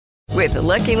With the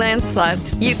Lucky Land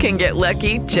Slots, you can get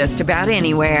lucky just about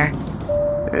anywhere.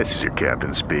 This is your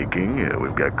captain speaking.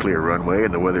 We've got clear runway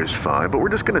and the weather's fine, but we're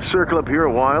just going to circle up here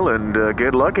a while and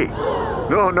get lucky.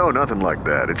 No, nothing like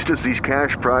that. It's just these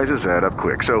cash prizes add up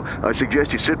quick. So I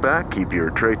suggest you sit back, keep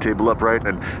your tray table upright,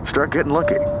 and start getting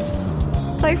lucky.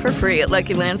 Play for free at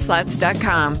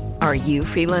LuckyLandSlots.com. Are you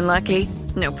feeling lucky?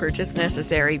 No purchase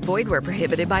necessary. Void where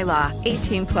prohibited by law.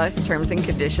 18 plus terms and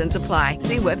conditions apply.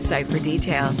 See website for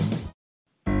details.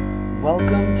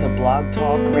 Welcome to Blog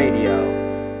Talk Radio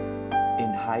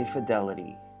in high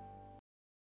fidelity.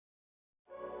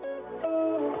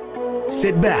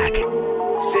 Sit back,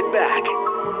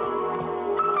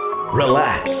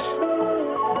 relax,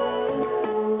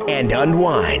 and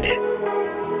unwind.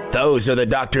 Those are the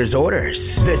doctor's orders.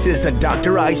 This is the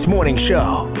Dr. Ice Morning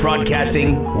Show,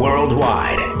 broadcasting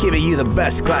worldwide, giving you the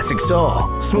best classic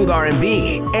soul, smooth R&B,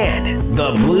 and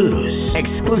the blues,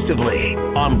 exclusively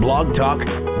on Blog Talk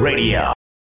Radio.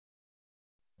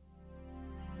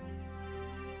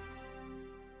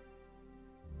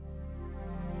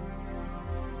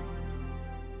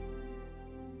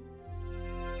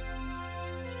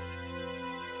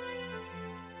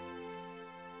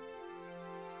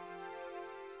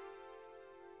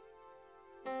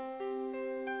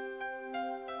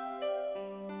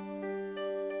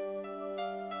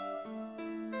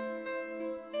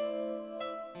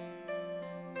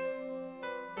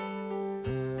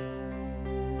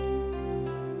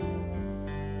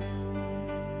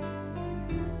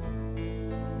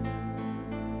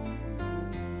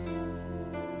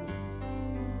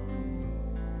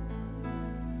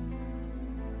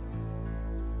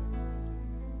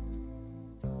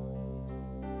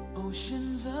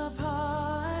 Oceans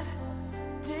apart,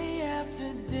 day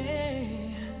after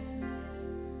day,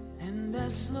 and I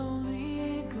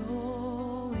slowly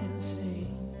go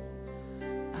insane.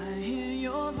 I hear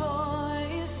your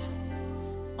voice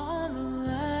on the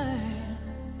line,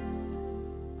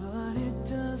 but it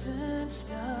doesn't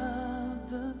stop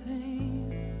the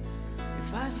pain.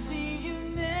 If I see you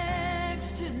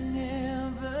next to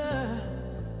never,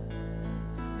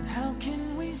 then how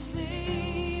can we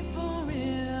say forever?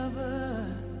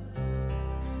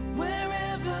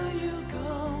 Wherever you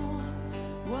go,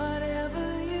 whatever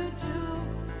you do,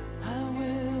 I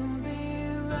will be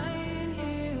right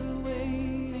here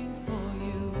waiting for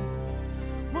you.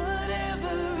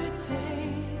 Whatever it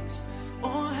takes,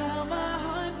 or how my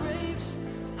heart breaks,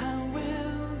 I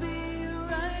will be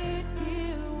right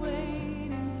here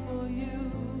waiting for you.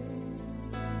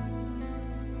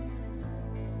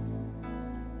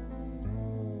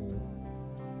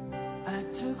 I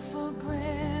took for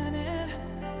granted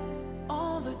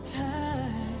all the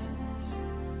times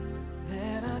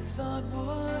that I thought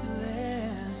would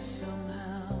last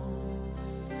somehow.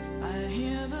 I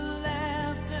hear the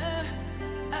laughter,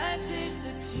 I taste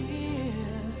the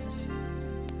tears,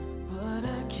 but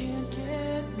I can't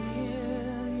get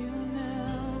near you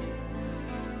now.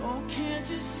 Oh, can't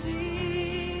you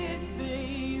see it,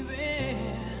 baby?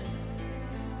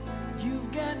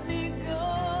 You've got me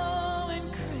going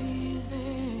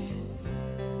crazy.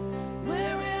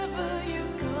 Wherever you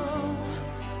go,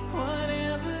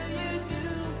 whatever you do,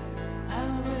 I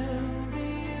will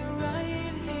be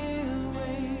right here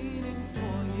waiting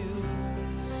for you.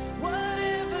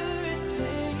 Whatever it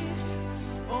takes,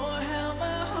 or how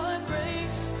my heart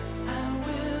breaks, I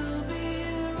will be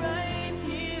right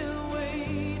here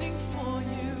waiting for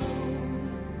you.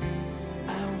 I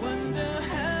wonder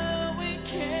how we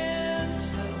can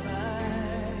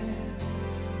survive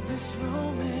this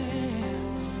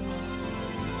romance,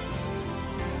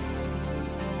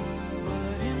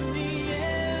 but in the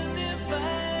end, if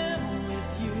I'm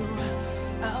with you,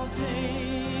 I'll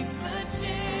take the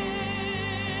chance.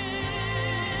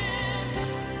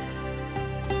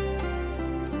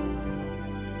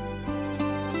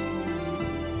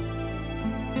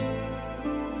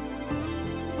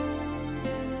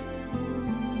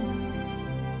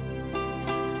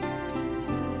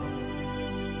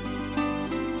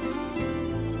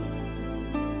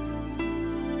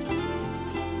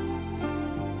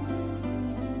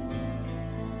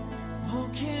 Oh,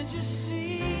 can't you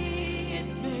see it,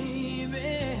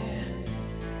 baby?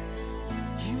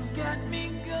 You've got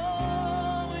me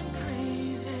going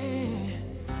crazy.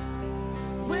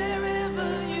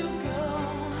 Wherever you go,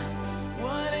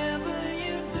 whatever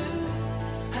you do,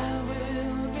 I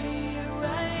will be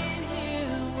right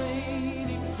here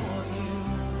waiting for you.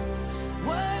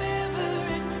 Whatever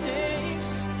it takes,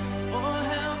 or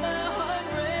how my heart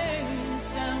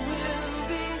breaks, I will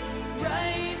be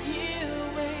right here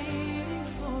waiting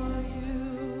for you.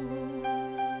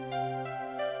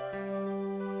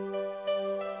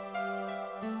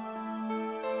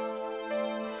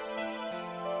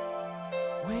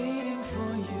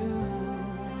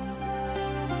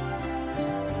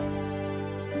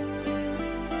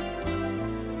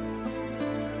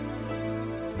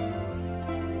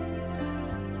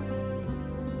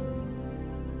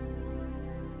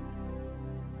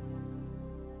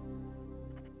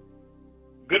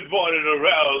 morning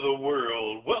around the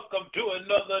world. Welcome to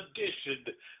another edition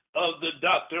of the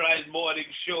Dr. Ice Morning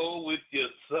Show with your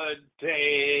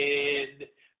suntan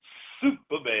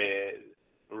Superman,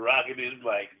 rocking his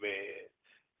mic, man.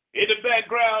 In the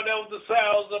background, that was the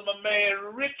sounds of my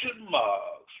man Richard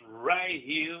Marks, right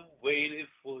here waiting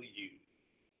for you.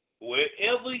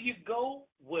 Wherever you go,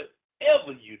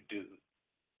 whatever you do,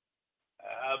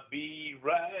 I'll be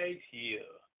right here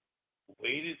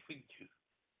waiting for you.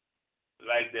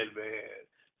 Like that, man.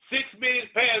 6 minutes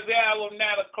past the hour of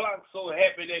 9 o'clock. So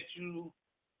happy that you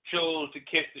chose to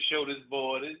catch the show this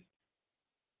morning.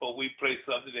 But we play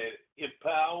something that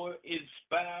empower,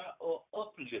 inspire, or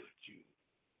uplift you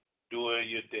during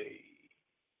your day.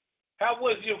 How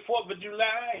was your 4th of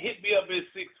July? Hit me up at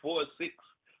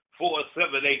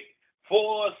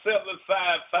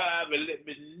 646-478-4755 and let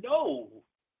me know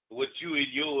what you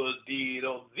and yours did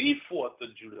on the 4th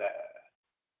of July.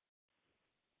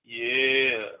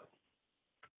 Yeah.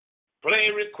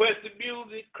 Playing requested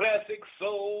music, classic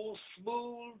soul,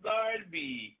 smooth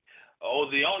R&B. Oh,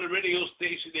 the only radio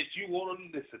station that you want to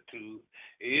listen to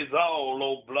is all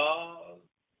on Blog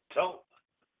Talk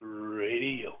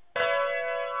Radio.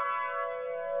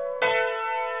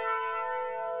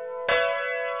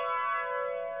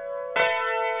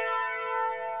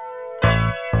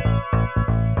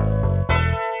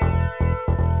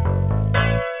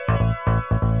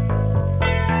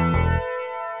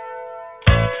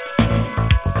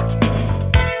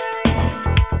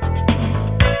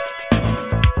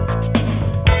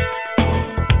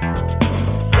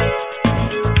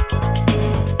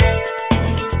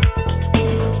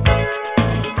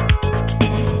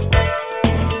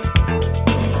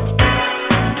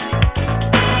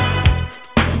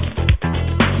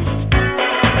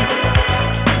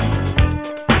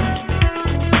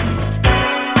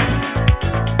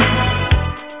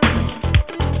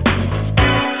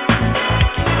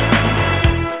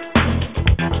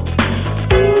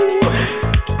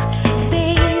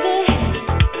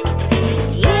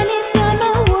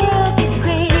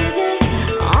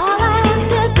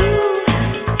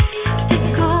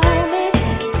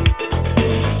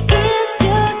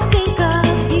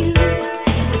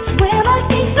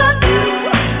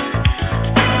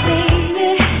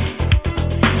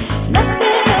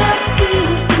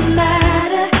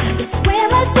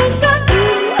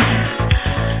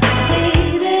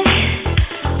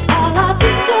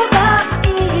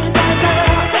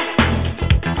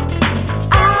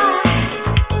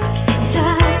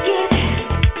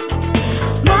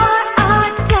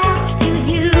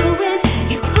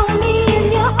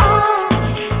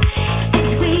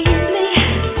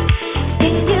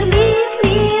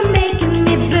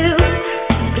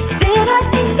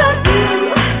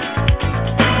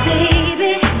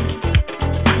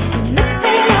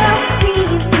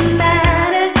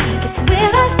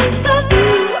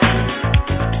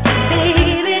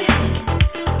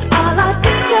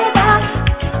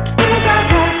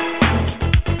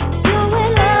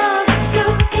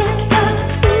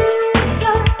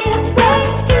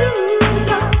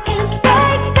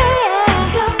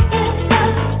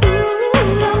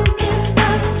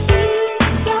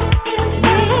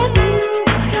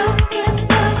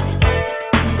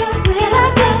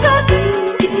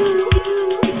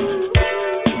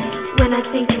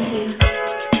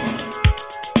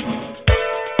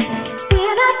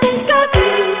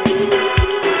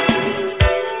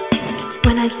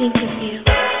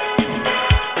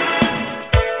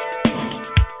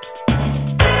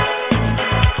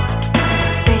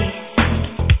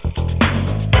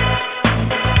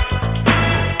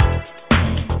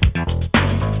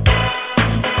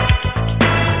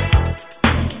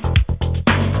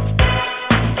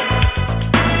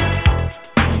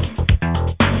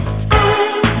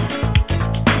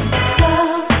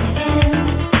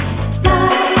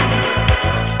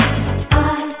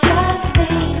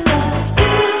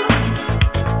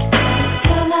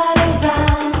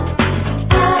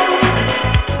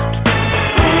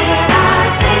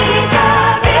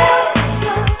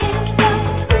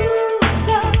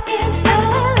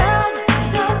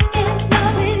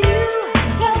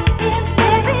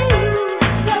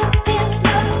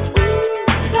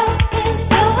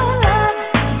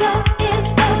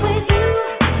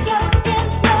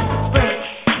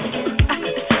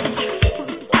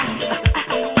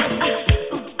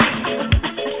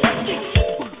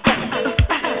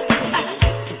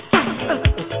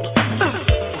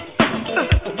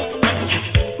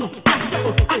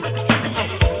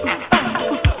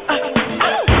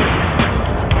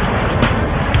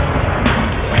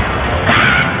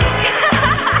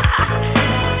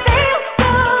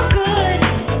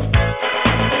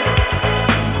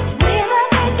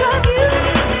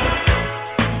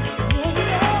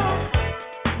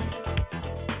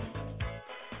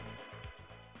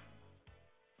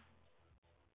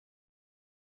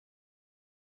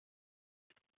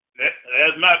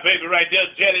 That's my baby right there,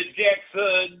 Janet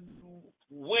Jackson.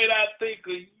 When I think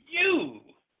of you.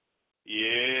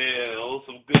 Yeah, oh,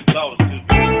 some good thoughts to me.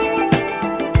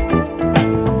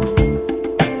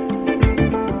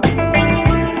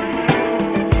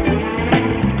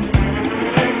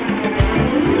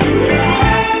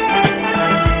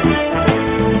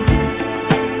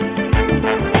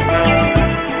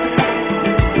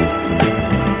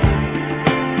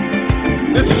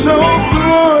 It's so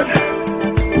good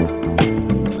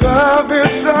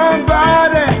loving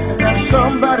somebody, and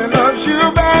somebody loves you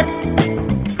back.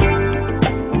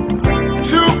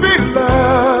 To be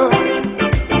loved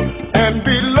and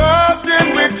be loved in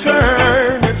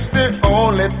return, it's the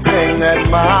only thing that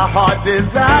my heart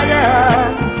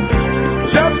desires.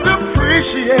 Just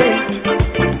appreciate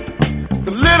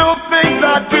the little things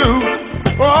I do.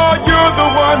 Oh, you're the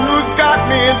one who's got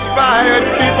me inspired.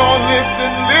 Keep on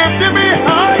lifting me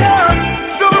higher.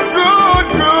 So good,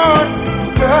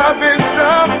 loving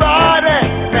somebody,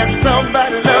 and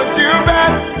somebody loves you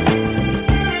back.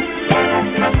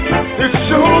 It's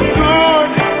so good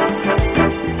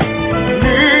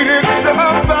needing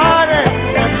somebody,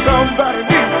 and somebody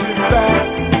needs you back.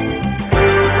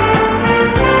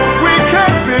 We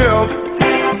can build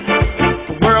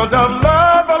a world of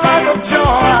love, a life of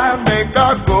joy, make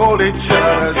our goal each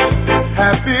other's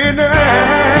happiness.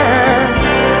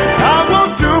 I will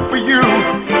do for you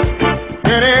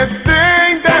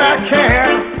anything that I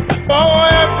can. Oh,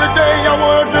 every day I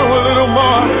want to do a little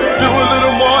more,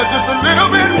 just a little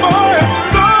bit more. It's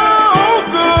so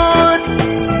good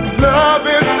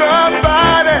loving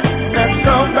somebody, and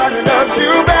somebody loves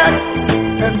you back,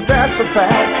 and that's a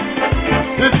fact.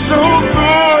 It's so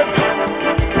good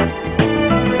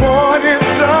wanting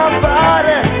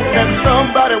somebody, and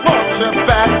somebody wants you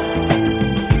back.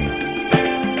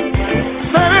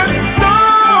 Said it's so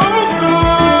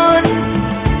good.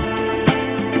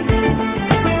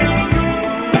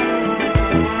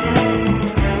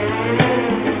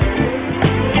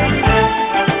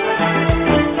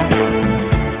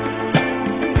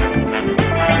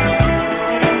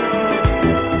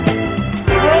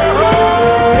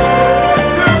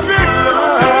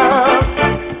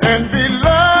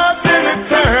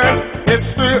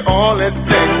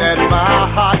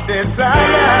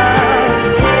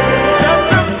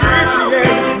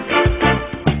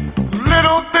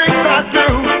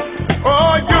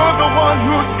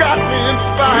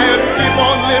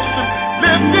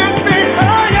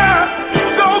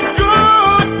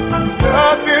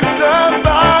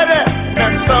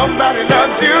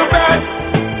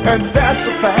 And that's a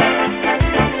fact.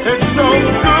 It's so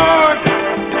good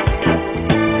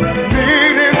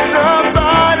needing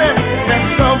somebody, and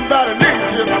somebody needs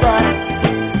you back.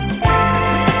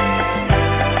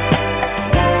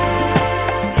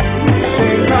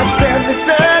 See, now standing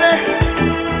steady,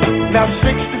 now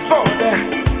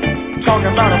 60-40,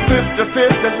 talking about a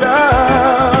 50-50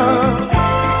 love.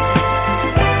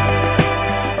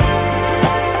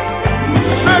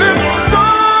 Said it's so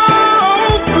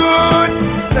good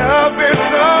loving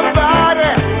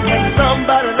somebody, and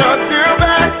somebody loves you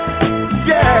back,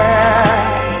 yeah.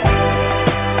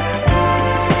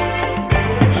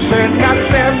 Said not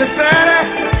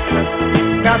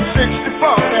 70-30, not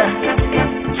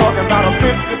 60-40, talking about a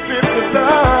 50-50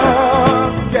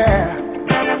 love, yeah.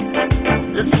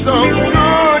 It's so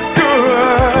good,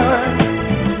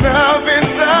 loving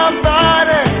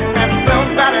somebody, and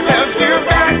somebody loves you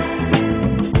back.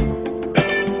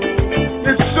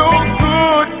 It's so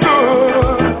good.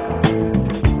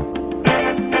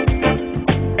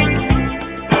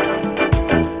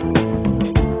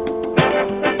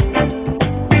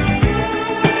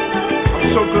 I'm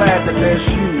so glad that there's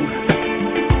you.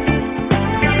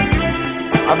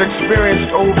 I've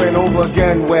experienced over and over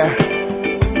again where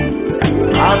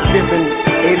I've given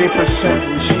 80%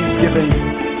 and she's given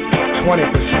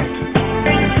 20%.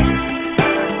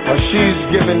 Or she's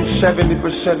given 70%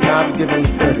 and I've given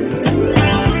 30%.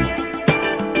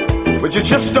 But you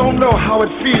just don't know how it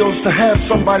feels to have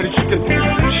somebody that you can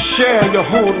share your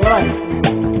whole life.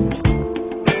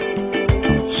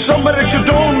 Somebody that you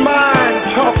don't mind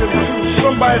talking to.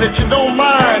 Somebody that you don't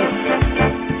mind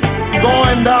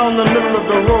going down the middle of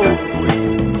the road with.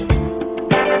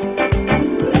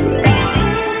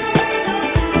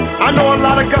 I know a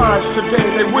lot of guys today,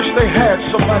 they wish they had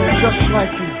somebody just like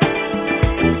you.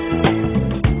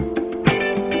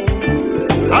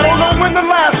 I don't know when the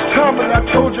last time that I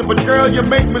told you, but girl, you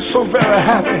make me so very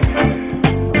happy.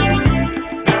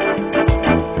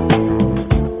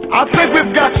 I think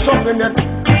we've got something that a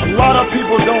lot of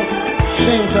people don't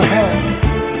seem to have.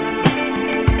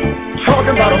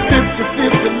 Talking about a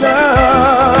 50-50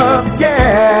 love,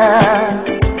 yeah.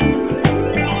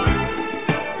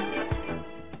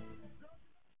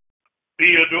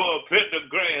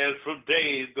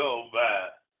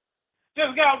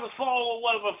 out the phone with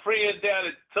one of my friends down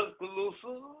in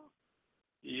Tuscaloosa.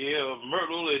 Yeah,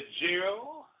 Myrtle and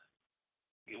Gerald.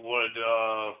 He wanted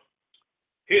to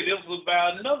hear this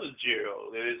about another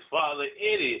Gerald and his father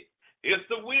Eddie. It's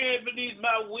the wind beneath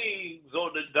my wings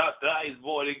on the Dr. Ice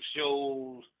Morning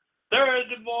Show's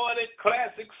Thursday morning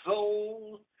classic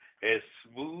soul and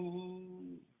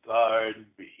smooth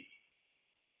R&B.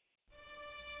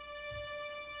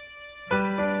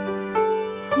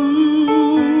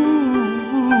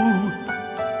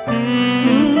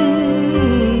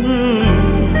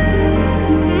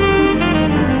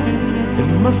 It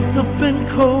must have been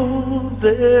cold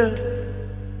there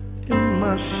in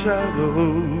my shadow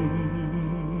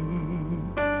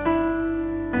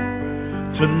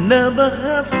to never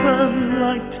have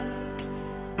sunlight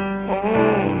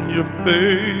on your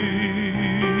face.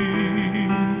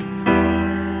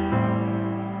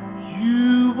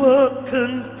 You were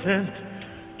content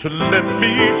to let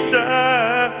me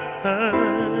shine.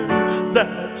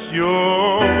 That's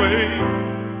your way.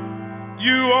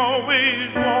 You always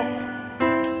walk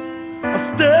a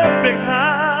step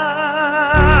behind.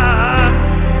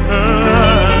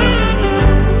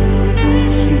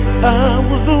 See, I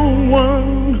was the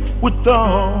one with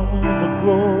all the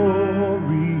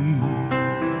glory,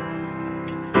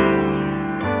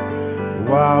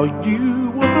 while you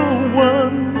were the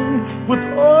one with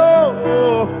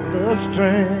all the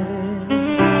strength.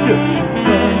 Yes, you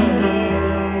were.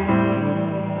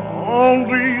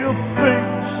 Only a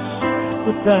face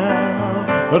without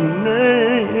a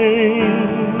name.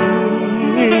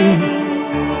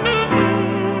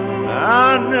 I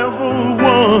never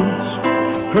once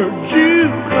heard you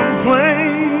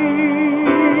complain.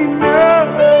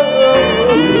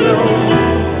 No.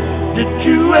 Did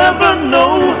you ever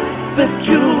know that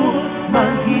you're my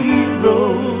hero?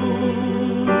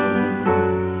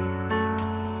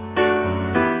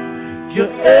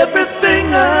 You're everything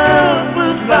I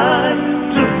would like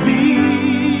to be.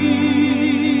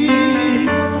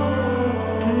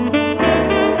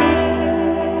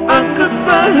 I could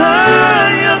fly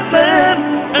higher than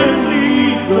an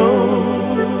eagle.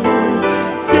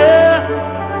 Yeah,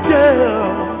 yeah.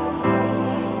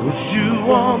 'Cause you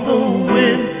are the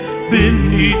wind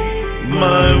beneath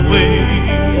my wings.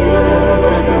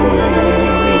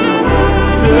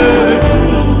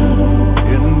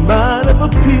 It might have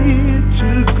appeared to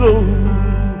go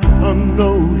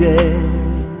unnoticed,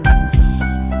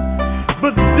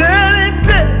 but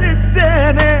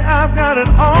Daddy, I've got it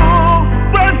all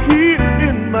right here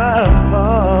in my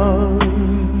heart.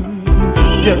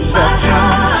 Just like you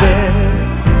said,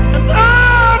 and I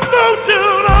know you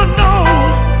don't know.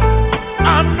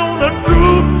 I know the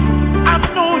truth. I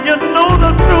know you know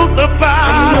the truth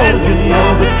about it. You know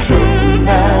the truth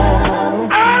now.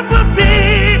 I would be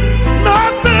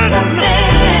nothing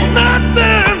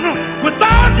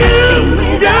without you.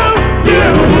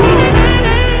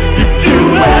 Did you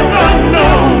ever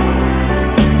know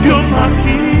you're my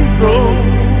hero?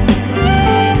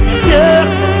 Yeah,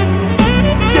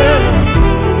 yeah.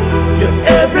 You're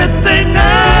everything I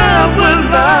would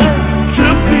like to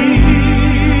be.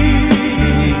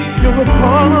 You're a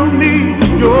part of me.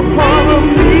 You're a part of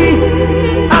me.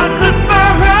 I could fly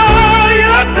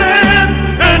higher than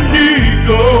an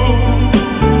eagle.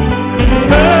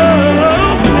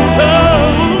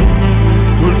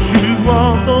 Cause you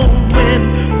are the wind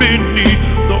beneath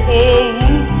the old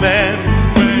man's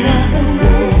wing.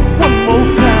 One more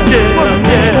time,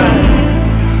 yeah.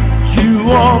 You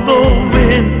are the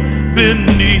wind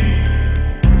beneath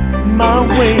my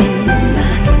wings,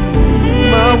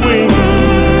 my wings.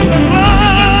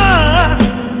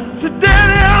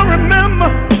 Today I remember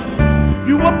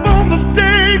you up on the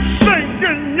stage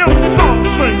singing your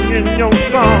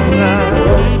song now.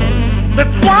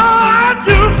 That's why I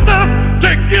used to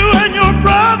take you and your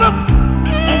brother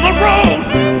on the road.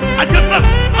 I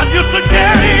used to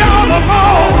carry all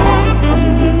along.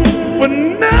 But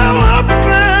now I'm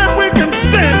glad we can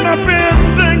stand up and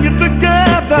sing it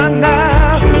together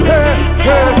now. Yeah.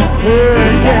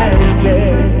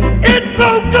 It's so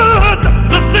good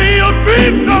to see your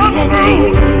dreams come true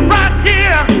right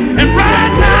here and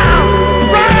right now,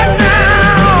 right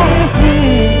now.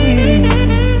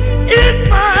 It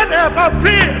might have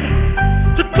appeared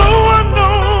to go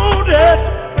unnoticed.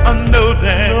 No,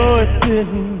 it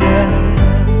didn't.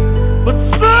 But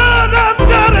son, I've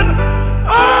got it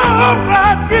all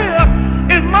right here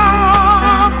in my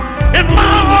arms, in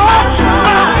my heart.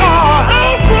 I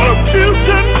want you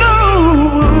to know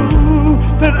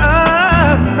that I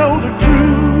know the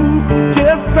truth.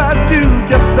 Yes, I do.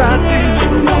 Yes, I do.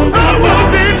 I will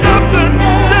be nothing,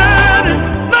 Daddy,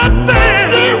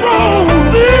 nothing wrong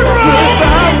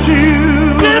without you.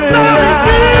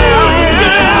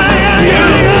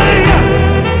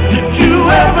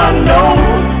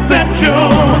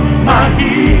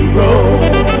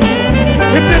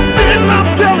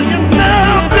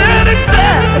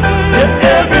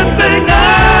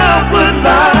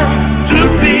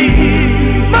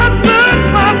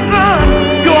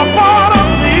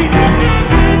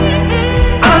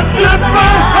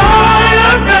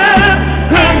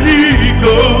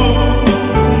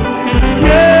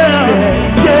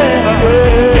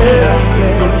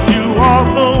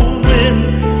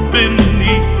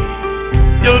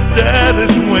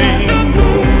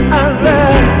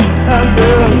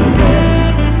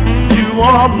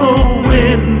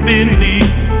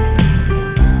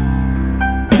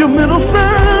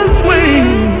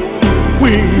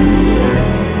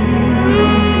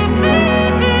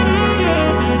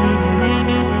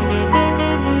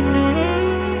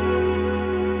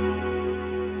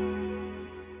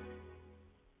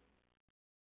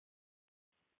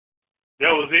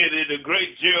 That was it in the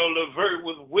great Gerald Levert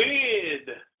with Wind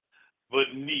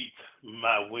Beneath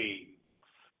My Wings.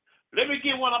 Let me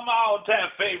get one of my all-time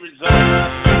favorites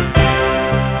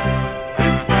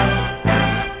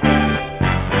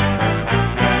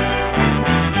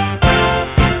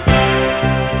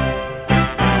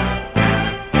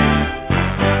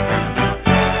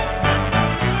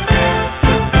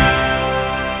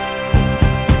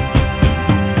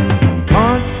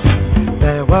Once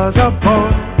there was a boy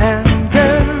and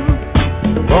girl.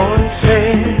 The boy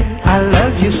said, I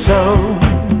love you so.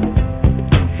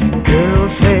 Girl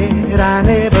said, I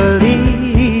never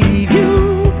leave you.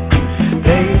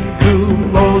 They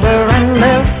grew older and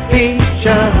left each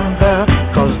other,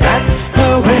 'cause that's the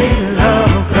way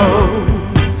love goes.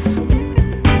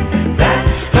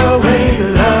 That's the way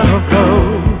love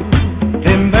goes.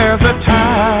 Then there's a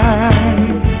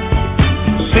time,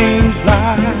 seems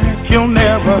like you'll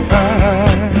never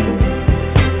find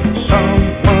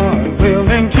someone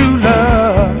willing to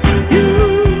love you.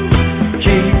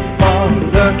 Keep on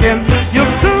looking,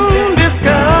 you'll soon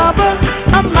discover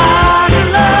a mighty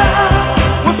love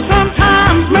will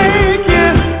sometimes make you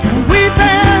weep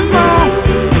and moan.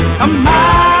 A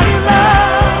mighty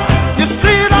love, you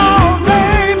see it all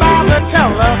day by the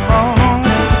telephone.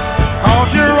 'Cause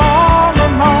you're all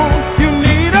alone, you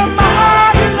need a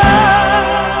mighty love.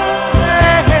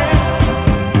 Yeah.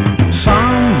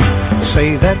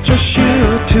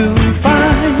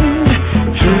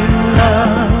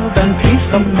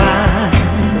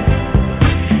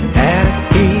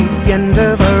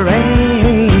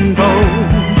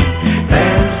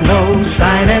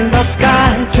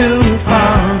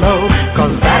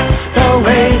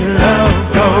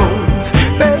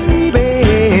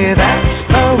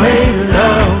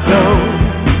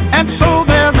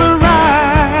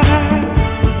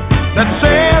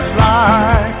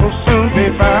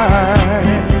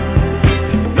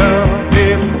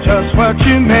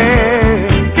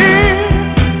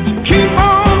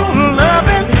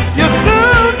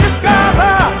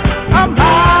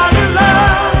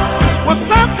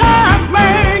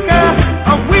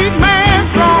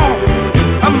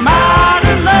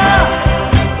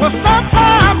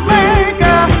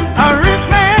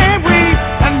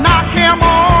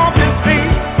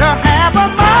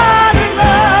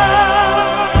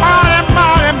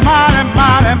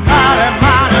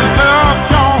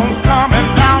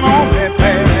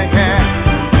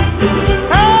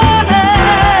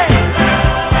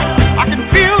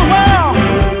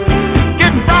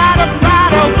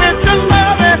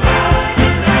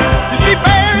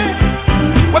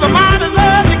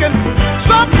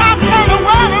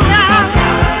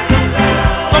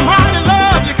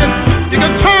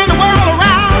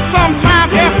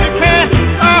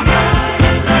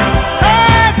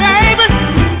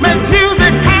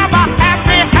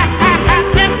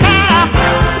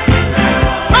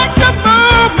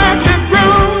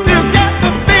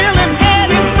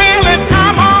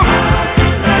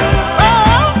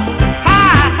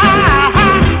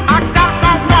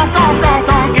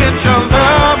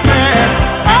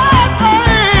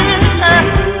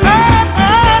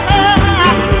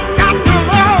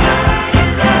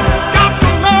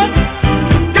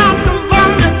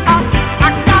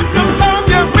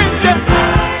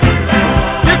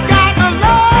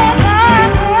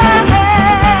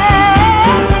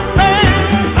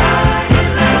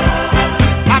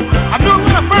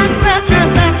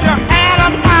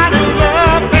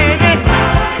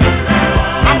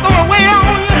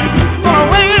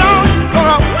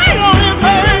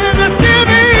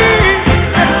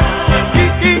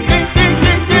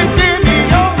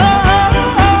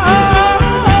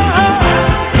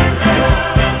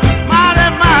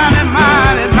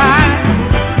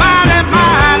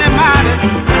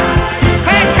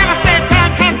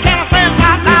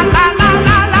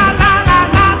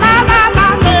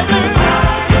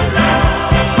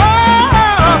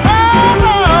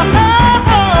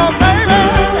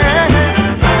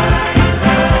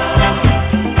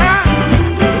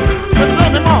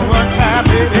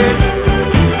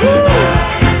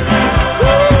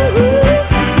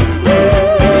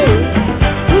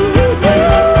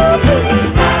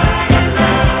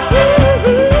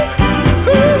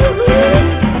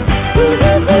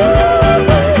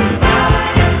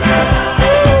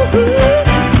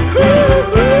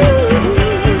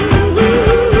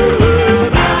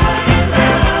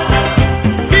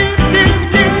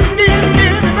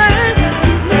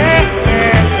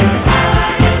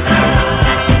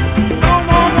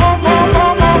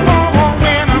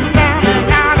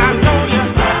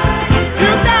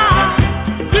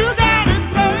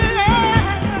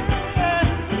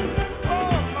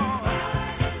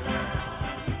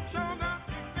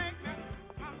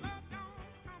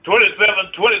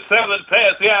 27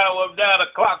 past the hour of 9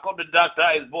 o'clock on the Dr.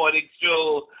 Ice Morning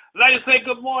Show. I'd like to say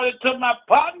good morning to my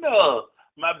partner,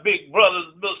 my big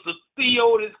brothers, Mr.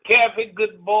 Theo and his cafe.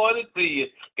 Good morning to you.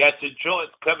 Got your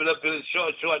joints coming up in a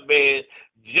short man,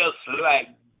 just like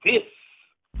this.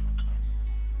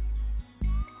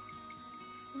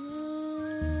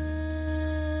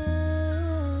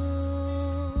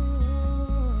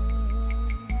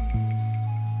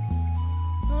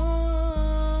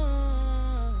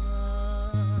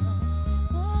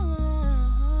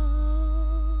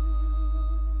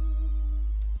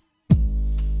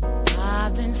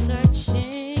 I've been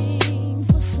searching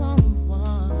for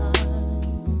someone,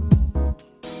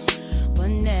 but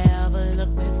never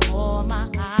looked before my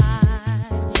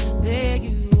eyes. There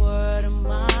you were to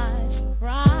my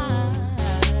surprise.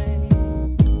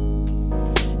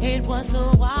 It was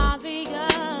so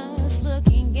obvious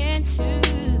looking into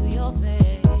your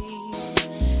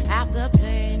face. After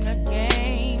playing a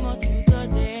game of truth or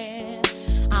dare,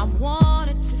 I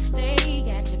wanted to stay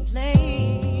at your place.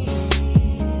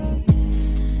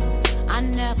 I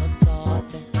never thought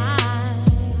that I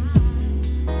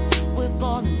would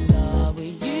fall in love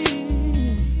with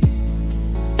you,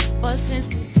 but since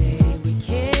the day we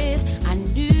kissed, I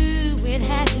knew it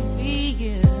had to be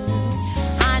you.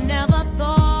 I never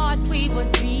thought we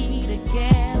would be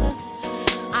together.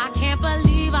 I can't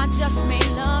believe I just made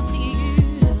love to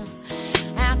you.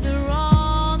 After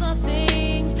all the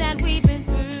things that we've been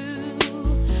through,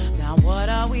 now what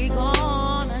are we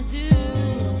gonna do?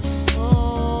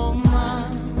 Oh,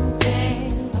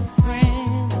 Monday, a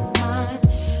friend of mine.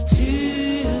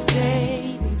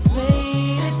 Tuesday, we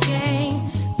played a game.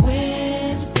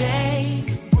 Wednesday,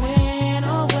 went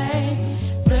away.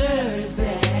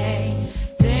 Thursday,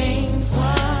 things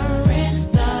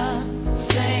weren't the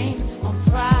same. On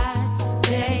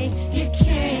Friday, you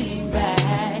came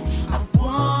back. I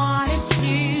wanted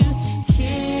to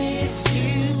kiss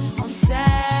you on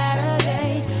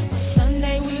Saturday, but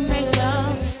Sunday we made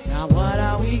love. Now what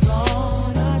are we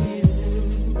gonna do?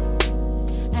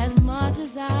 As much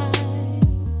as I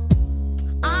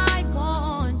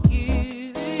want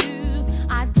you,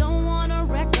 I don't wanna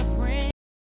wreck a friend.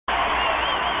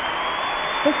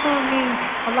 This song means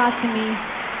a lot to me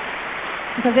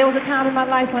because there was a time in my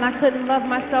life when I couldn't love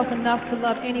myself enough to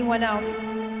love anyone else.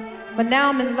 But now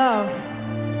I'm in love.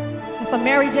 And for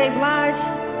Mary J. Blige,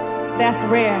 that's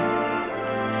rare.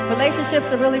 Relationships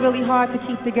are really, really hard to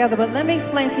keep together, but let me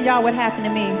explain to y'all what happened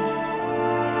to me.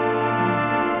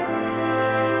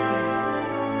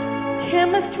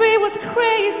 Chemistry was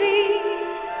crazy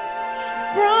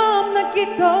from the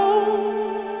get-go.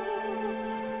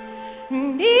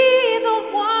 Neither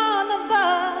one of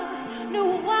us knew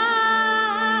why.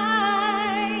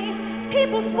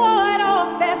 People swore it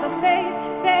off as a fate,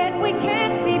 said we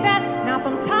can't see that. Now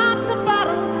from top to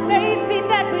bottom, they see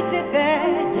that we did that.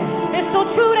 It's so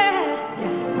true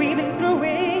that we've been through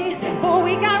it, but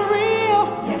we got real.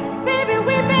 Baby,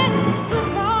 we've been too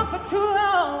strong for too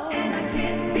long. And I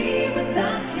can't be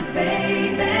without you,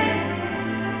 baby.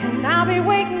 And I'll be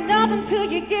waiting up until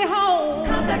you get home.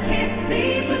 'Cause I can't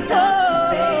sleep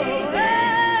without you, baby.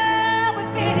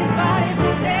 With anybody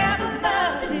who's ever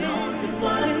loved you,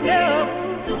 wanna know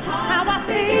how I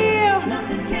feel.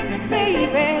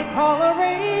 Baby, call a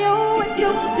radio and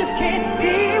you just can't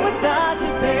be without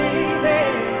you, baby.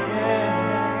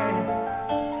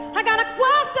 I got a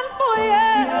question for you.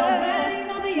 You already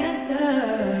know the answer.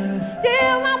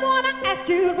 Still, I wanna ask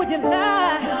you, would you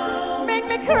lie? Make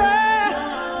me cry.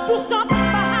 Do something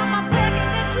behind my back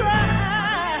and then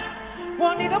try.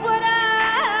 Well, neither would I,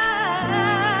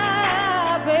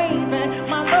 baby.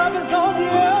 My love is on the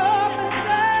up and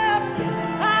up.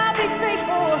 I'll be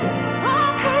faithful.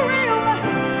 I'm for real.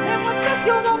 And my sister,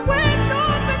 you're gonna wait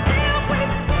on me till we've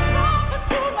been strong for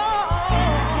too long.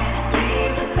 Be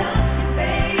without you,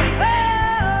 baby.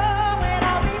 Oh, and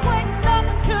I'll be waiting up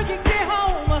until you get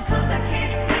home. 'Cause I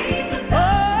can't be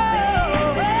without you,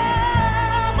 baby.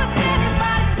 But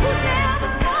anybody who's ever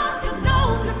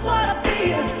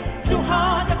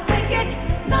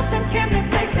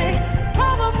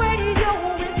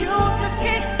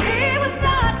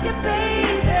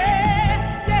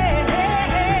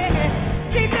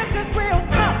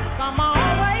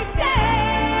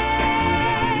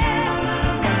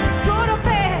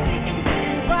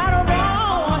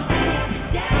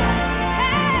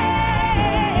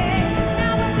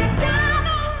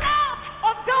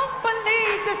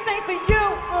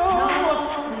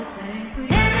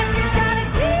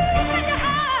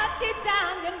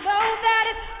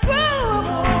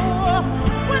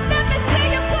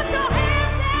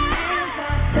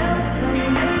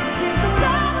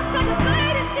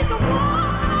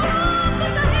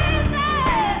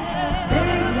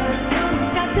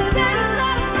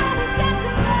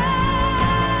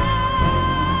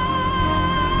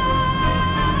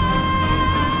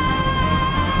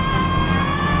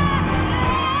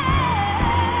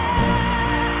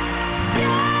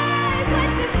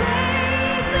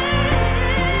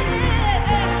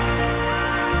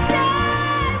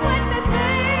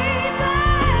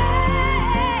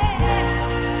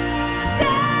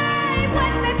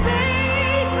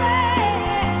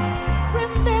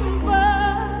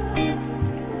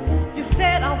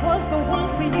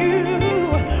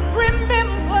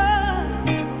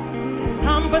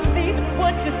believe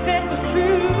what you said was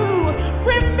true.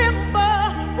 Remember,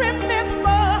 I'm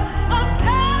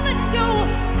telling you.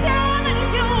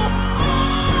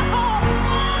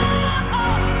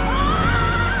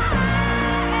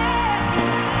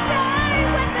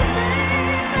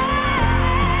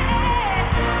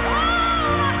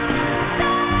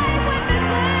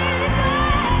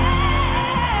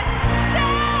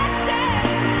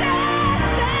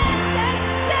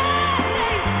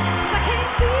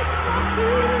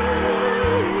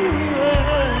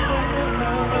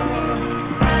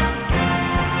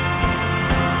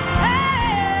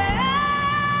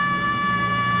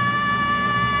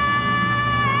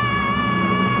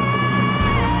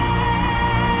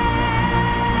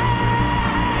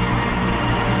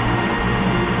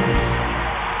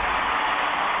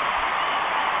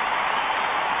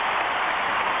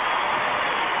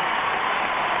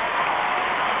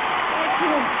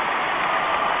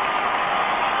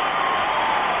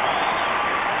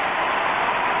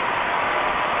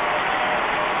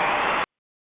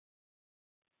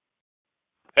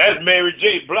 That's Mary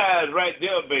J. Blige right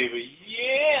there, baby.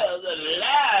 Yeah, the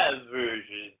live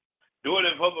version. Doing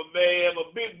it for my man, my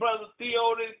big brother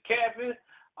Theo and Cappy.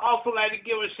 Also like to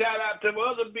give a shout out to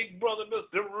my other big brother,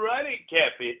 Mr. Ruddy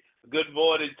Cappy. Good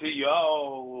morning to you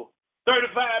all.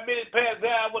 35 minutes past the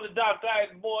hour with the Dr. Ice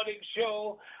Morning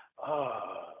Show.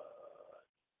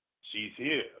 She's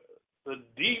here. The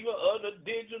diva of the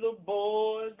digital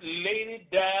boards, Lady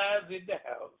Dives in the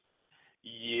house.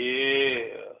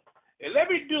 Yeah. And let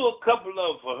me do a couple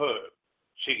of for her.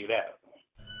 Check it out.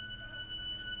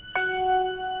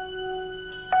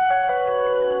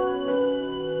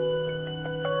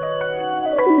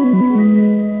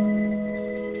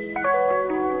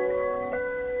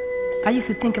 I used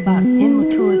to think about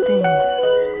immature things.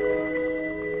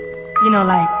 You know,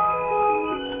 like,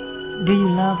 do you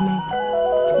love me?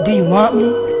 Do you want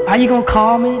me? Are you going to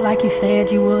call me like you said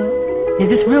you would? Is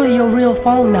this really your real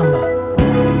phone number?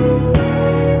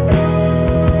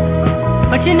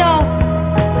 But you know,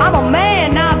 I'm a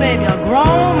man now, baby, a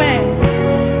grown man.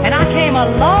 And I came a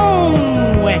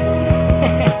long way.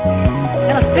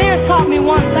 And experience taught me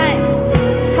one thing.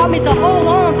 Taught me to hold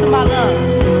on to my love.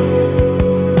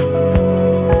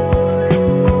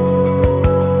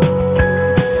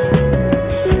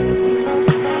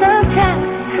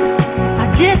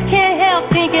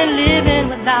 Living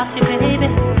without you, baby.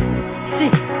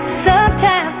 See,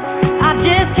 sometimes I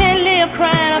just can't live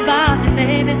crying about you,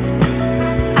 baby.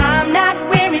 I'm not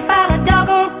worried about a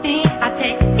doggone thing. I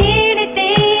take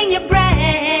anything you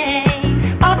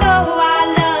bring. Although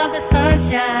I love the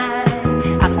sunshine,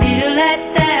 I feel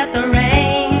accept the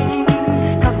rain.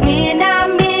 'Cause when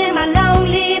I'm in my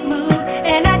lonely mood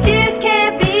and I just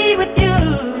can't be with you,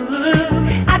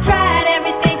 I tried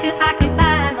everything till I could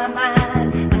find my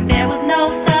mind. There was no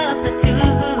substitute.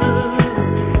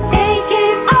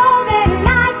 Taking all that I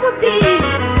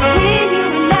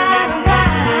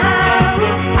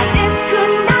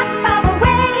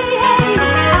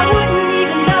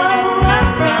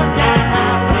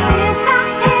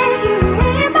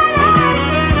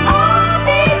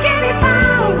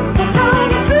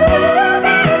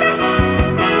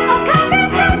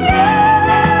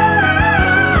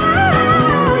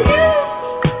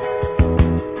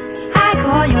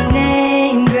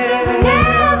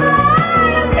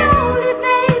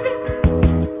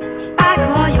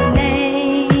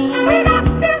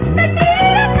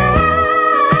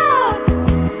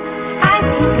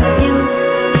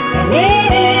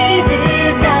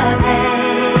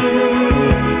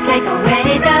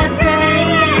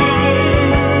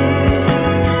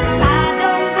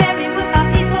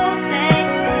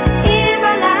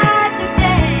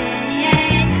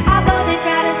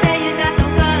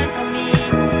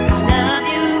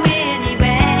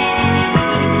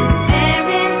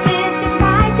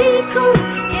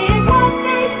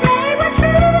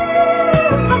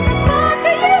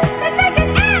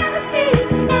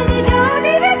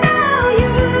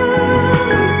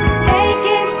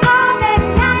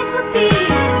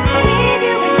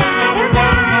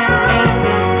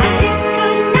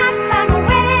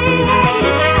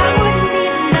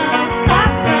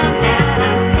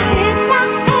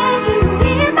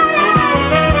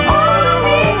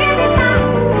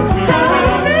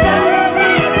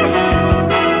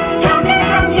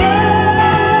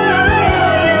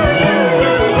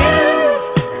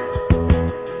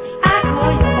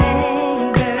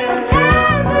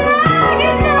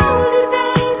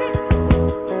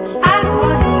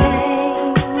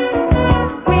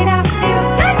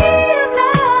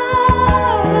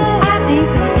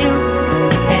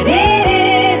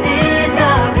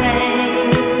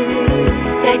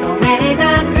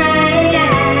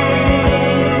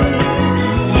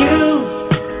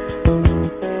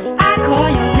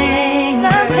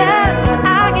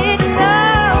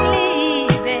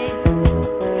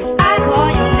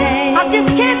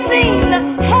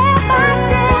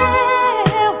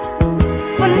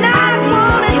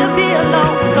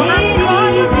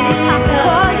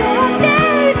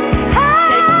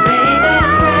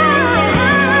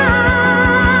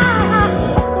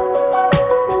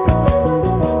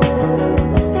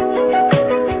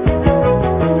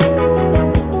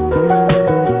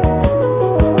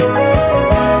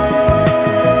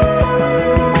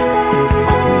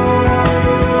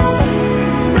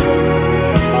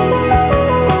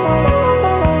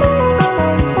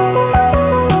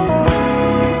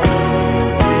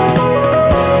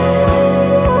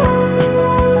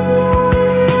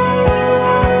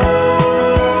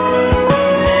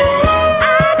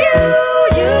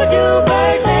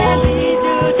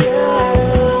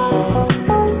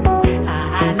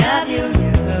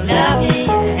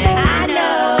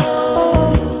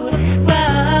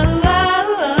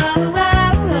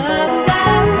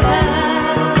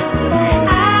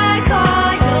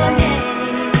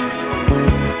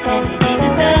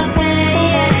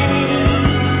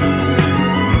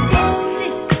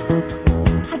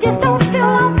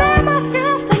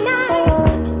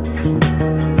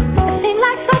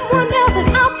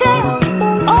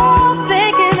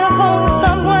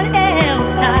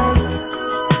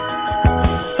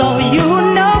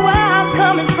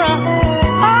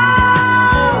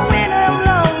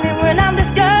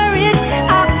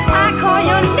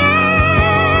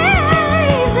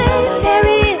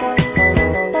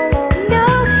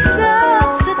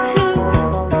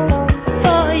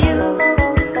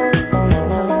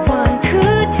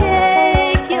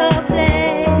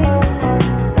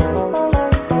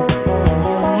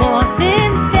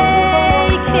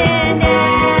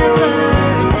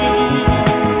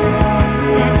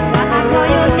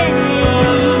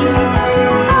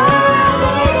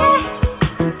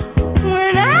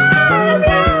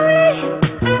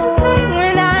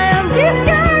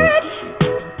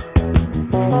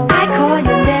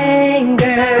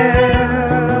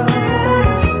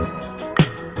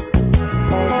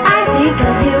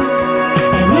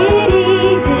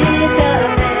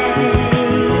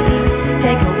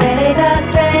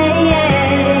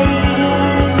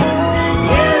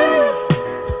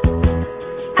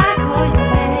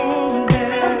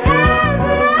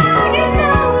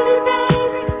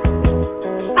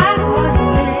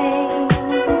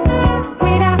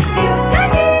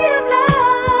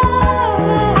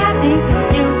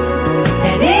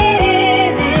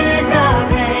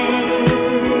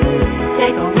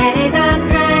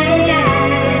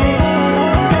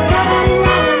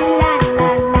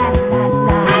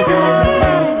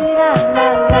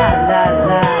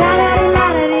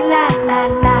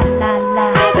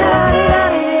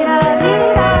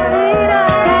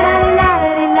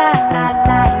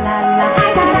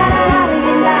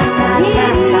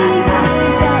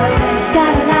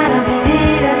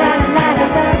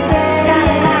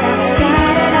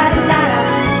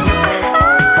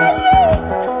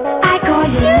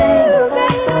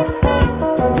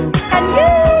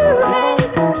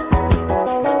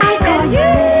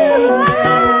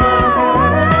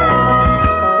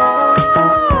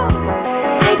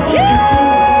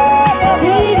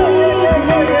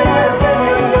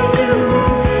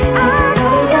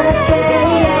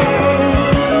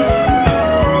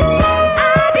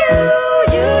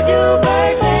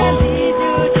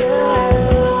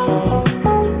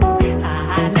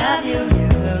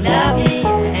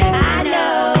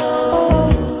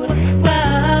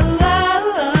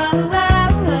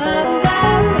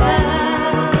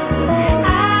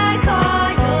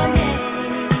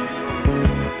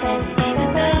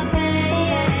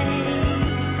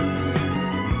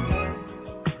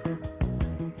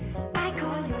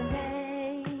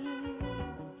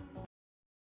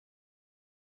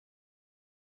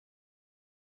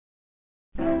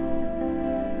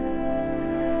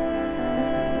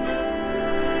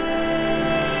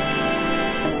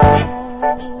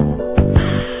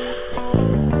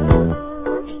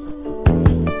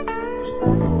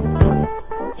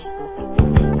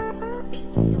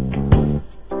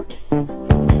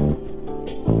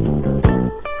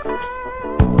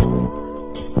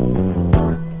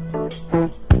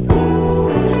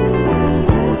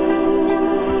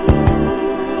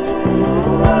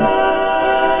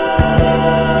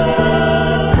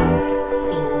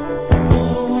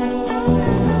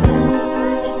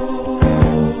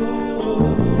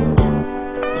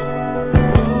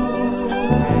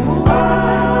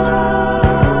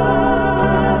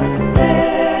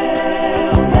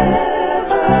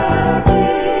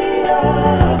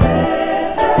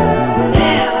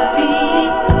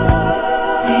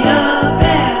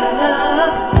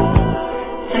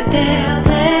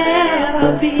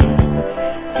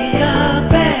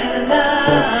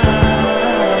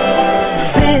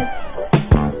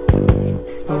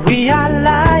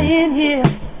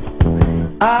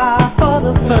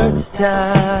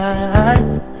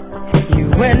time,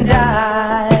 you and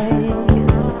I.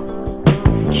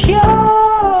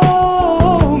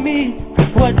 Show me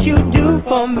what you do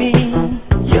for me, and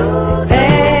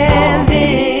then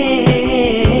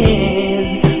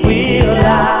will I.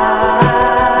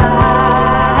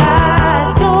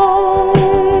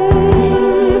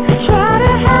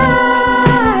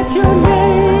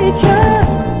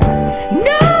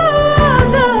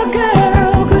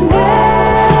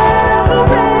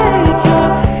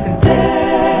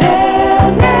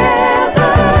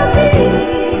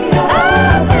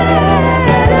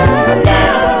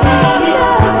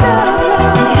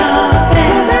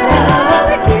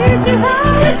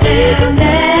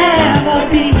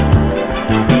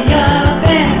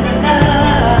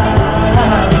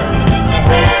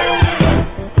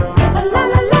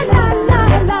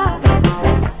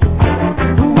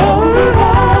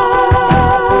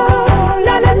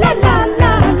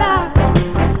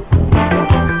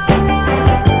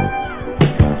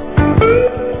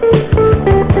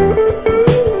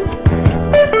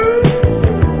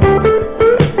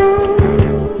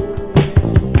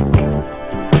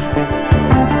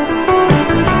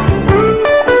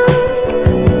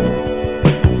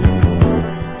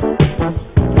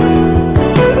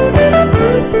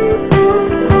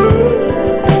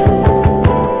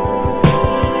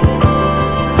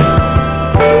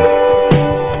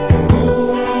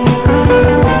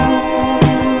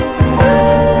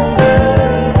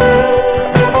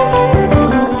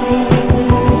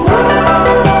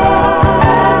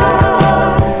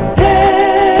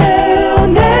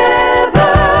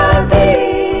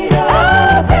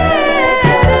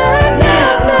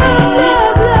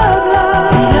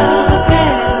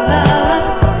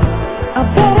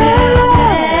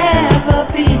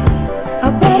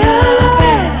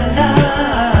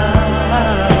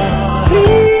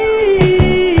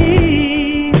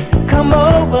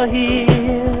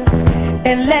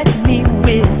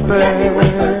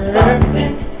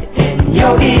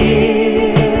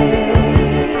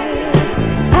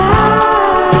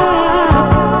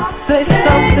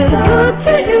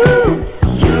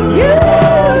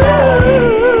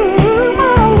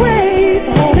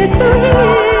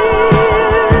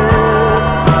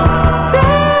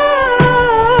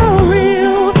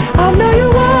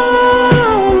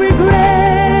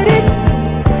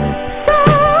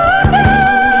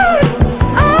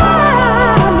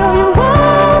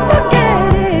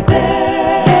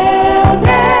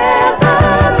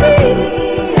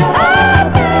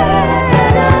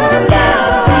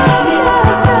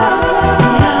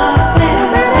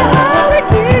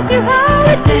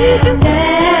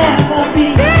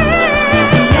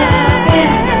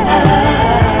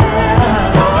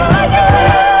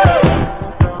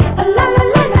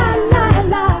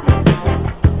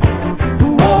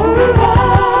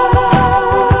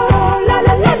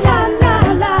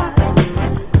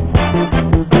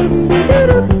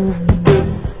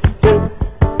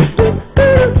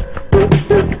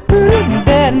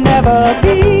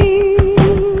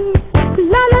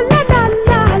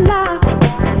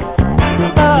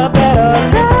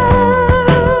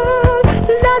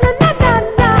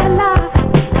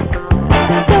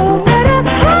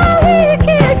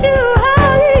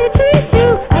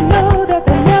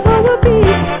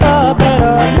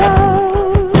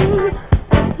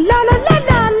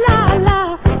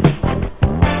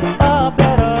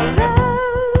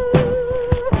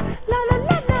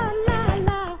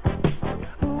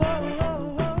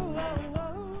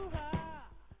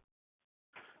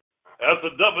 That's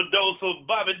a double dose of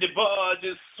Bobby DeBarge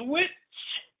and Switch.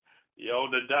 You're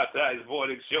on the Dr. Ice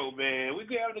Morning Show, man. We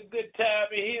having a good time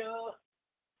in here.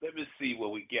 Let me see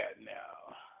what we got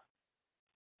now.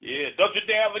 Yeah, don't you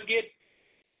dare forget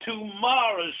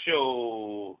tomorrow's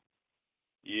show.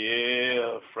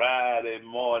 Yeah, Friday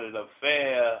morning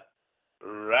affair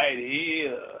right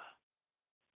here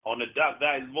on the Dr.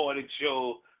 Ice Morning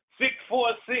Show.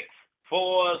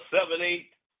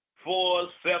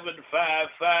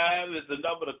 646-478-4755 is the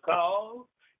number to call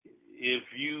if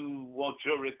you want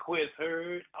your request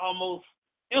heard almost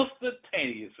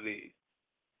instantaneously.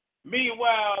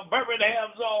 Meanwhile,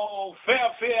 Birmingham's own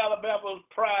Fairfield, Alabama's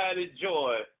pride and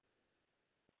joy.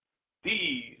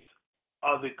 These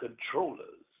are the controllers.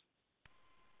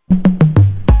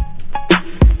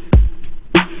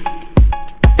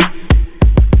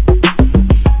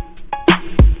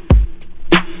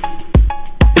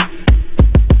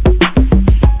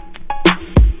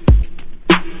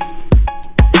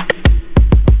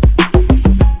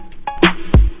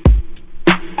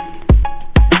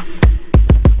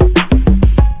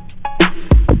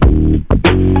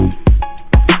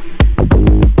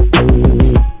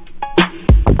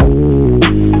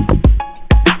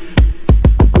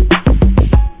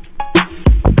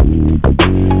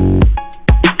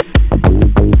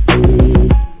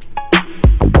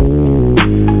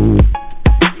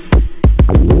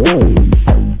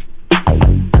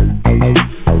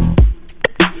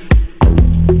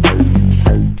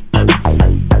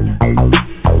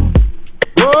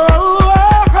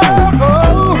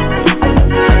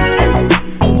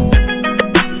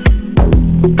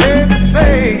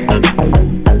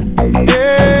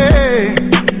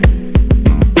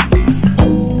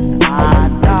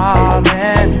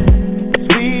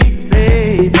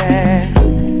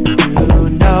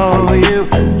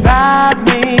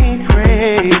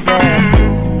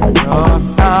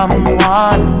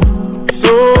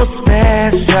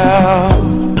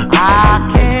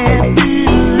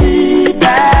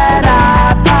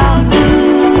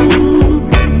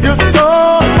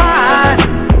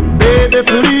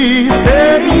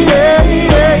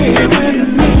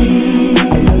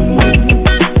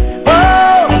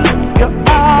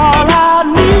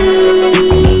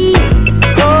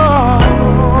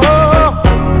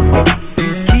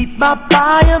 my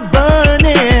fire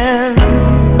burning.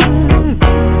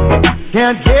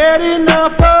 Can't get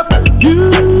enough of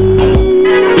you.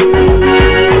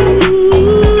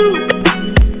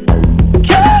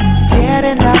 Can't get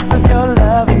enough of your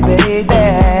love, baby.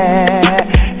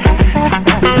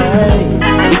 Hey,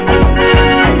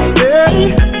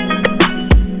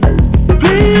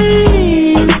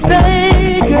 please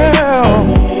stay, girl.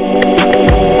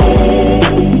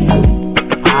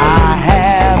 I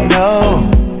have no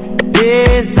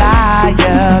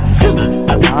desire to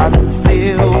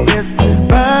unseal this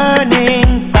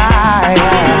burning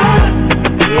fire.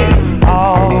 It's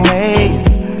always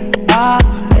a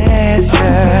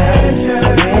pleasure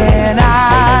when I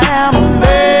am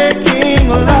making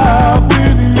love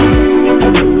with you.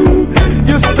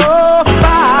 You're so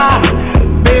fine,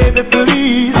 baby,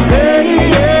 please stay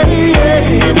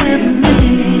with me.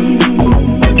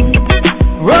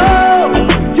 Oh,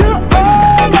 you're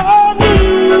all I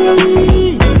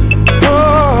need.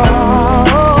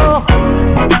 Oh,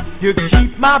 you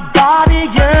keep my body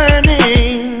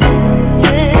yearning.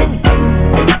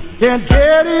 Can't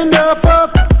get enough of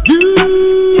you.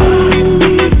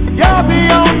 You're the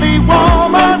only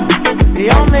woman, the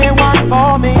only one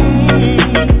for me.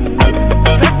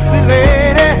 Sexy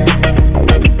lady,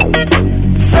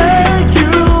 say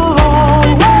you'll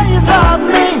always love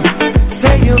me.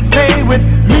 Say you'll stay with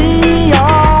me,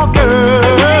 oh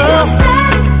girl.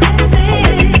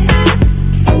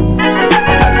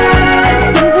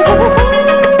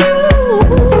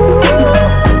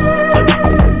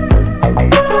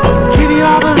 Give you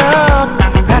all the love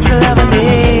that you'll ever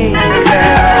need,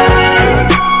 girl.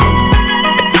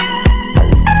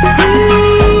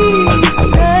 Please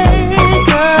stay,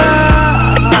 girl.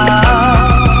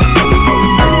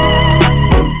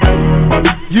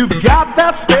 You've got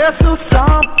that special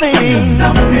something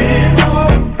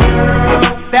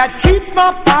that keeps my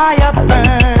fire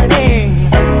burning.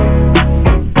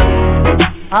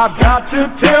 I've got to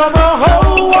tell the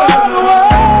whole world,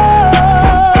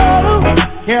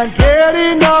 can't get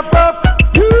enough of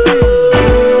you.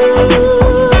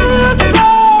 So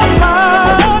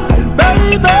fine,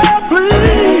 baby,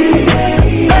 please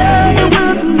stay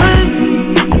with me.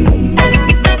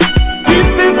 Keep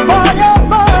this fire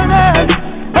burning,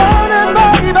 burning,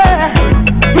 baby.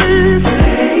 Please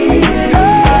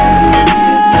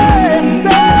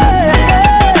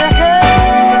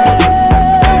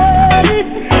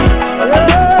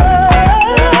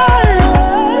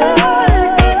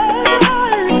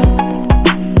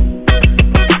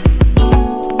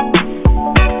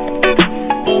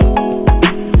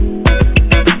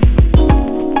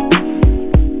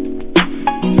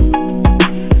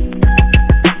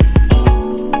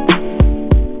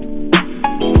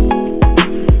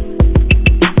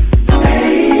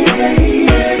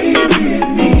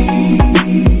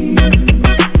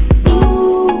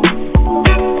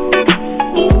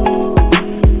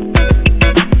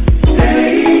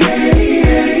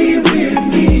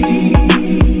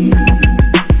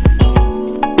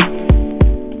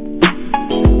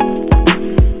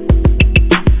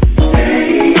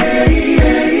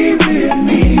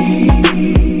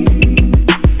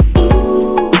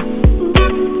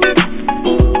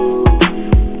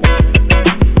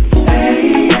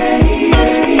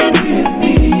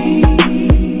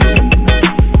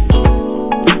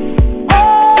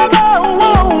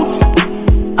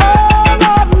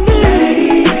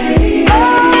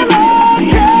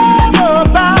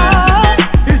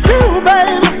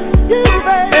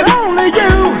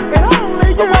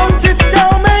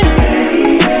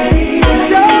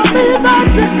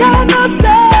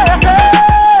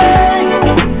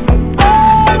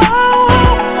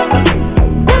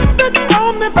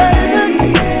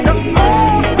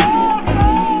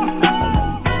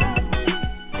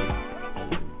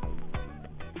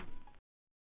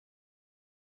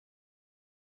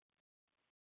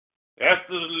That's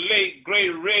the late, great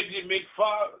Reggie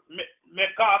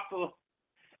MacArthur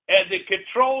and the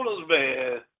Controllers,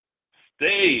 man.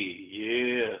 Stay,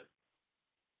 yeah.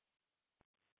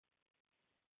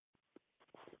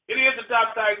 It is the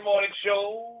Dr. Ice Morning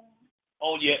Show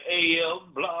on your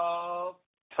AM Blog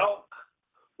Talk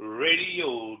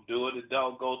Radio, doing the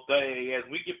doggone thing as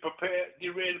we get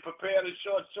ready to prepare the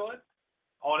short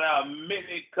on our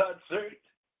mini concert.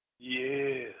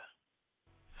 Yeah.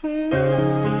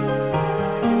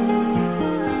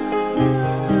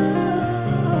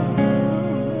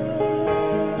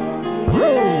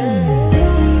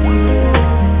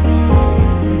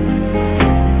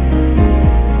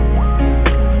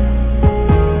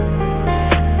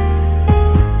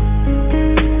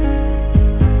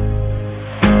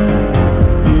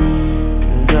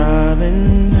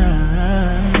 Darling,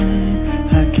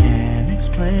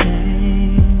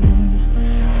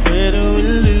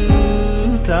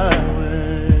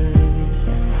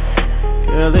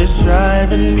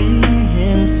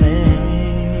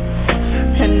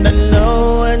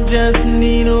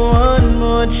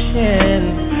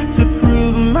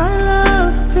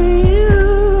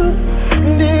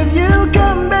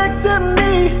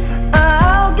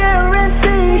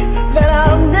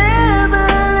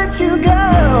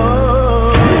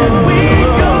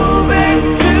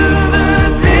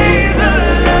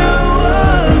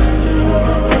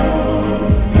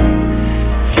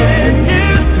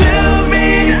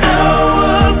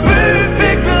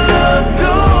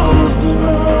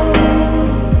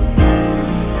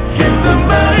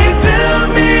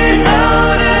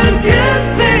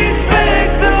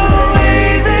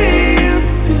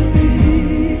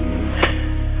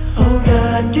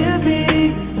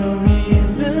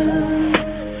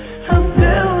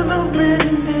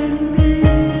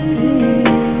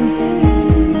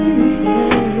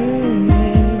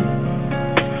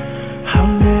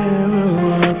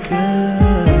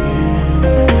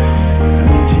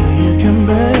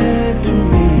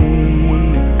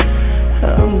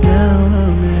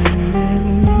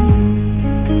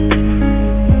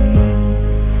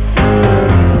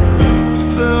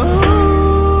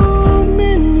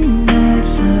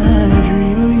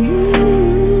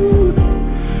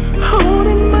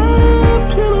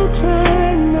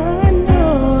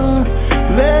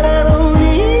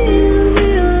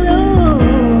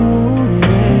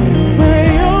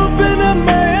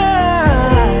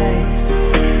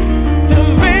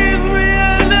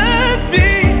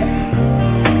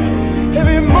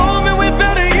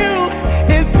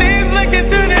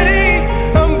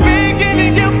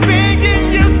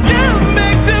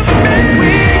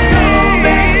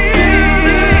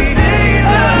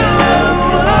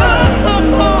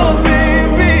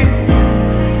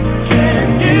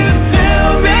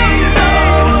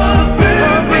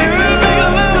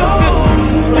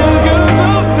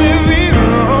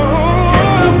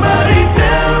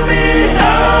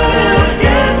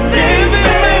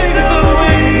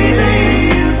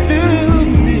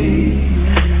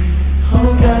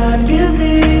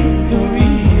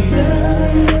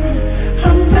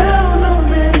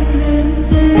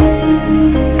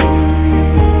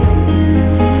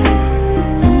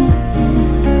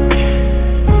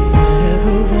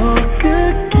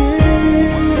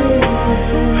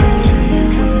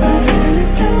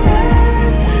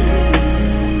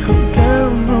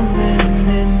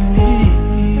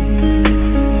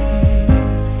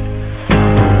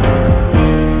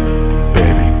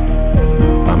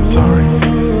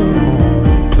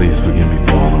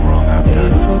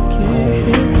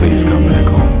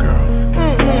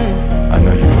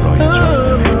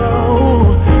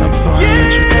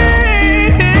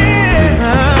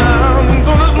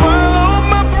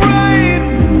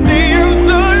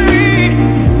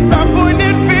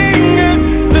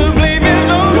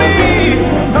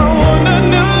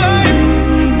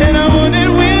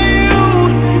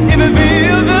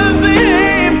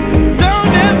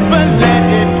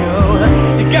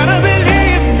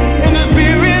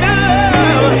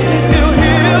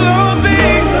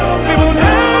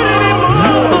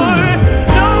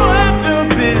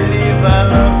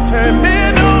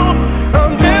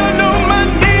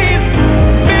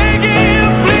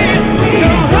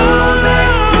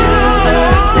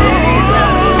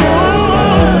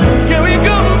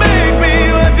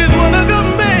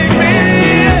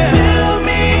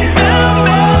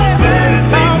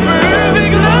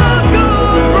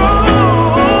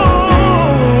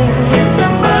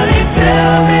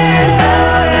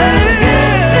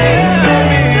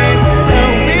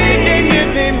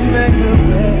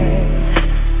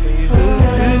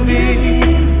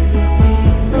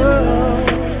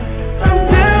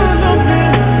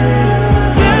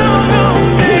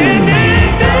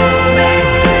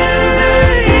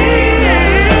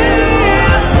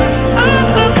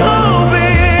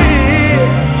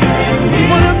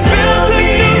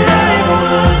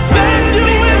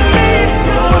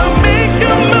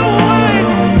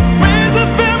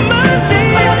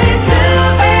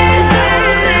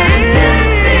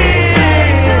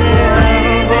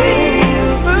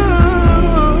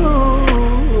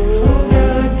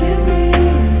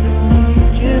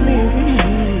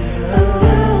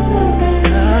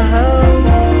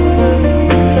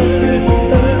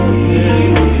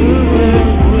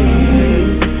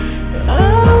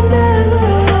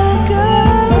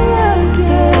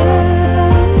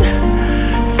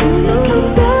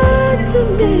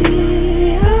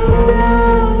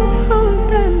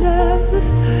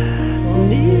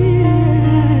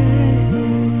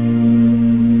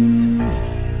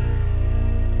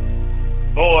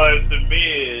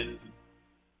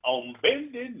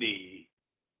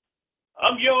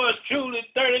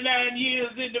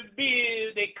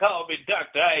 call me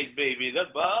Dr. Ice, baby.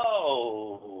 That's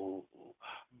all.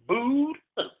 Booed.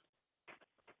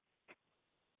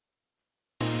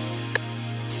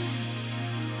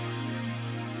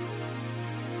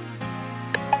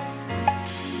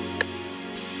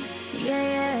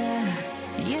 Yeah.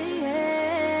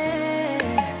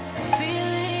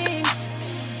 Feelings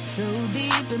so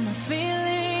deep in my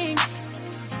feelings.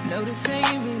 No, this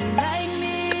ain't really like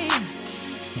me.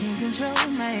 Can't control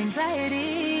my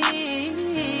anxiety.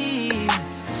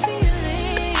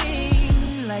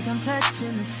 Feeling like I'm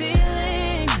touching the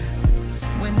ceiling.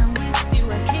 When I'm with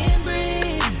you, I can't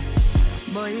breathe.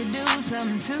 Boy, you do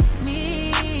something to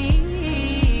me.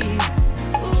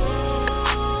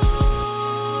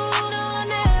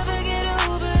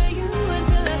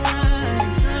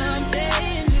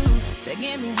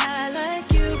 Get me high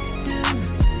like you do,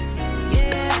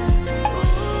 yeah. Ooh,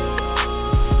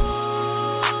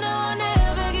 no, I'll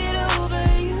never get over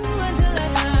you until I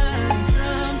find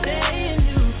something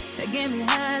new that get me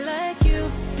high like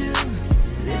you do.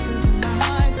 Listen to my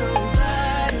heart go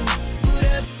bottom, boot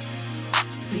up,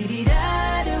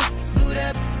 beady-da-do, boot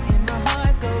up, and my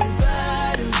heart go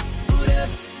bottom, boot up,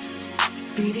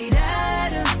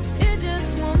 beady-da-do. It just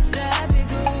won't stop, it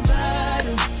go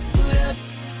bottom, boot up.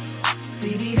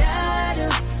 Beady-da-do,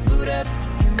 boot up,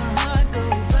 and my heart go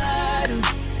bottom,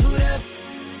 boot up,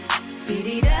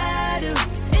 beady-da-do,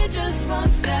 it just won't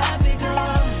stop, it go.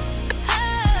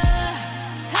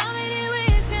 How many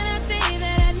ways can I say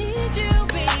that I need you,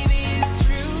 baby, it's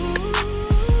true.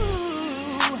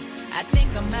 I think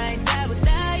I might die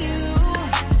without you.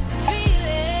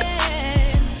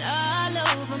 Feeling all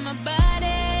over my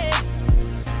body.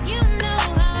 You know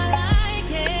how I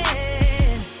like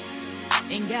it.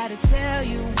 Ain't gotta tell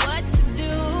you what to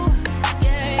do,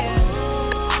 yeah.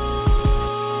 Ooh,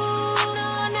 no,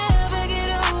 I'll never get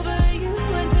over you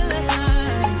until I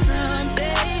find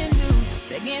something new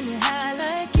that get me high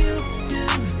like you do,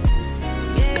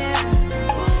 yeah.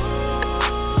 Ooh,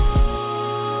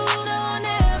 no, I'll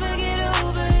never get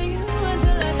over you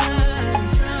until I find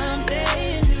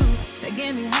something new that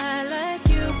get me high like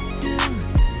you do.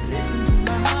 Listen to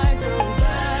my heart go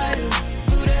bottom,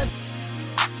 boot up,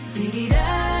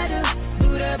 beady-da-do,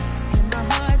 boot up, and my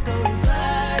heart go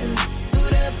bottom,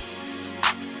 boot up,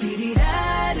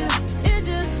 beady-da-do. It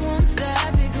just won't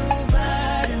stop, it go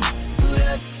bottom, boot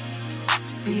up,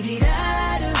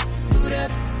 beady-da-do, boot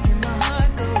up, and my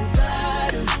heart go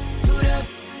bottom, boot up,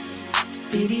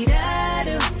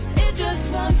 beady-da-do. It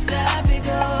just won't stop, it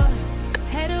go.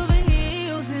 Head over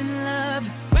heels in love,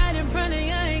 right in front of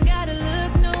you, I ain't gotta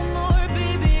look no more,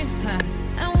 baby.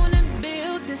 I wanna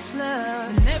build this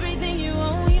love, and everything you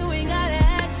own, you ain't gotta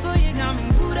ask for. You got me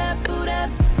boot up, boot up,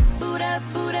 boot up,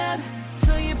 boot up.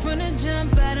 So you from the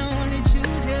jump, I don't only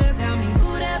choose you. Got me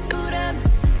boot up, boot up,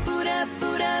 boot up,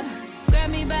 boot up. Grab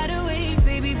me by the waist,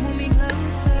 baby, pull me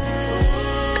closer. Ooh,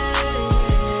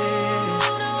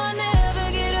 no, I'll never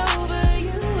get over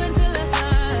you until I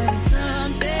find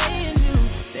something new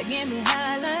that get me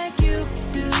high like you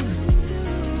do,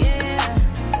 yeah.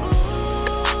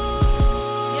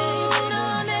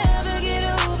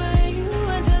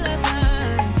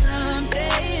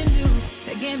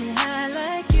 Get me high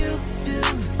like you do.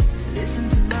 Listen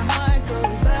to my heart go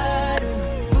bottom,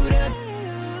 boot up,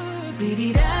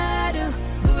 beady-da-do,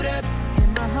 boot up,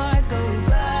 and my heart go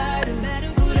bottom,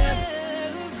 boot up,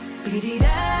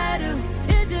 beady-da-do.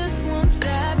 It just won't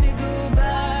stop, it go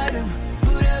bottom,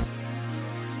 boot up,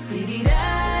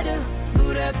 beady-da-do,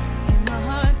 boot up, and my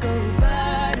heart go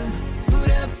bottom, boot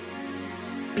up,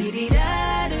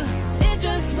 beady-da-do. It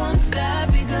just won't stop,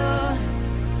 it go.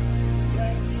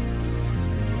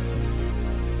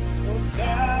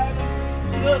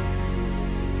 Look.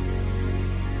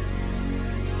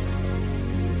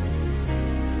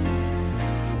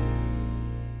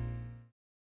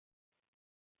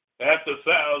 That's the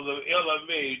sounds of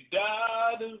LMA.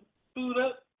 Da-do, boot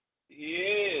up.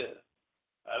 Yeah.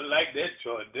 I like that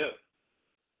joint there.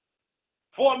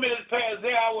 4 minutes past the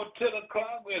hour, 10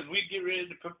 o'clock, as we get ready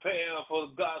to prepare for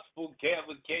the gospel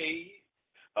cavalcade.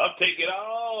 I'm taking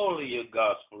all of your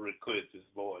gospel requests this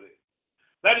morning.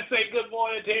 Let us say good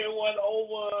morning to everyone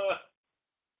over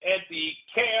at the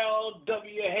Carol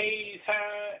W. Hayes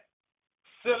High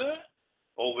Center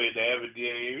over in the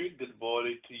Avondale area. Good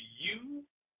morning to you.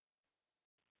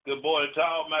 Good morning to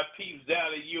all my peeps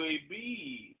down at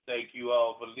UAB. Thank you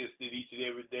all for listening each and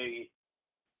every day.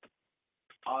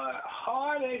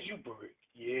 Hard as you break.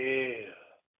 Yeah.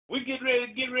 We get ready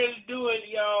to do it,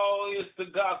 y'all. It's the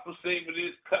gospel segment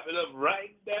is coming up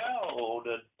right now on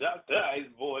the Dr. Ice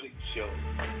Morning Show.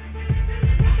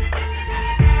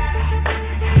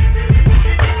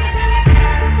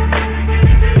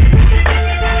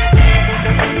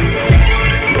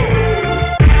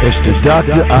 It's the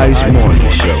Dr. Ice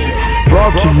Morning Show,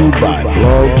 brought to you by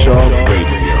Blog Talk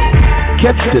Radio.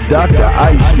 Catch the Dr.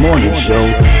 Ice Morning Show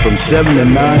from 7 to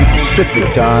 9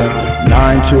 Pacific Time,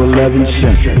 9 to 11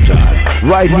 Central Time,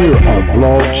 right here on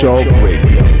Blog Talk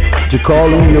Radio. To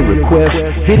call in your request,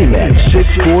 hit him at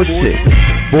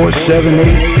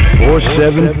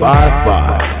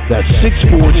 646-478-4755. That's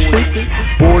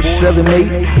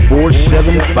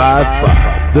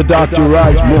 646-478-4755. The Dr.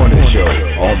 Ice Morning Show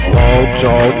on Blog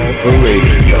Talk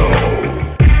Radio.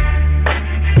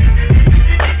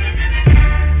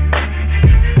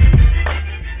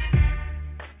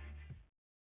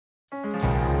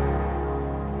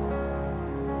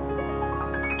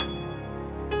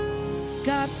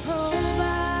 God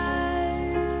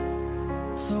provides,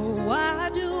 so why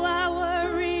do I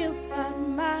worry about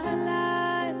my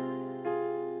life?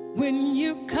 When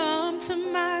you come to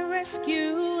my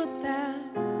rescue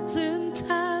 1,000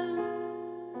 times,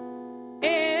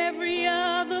 every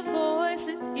other voice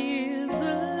it is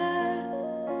a lie.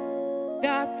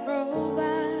 God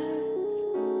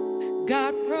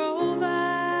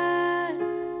provides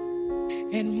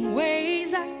in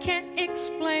ways I can't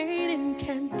explain and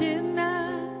can't deny.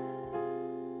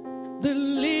 The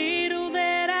little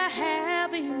that I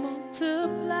have, He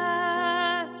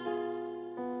multiplies.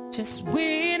 Just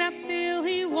when I feel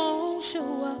He won't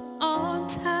show up on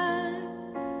time,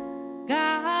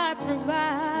 God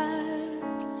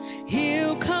provides.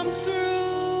 He'll come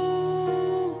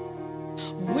through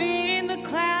when the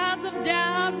clouds of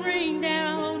doubt rain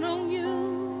down on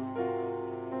you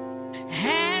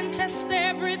and test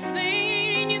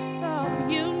everything you thought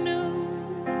you knew.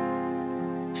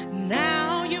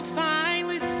 Now you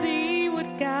finally see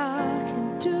what God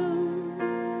can do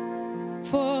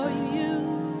for you.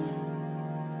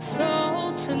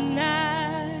 So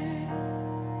tonight,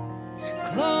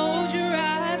 close your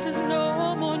eyes, there's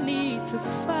no more need to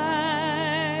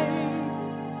fight.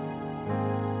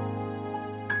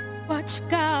 Watch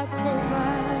God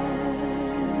provide.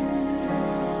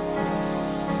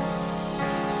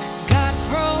 God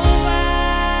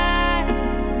provides.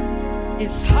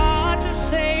 It's hard to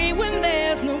say when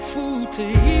there's no food to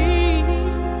eat,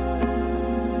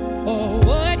 or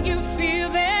what you feel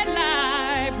that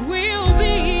life will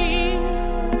be.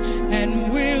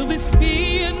 And will this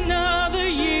be another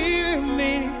year of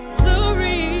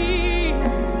misery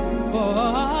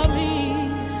for me?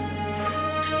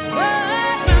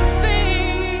 But my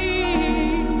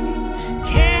faith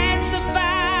can't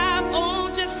survive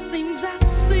on just things I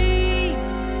see,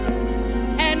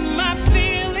 and my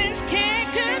feelings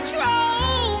can't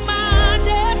control my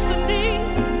destiny.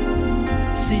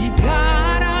 See,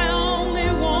 God, I only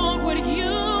want what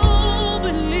you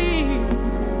believe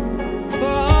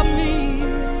for me.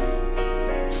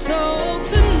 So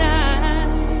tonight,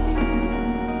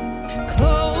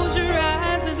 close your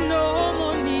eyes, there's no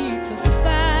more need to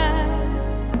fight.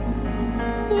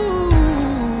 Ooh,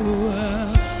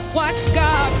 watch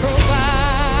God provide.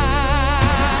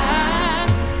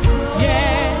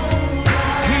 Yeah,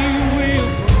 He will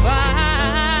provide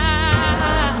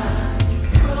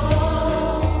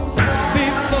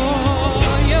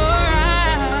before your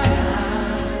eyes.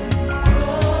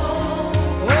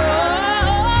 Oh,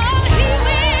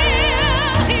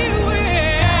 He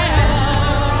will.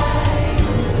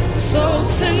 So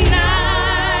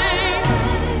tonight,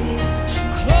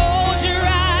 close your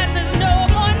eyes, there's no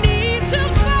more need to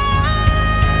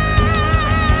fight.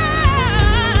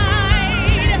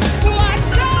 Watch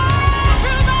God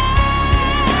provide.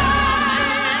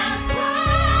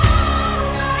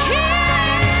 He'll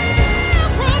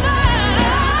provide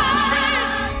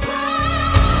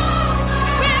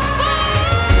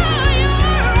before your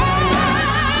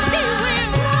eyes. He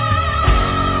will.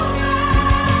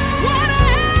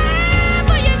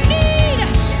 Whatever you need,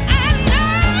 I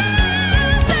know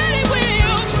that He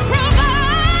will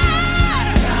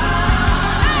provide.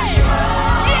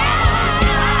 Yeah,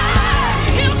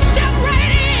 He'll step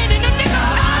right in the nick of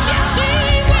time. Yes, He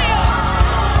will.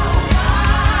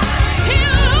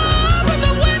 He'll open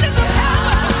the windows of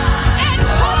heaven and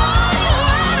pour you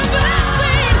out a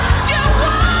blessing you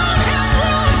won't have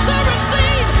room to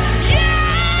receive. Yeah.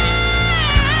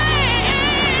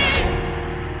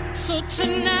 So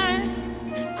tonight,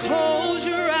 close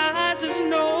your eyes, there's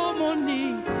no more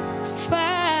need to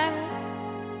fight.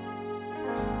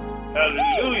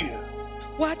 Hallelujah.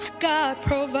 Watch God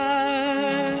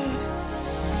provide.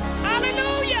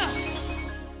 Hallelujah.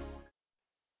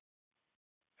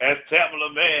 That's Tamala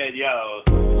Man, y'all.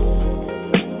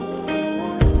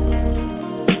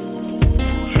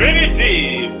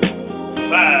 Trinity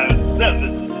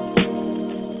 5-7.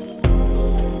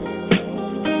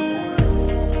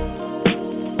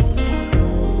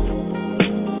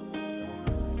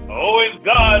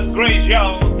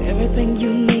 y'all. Everything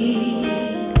you need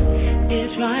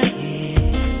is right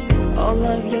here. All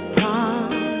of your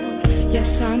problems,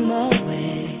 yes, I'm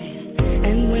aware.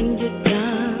 And when you're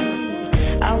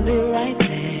done, I'll be right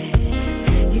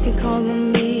there. You can call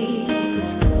on me,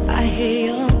 'cause I hear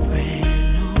your prayer.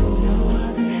 No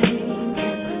other name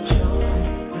can put joy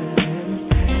in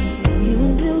pain. He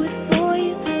will do it for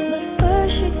you, but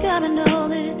first you gotta know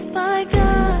that it's by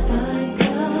God.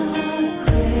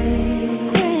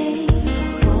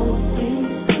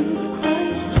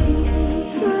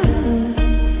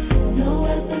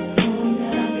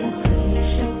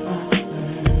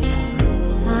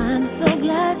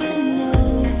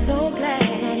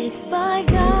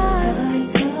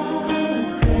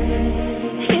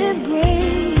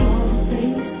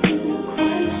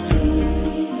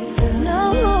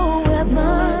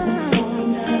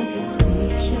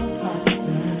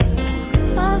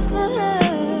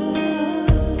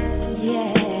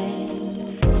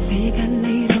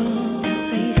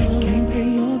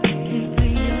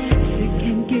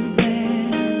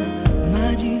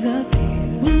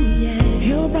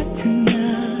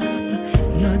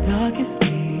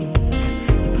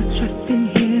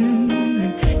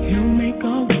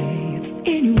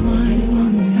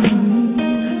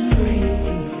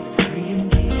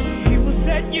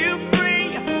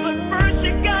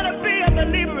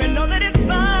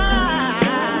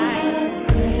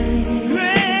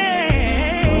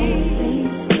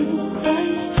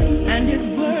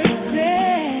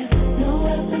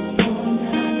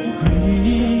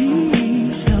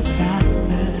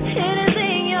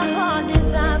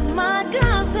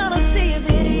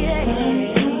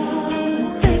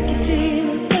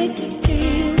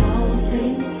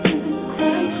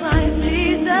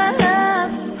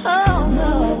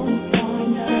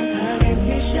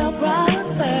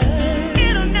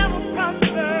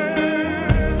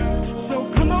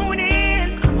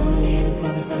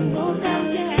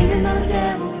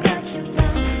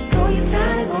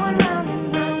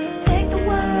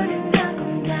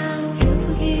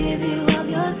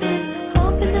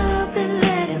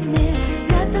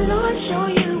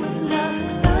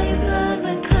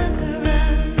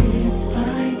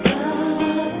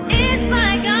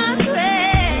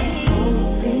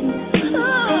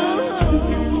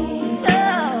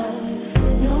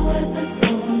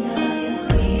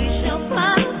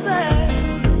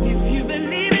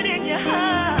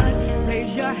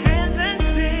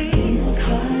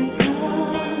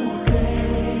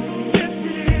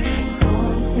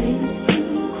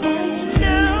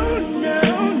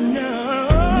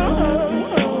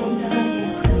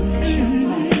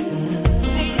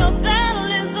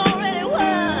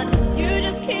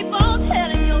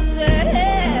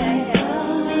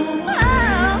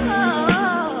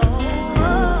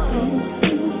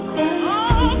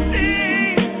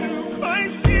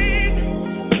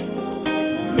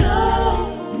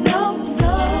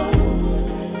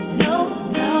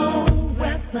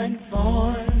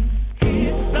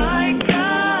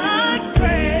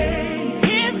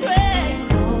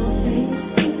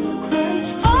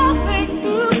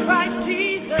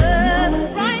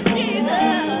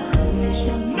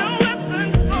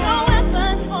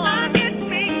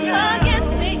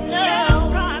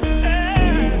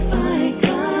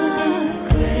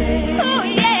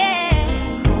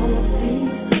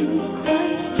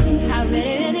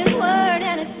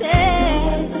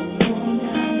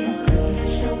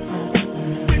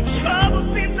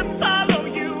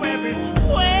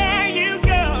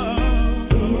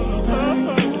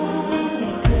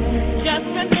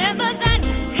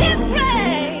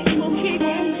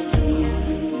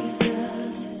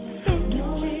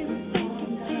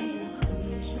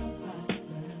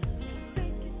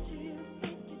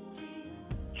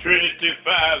 Trinity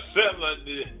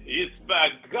 5-7, it's by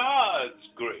God's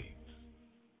grace.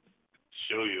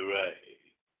 Show you right.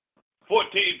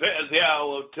 14 past the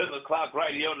hour, 10 o'clock,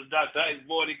 right here on the Dr. Ice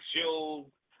Morning Show,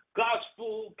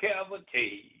 Gospel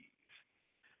Cavalcade.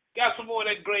 Got some more of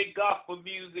that great gospel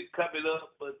music coming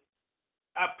up, but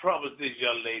I promised this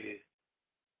young lady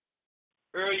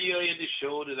earlier in the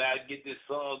show that I'd get this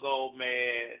song on,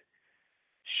 man.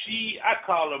 I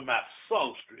call her my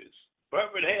songstress.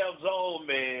 Birmingham's own,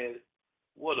 man.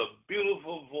 What a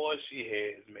beautiful voice she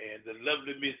has, man. The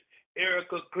lovely Miss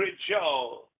Erica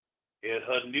Crenshaw and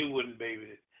her new one,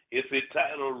 baby. It's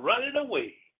entitled Running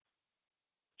Away.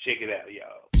 Check it out,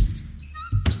 y'all.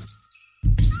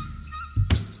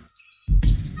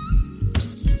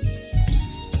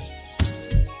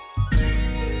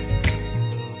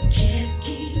 Get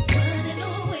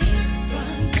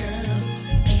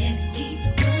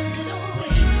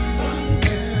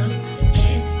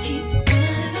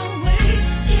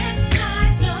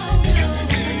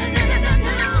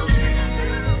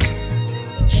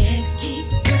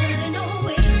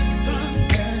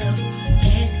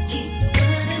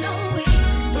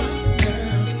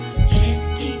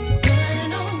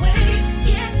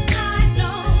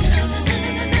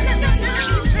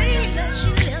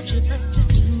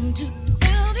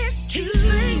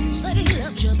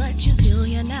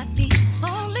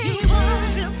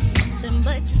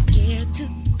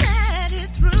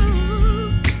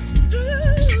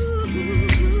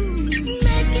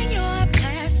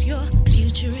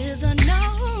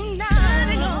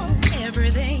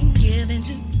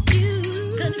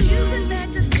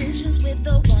with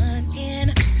the one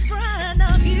in front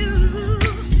of you.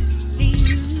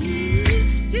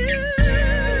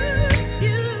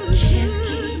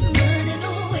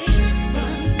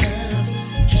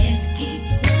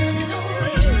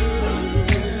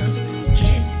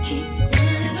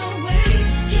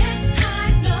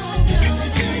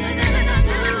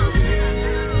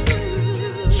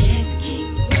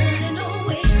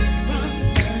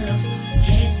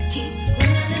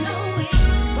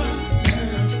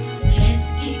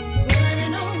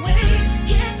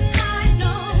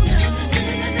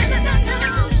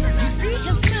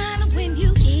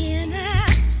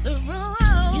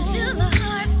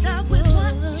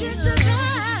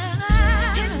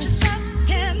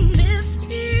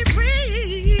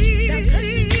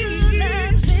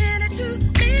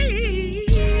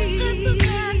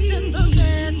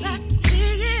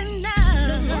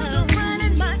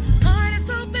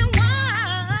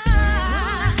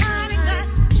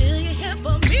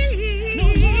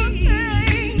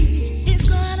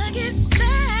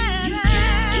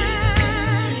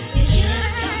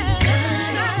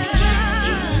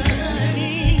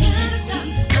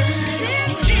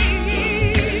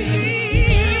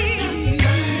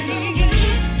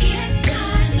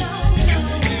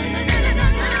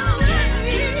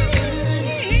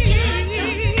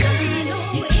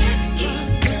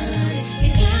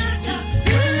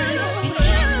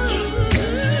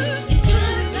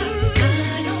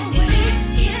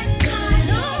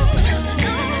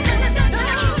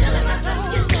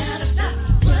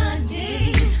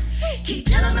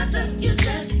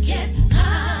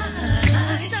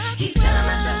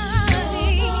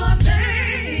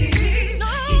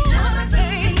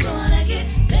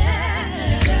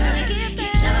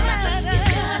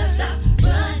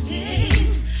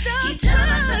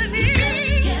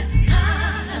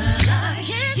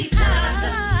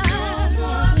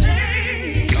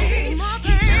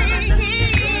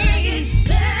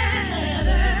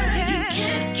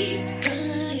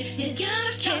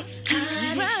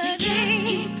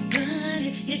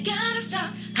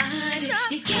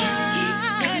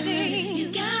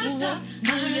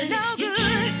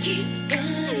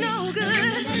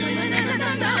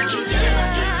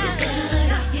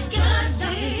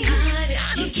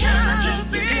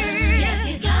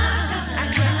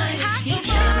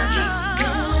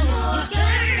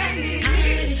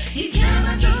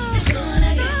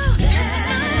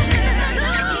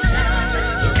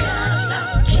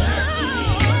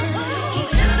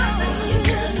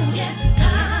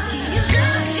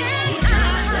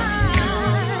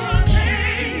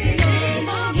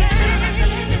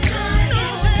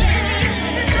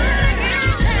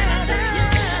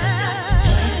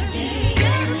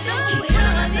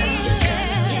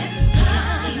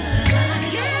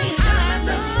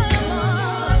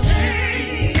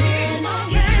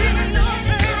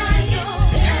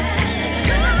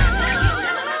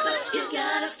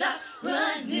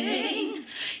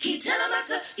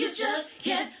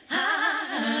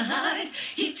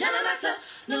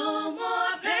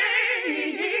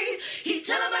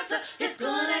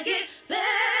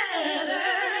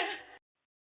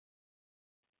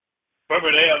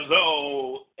 Birmingham's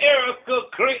own Erica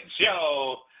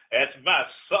Crenshaw. That's my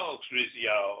songstress,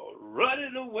 y'all.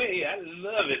 Running Away. I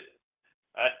love it.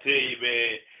 I tell you,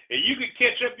 man. And you can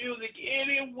catch up music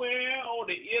anywhere on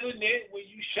the internet when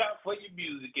you shop for your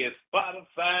music at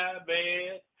Spotify,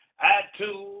 man,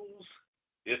 iTunes.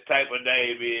 This type of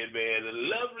name in, man. The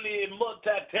lovely and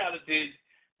multi-talented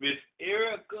Miss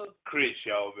Erica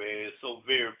Crenshaw, man. So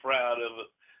very proud of her.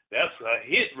 That's a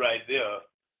hit right there.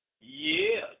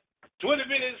 Yeah. 20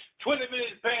 minutes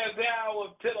past the hour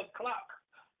of 10 o'clock.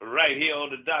 Right here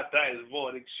on the Dr. Ice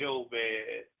Morning Show,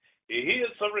 man. And here's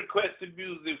some requested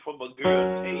music from a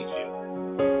girl,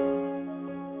 Tasia.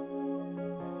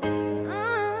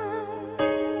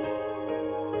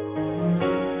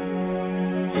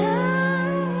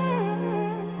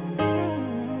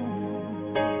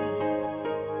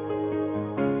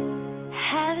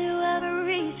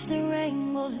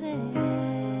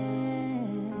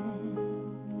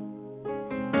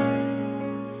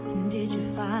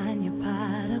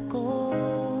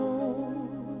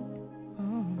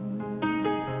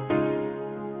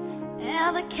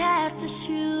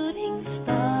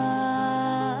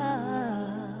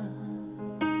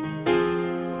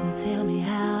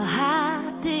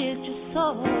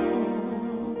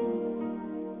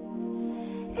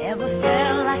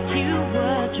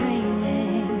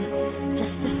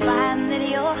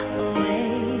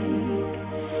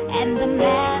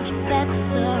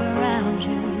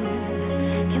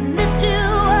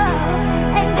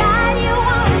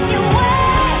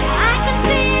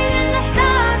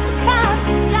 Stars across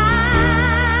the sky.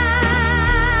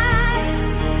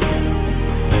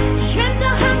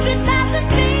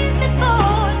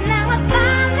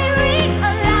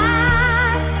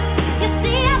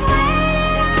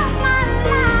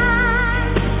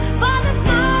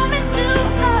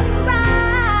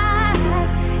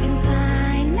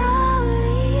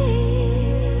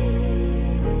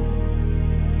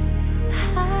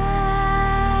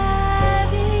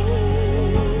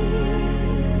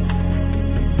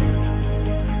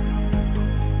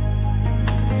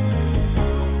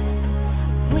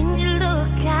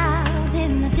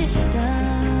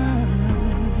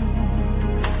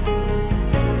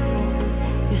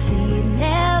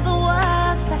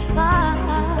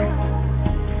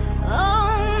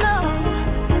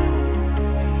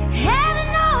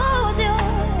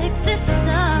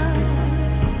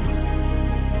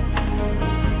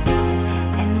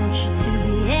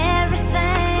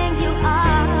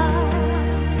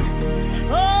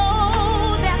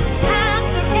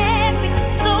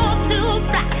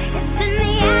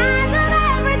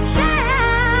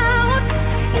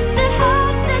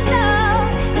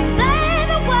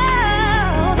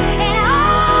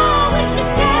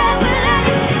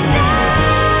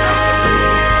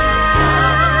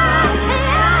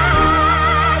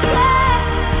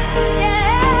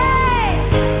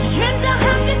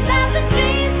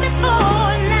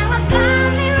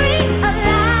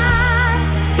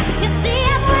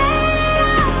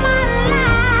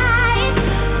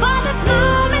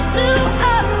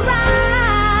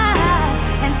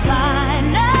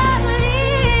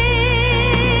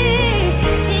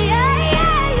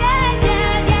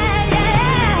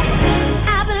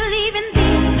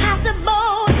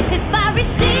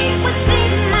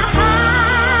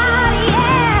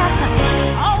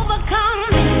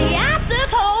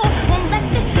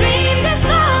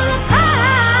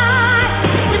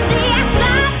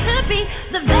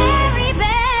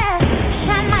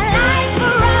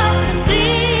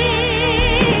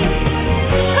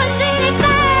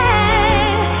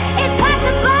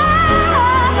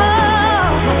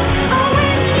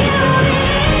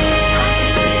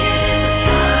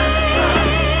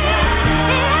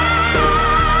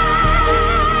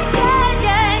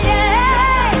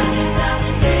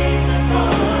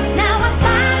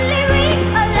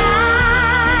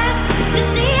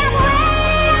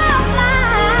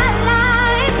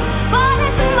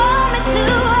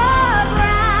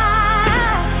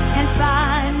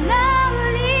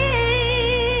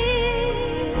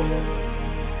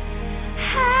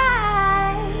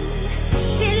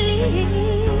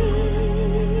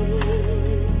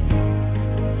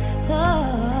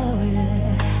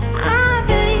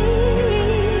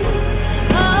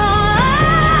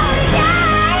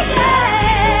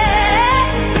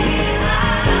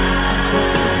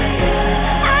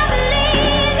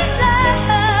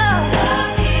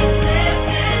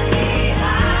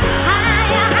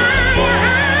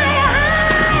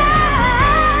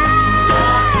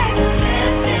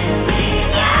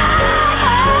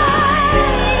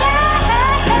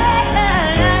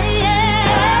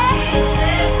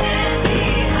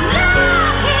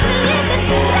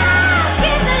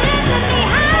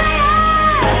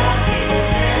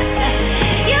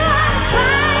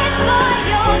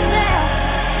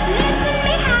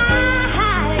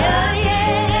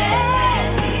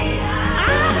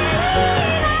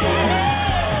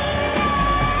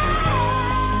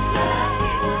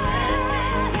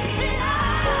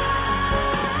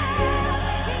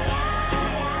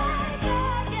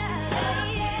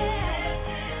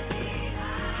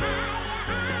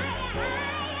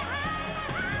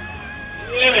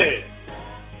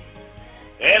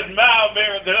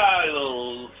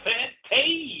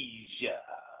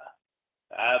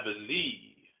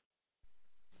 believe.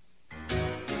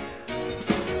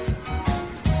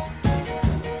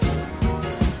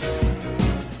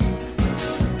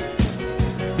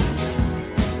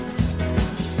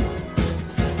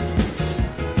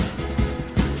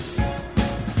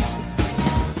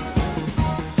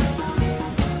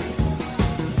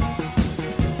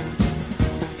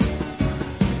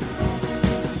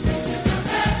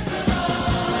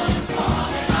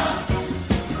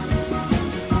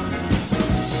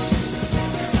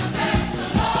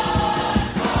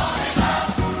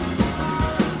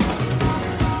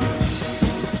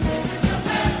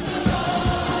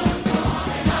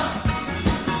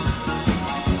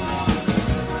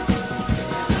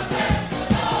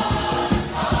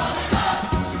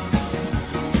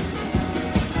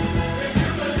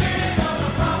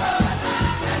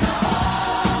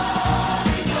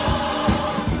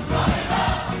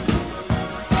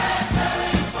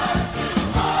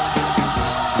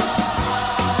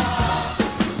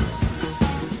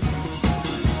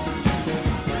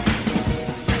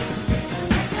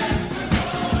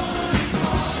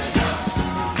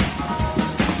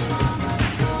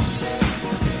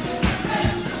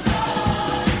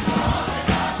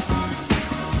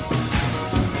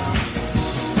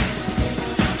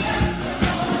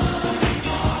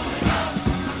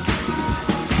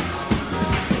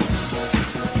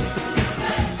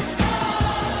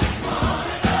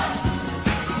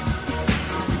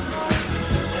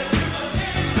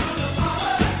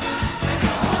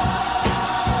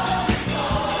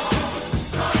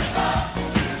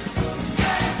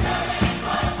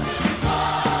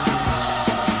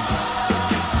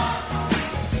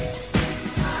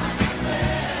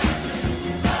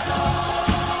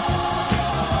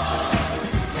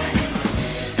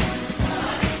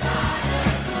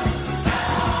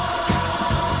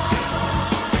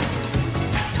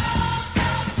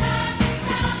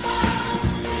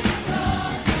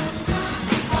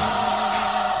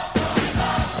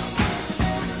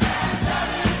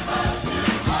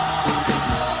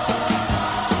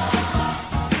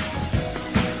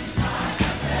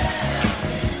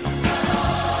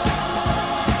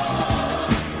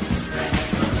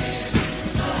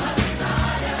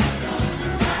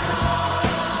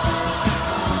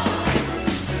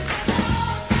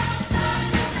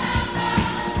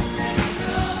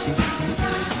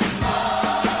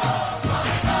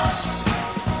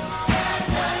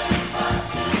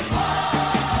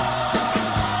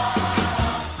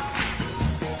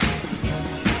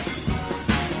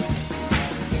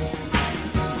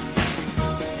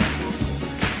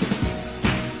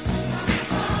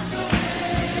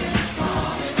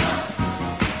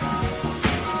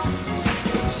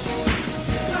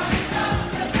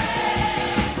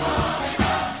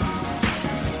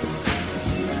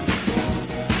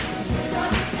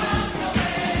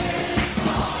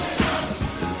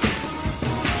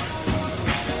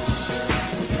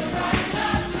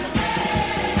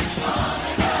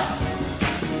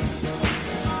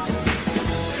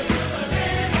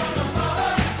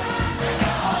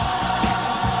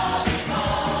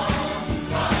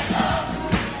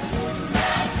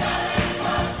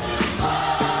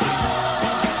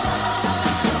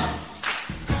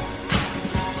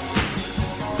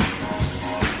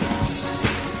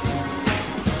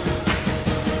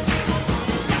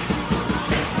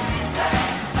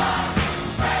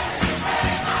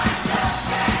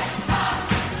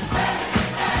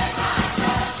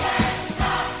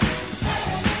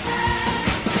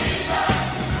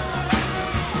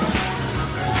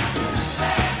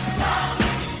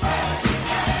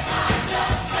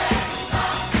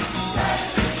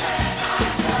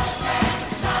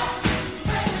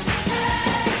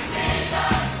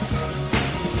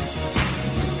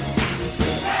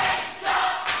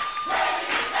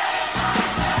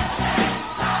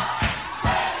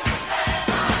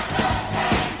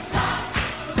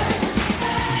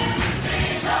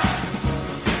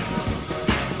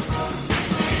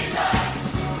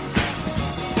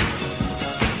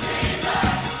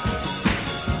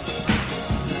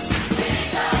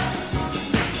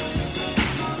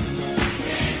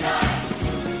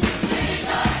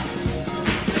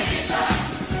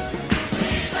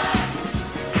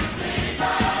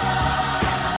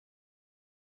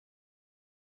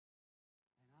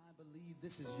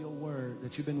 This is your word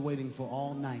that you've been waiting for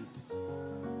all night.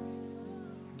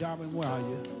 Darwin, where are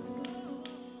you?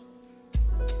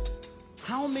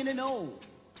 How many know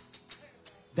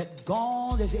that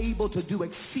God is able to do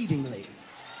exceedingly,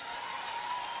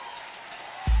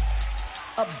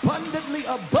 abundantly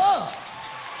above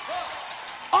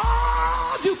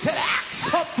all you could ask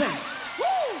something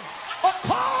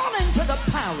according to the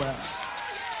power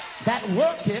that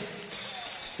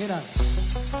worketh in us.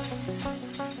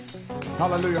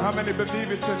 Hallelujah. How many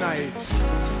believe it tonight?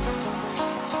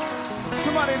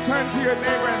 Somebody turn to your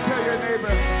neighbor and tell your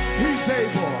neighbor, he's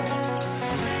able.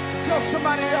 Tell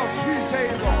somebody else, he's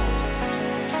able.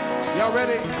 Y'all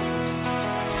ready?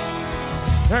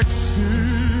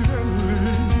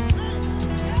 Exceedingly,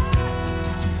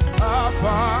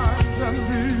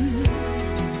 abundantly,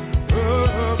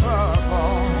 above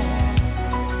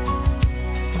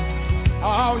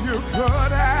all you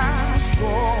could ask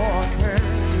for,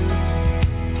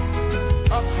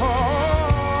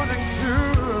 according to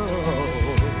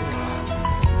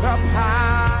the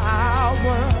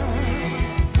power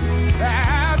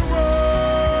that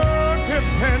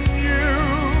worketh in you.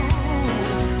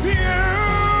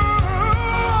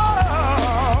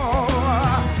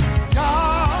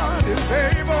 God is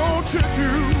able to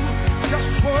do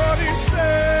just what he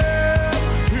said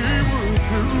he would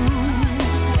do.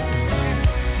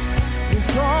 He's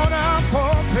gonna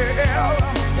fulfill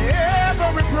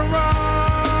every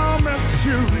promise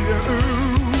to you.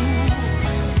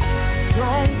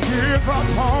 Don't give up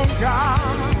on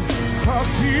God,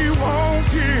 'cause he won't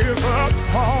give up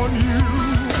on you.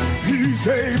 He's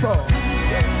able.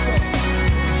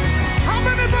 How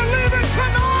many believe it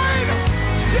tonight?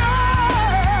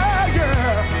 Yeah,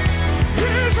 yeah.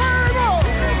 He's able.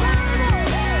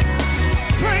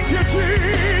 Thank you,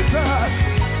 Jesus.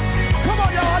 Come on,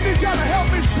 y'all. I need y'all to help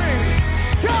me sing.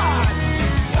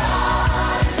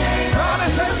 God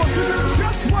is able to do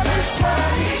just what he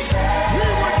said he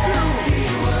would do.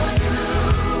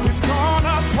 He's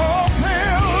gonna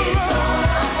fulfill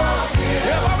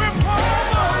every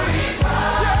promise.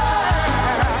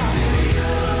 Yeah.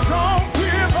 Don't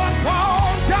give up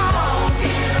on God.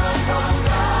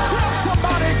 Tell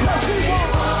somebody, 'cause he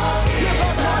won't give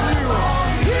up on you.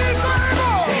 He's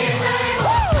able.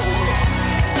 Woo!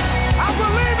 I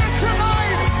believe it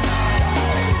tonight.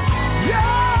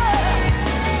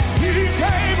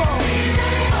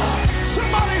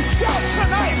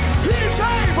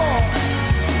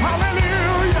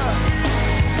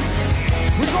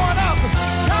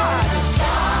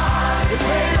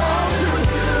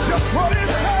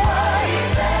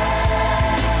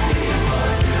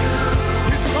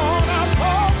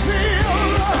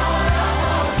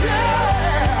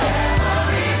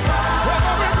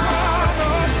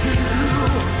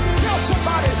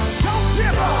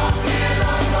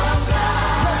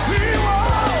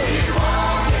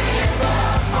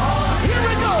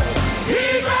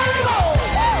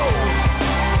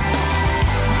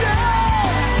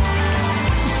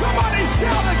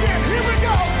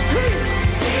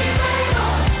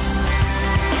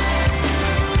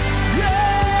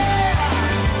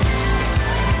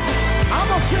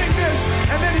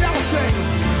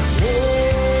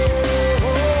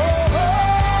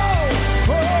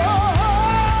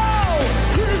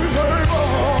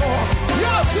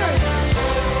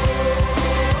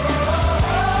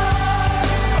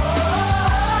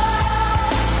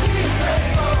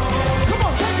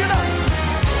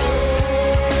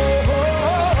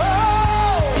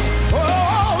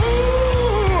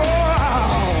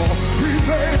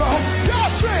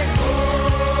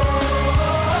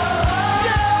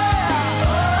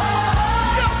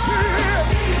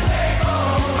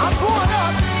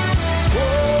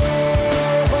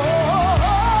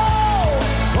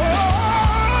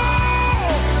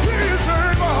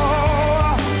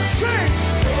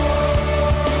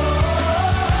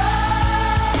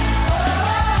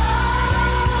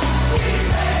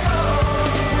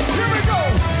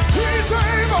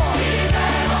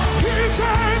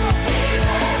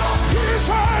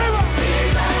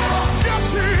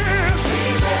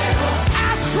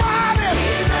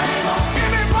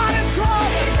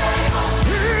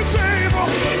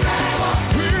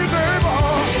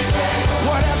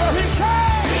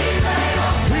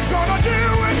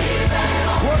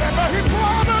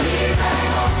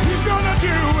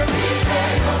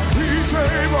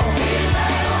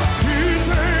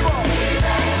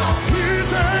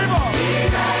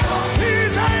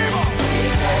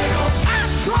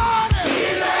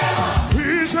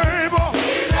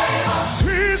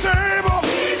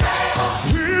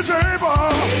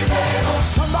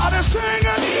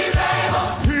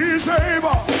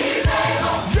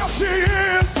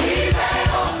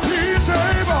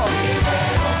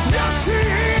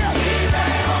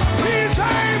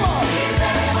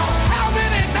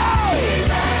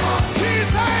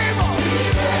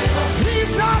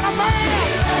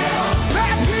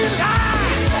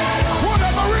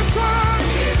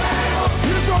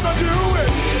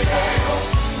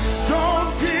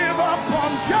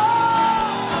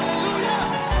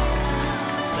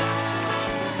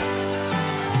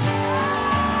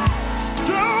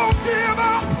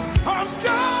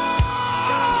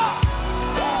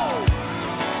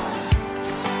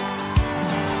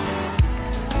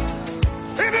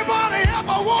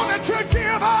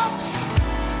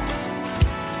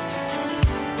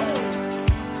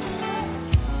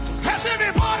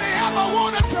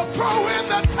 to throw in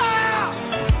the towel.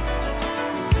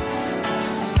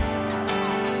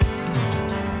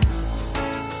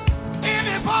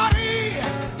 Anybody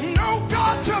know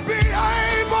God to be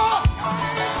able?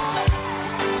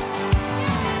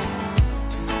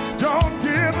 Don't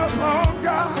give up on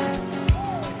God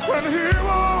when He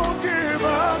won't give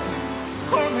up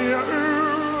on you.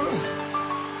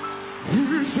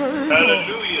 He's able.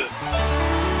 Hallelujah.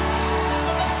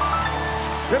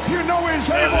 If you know He's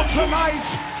able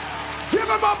tonight, give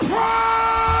Him a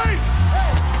praise.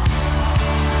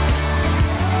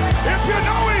 If you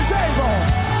know He's able,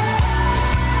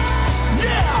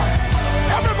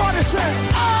 yeah, everybody say,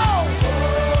 oh.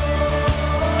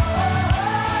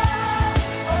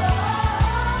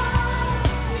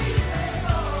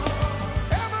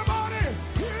 Everybody,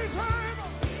 He's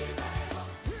able.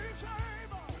 He's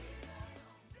able.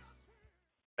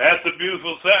 That's the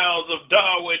beautiful sounds of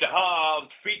Darwin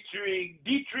Hobbs featuring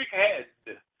Dietrich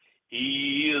Hadd.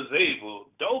 He is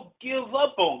able. Don't give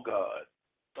up on God.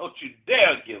 Don't you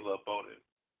dare give up on Him,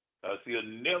 because He'll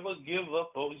never give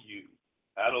up on you.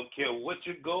 I don't care what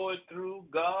you're going through.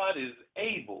 God is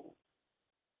able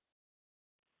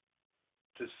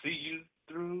to see you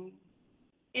through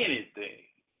anything.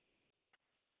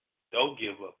 Don't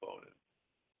give up on Him.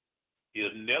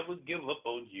 He'll never give up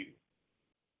on you.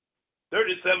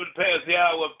 37 past the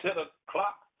hour of 10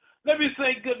 o'clock. Let me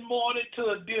say good morning to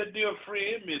a dear, dear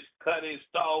friend, Miss Cuddy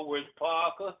Stalwart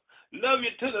Parker. Love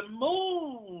you to the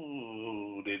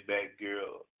moon, that back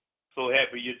girl. So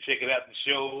happy you're checking out the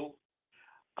show.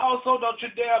 Also, don't you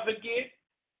dare forget,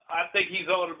 I think he's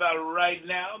on about it right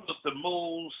now, Mr.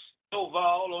 Moon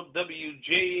Stovall on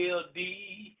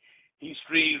WJLD. He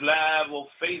streams live on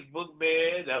Facebook,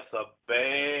 man. That's a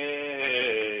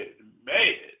bad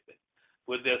man.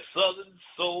 With their Southern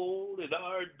Soul and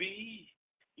R&B.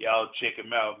 Y'all check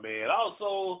him out, man.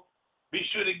 Also, be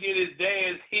sure to get his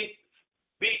dad's hit,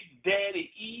 Big Daddy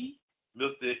E,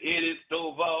 Mr. Eddie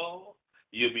Stovall.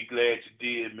 You'll be glad you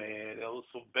did, man. That was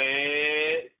so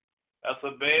bad. That's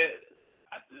so bad.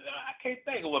 I can't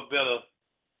think of a better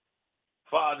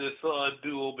father-son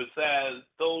duo besides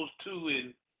those two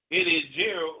and Eddie and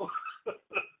Gerald.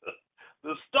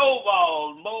 The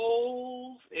Stovall,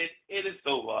 Moles and Eddie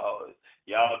Stovall.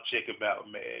 Y'all check him out,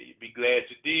 man. You'll be glad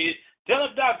you did. Tell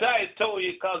him Dr. Ice told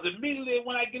you, because immediately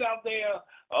when I get out there,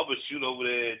 I'm going to shoot over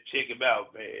there and check him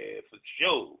out, man, for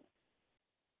sure.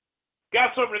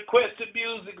 Got some requested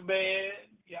music, man.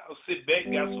 Y'all sit back,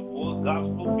 got some more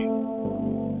gospel music.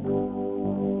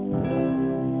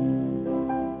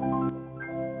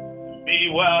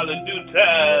 Meanwhile, in due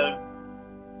time,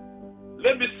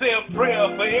 let me say a prayer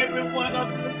for everyone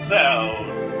under the sound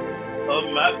of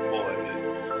my voice.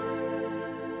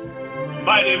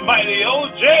 Mighty, mighty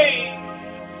OJ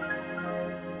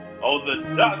on the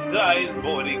Dr. Ice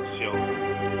Morning Show.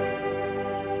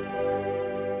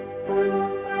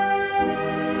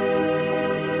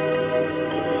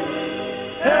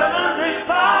 Heavenly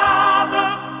Father,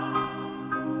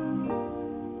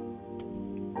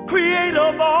 creator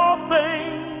of all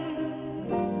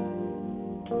things,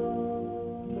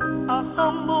 I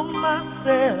humble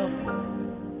myself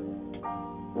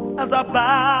as I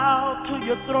bow to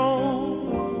your throne.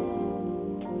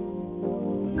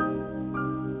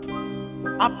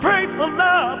 I pray for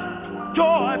love,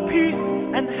 joy, peace,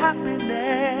 and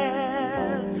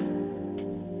happiness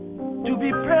to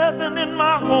be present in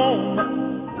my home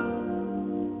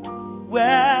where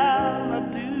I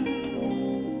do.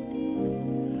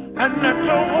 And let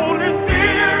your Holy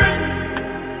Spirit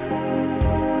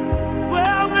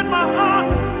dwell in my heart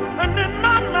and in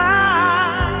my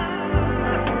mind.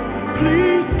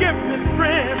 Please give me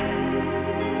strength,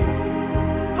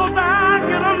 'cause I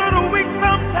get a little weak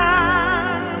sometimes.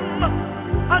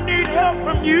 I need help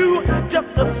from you just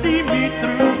to see me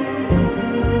through.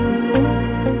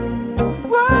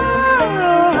 Whoa.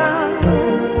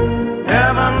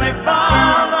 Heavenly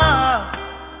Father,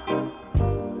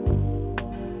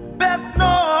 best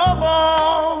of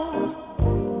all,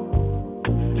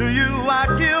 to you I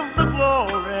give the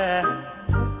glory,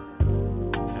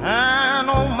 and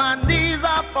on my knees I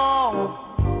fall.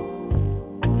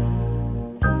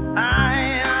 I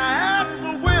ask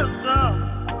for wisdom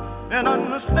and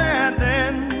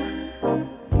understanding.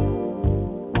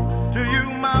 To you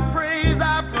my praise I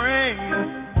bring,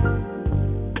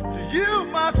 to you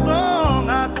my song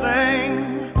I sing.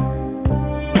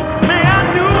 May I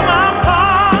do my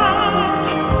part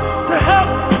to help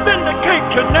vindicate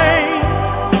your name,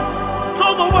 so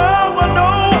the world will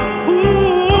know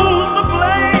who's to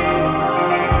blame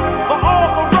for all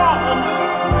the wrong.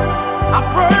 I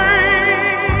pray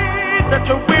that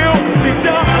your will be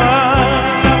done.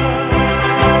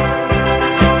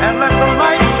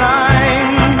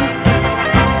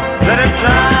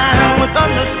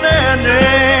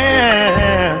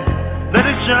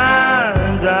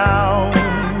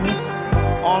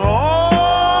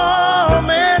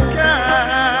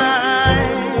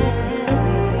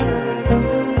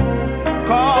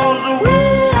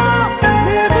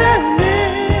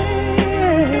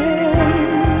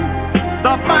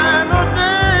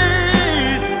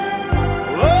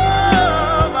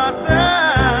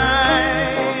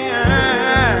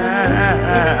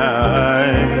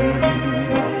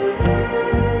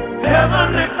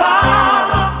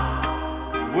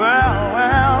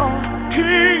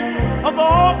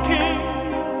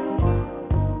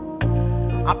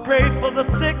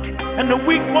 the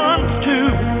weak ones too.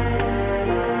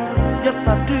 Yes,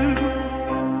 I do.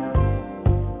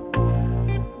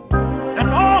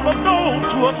 And all of those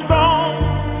who are strong,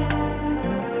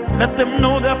 let them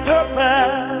know their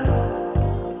purpose.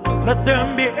 Let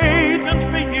them be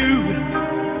agents for you.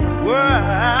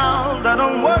 Well,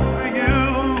 that'll work for you.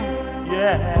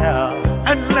 Yeah.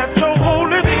 And let your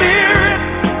Holy Spirit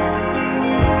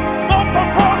walk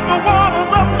across the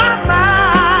waters of my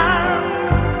mind.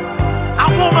 I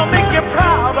want to make you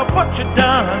proud of what you've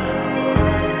done.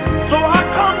 So I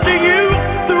come to you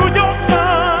through your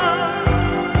Son,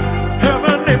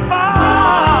 Heavenly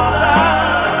Father.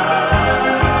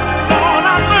 Lord,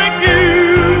 I thank you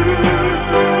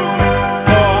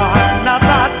for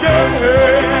another day.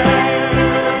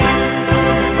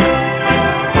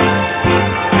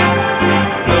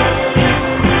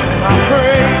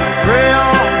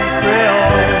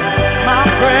 My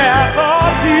prayer for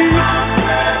peace,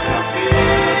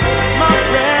 my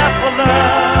prayer for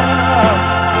love,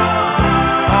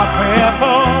 my prayer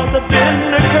for the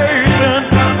vindication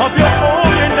of your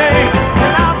holy name.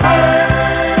 And I pray,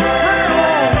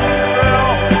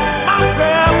 my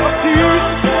prayer for peace,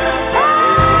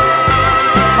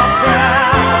 my prayer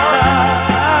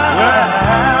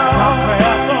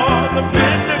for the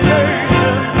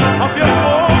vindication of your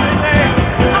holy name.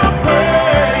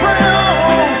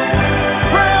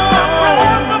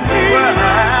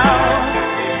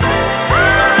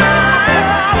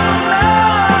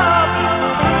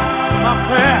 I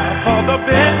pray, for the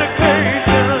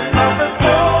vindication of His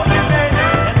holy name.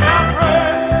 And I pray,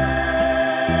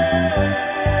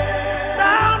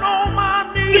 down on my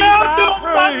knees,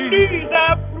 I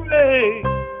pray.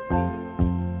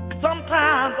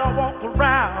 Sometimes I walk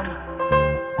around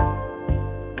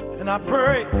and I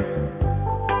pray.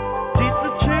 Teach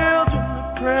the children to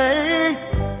pray.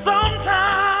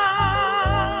 Sometimes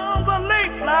I lay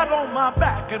flat on my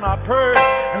back and I pray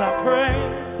and I pray.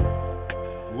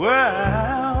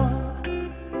 Well,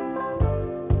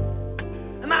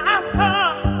 and I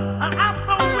ask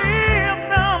for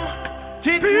wisdom,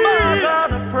 teach mother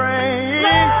to pray,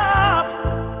 love,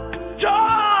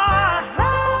 joy,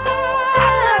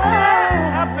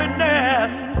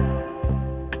 happiness.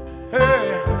 Hey,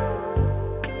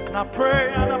 and I pray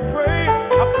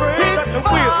that your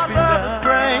will be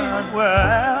done.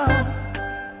 Well,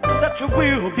 that your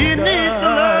will be done. You need to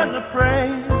learn to pray.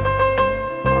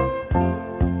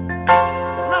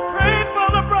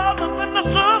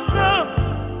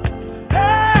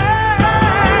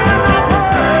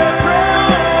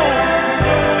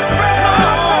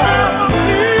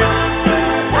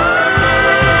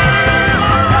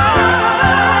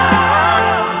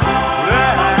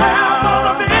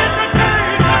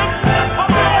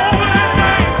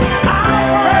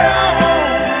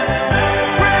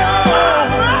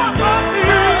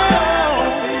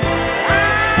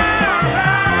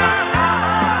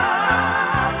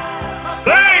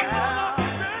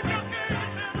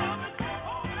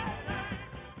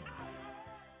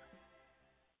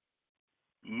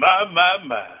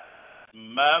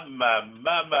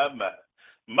 My.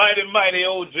 Mighty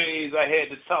OJs, I had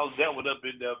to toss that one up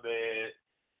in there, man.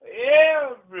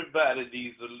 Everybody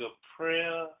needs a little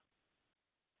prayer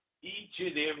each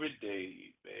and every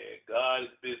day, man. God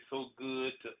has been so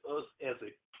good to us as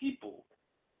a people.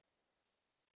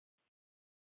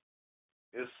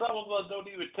 And some of us don't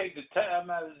even take the time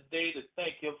out of the day to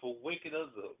thank Him for waking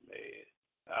us up, man.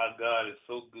 Our God is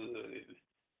so good. And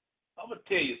I'm going to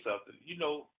tell you something. You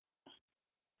know,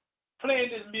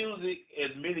 playing this music as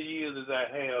many years as I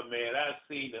have, man, I've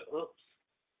seen the ups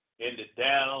and the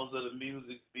downs of the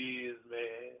music biz,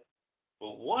 man.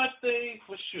 But one thing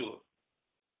for sure,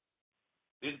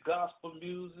 this gospel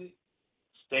music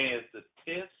stands the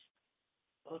test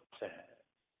of time.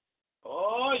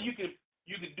 Oh, you can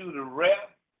do the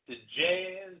rap, the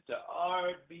jazz, the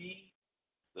R&B,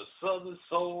 the southern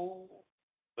soul,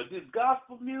 but this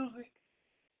gospel music,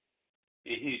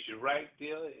 it hits you right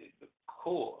there at the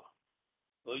core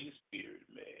of your spirit,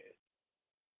 man.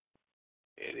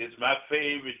 And it's my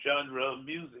favorite genre of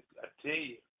music, I tell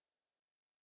you.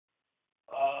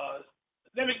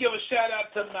 Let me give a shout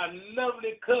out to my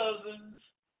lovely cousins.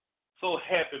 So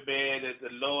happy, man, that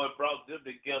the Lord brought them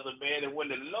together, man. And when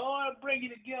the Lord bring you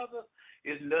together,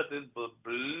 it's nothing but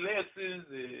blessings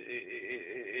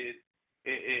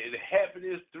and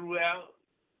happiness throughout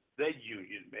the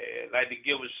union, man. I'd like to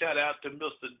give a shout out to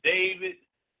Mr. David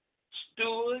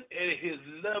Stewart and his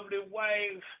lovely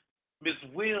wife, Miss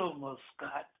Wilma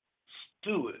Scott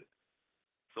Stewart.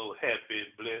 So happy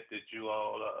and blessed that you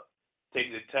all are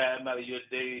taking the time out of your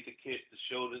day to catch the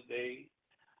show today.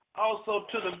 Also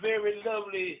to the very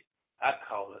lovely, I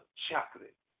call her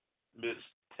Chocolate, Miss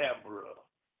Tamara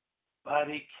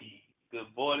Body Key.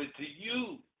 Good morning to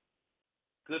you.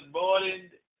 Good morning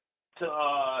to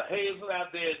Hazel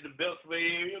out there in the Beltsville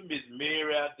area, Miss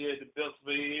Mary out there in the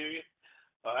Beltsville area.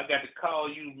 I got to call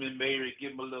you, Miss Mary,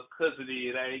 get my little cousin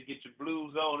in. I didn't get your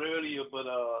blues on earlier, but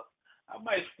I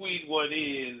might squeeze one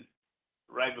in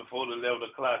right before the 11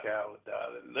 o'clock hour,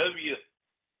 darling. Love you.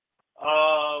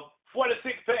 46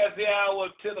 past the hour,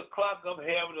 10 o'clock. I'm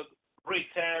having a great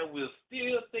time. We're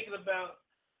still thinking about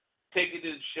taking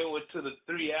this show into the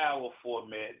 3-hour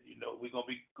format. You know, we're going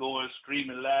to be going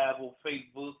streaming live on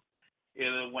Facebook.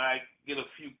 And when I get a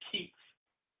few kinks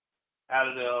out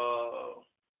of the,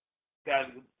 got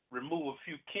to remove a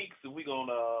few kinks, and we're going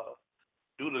to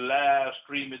do the live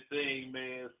streaming thing,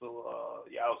 man. So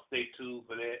y'all stay tuned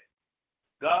for that.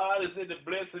 God is in the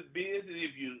blessed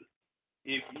business.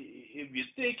 If you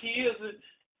think he isn't,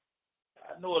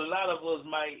 I know a lot of us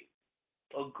might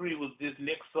agree with this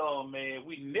next song, man.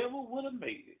 We never would have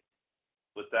made it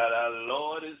without our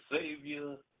Lord and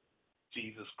Savior,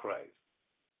 Jesus Christ.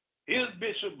 Here's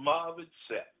Bishop Marvin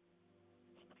Sapp.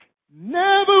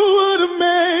 Never would have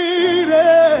made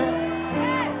it.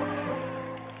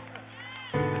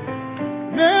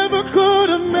 Never could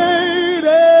have made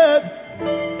it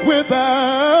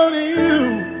without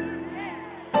you.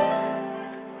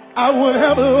 I would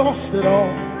have lost it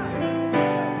all.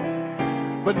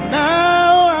 But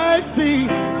now I see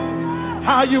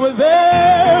how you were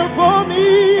there for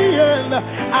me, and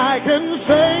I can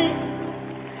say,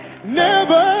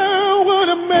 never would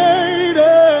have made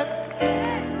it.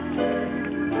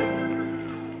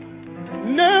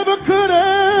 Never could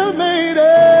have made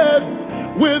it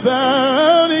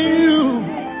without you.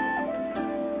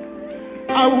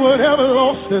 I would have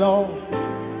lost it all.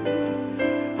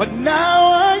 But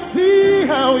now I see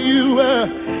how you were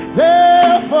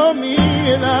there for me,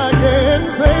 and I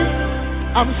can say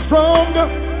I'm stronger,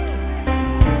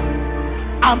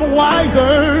 I'm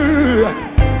wiser,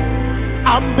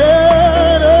 I'm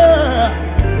better,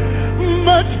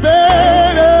 much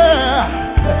better.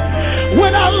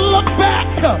 When I look back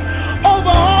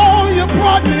over all you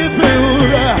brought me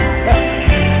through,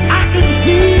 I can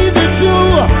see that you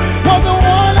were the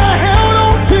one I held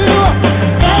on to,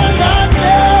 and I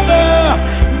never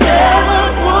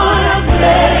would have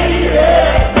made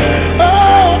it.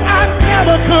 Oh, I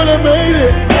never could have made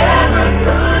it. Never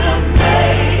could have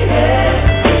made it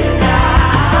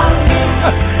without you.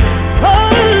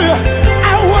 Oh,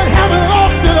 I would have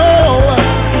lost it all.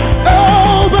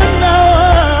 Oh, but now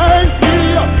I see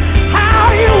how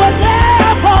you were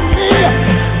there for me.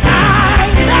 I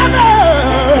never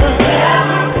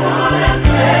would have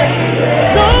made it.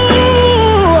 No,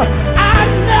 I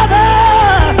never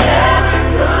could have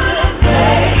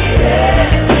made it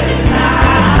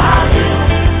without you.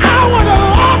 I would have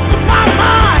lost my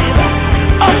mind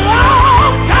a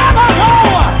long time ago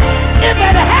if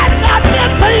it had not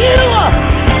been for you.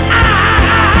 I'm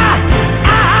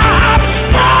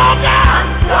stronger,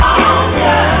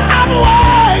 I'm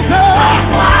wiser,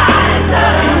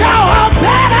 now I'm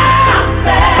better,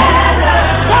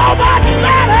 so much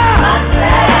better.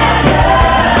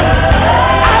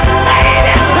 I've made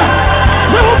it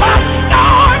through my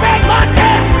storm and my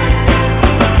death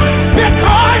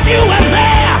because you were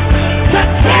there to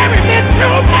carry me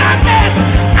through my mess.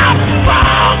 I'm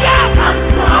stronger,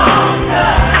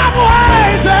 I'm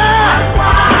wiser,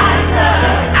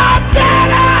 I'm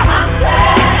better.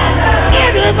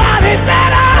 Anybody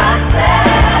better?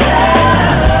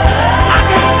 I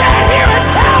can stand here and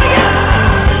tell you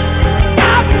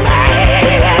I've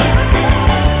made it.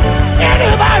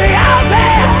 Anybody out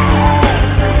there?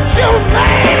 You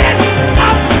made it.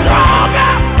 I'm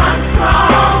stronger,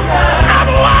 I'm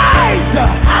wiser,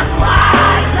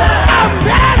 I'm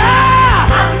better,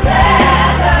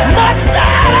 much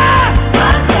better.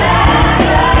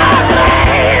 I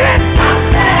made it.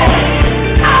 I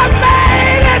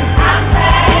made it.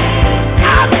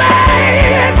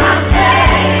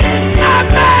 I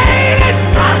made it.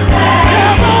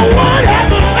 Never would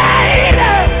have made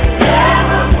it.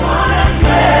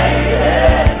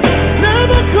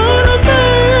 Never could have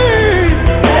made it.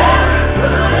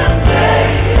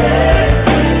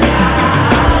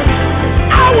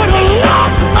 I would have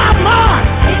lost my mind.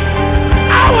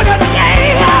 I would have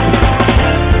gave up.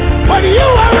 But you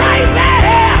were right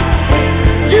there.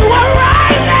 You were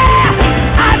right there.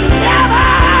 I never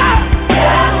would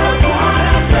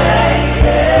have made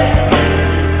it.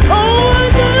 Oh, I never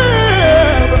could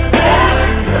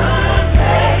have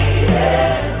made it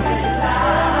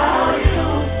without you.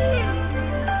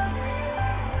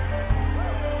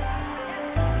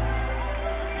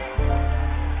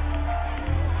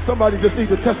 Somebody just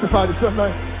needs to testify to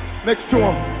somebody. Next to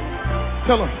him.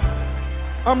 Tell him,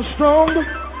 I'm strong.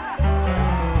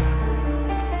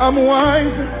 I'm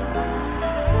wise.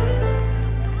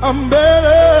 I'm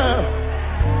better.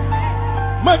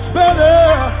 Much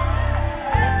better.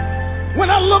 When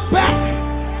I look back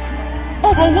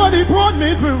over what he brought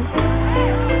me through,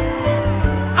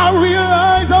 I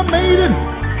realize I made it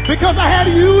because I had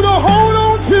you to hold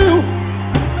on to.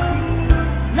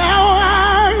 Now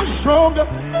I'm stronger.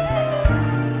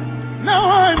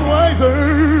 Now I'm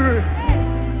wiser.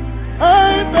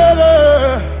 I'm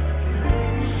better.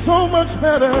 So much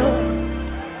better.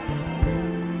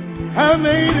 I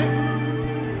made it.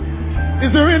 Is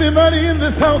there anybody in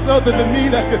this house other than me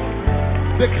that could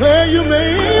declare you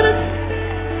made it?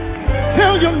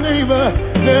 Tell your neighbor,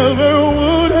 never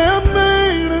would have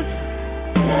made it.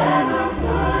 Never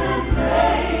would have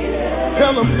made it.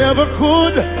 Tell them, never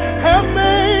could have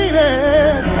made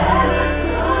it. Never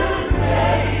could have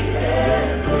made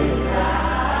it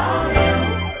without you.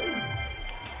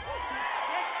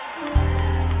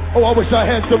 Oh, I wish I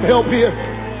had some help here.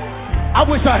 I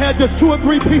wish I had just 2 or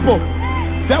 3 people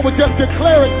that would just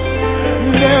declare it.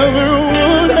 Never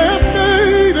would have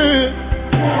made it.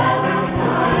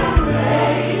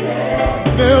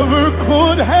 Never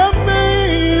could have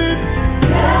made it.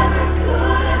 Never could have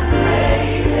made it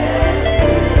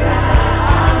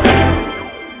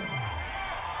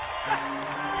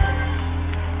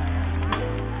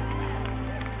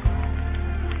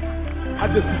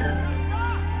without you.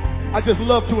 I just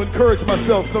love to encourage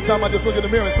myself. Sometimes I just look in the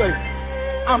mirror and say,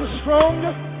 I'm strong.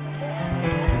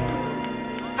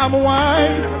 I'm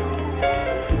wise.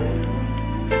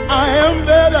 I am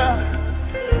better.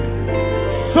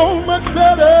 So much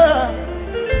better.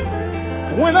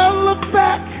 When I look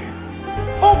back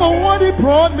over what he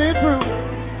brought me through,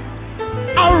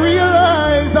 I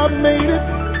realize I made it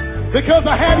because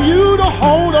I had you to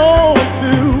hold on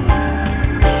to.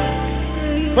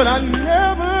 But I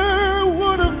never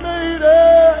would have made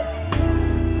it.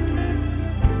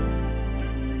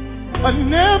 I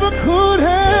never could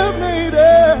have made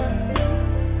it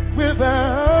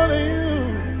without you.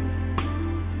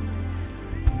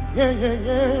 Yeah, yeah,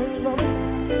 yeah.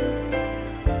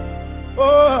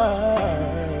 Oh,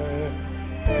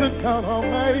 I could count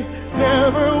Almighty.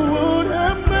 Never would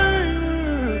have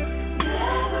made it.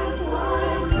 Never would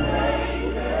have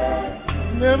made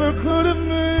it. Never could have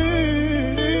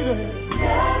made it.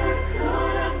 Never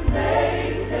could have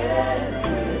made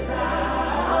it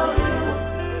without you.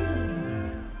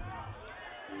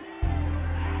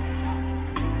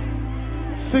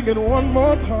 Sing it one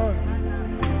more time.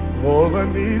 All I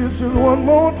need is just one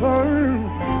more time.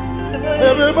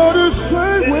 Everybody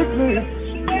say with me.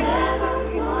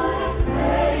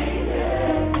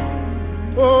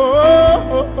 Oh,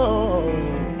 oh, oh, oh.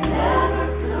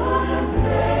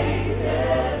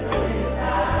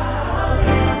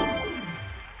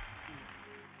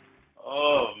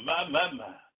 Oh, my.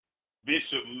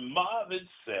 Bishop Marvin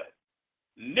Sapp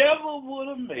never would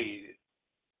have made it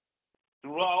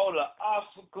through all the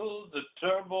obstacles, the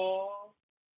turmoil.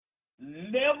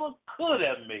 Never could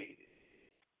have made it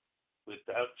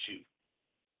without you.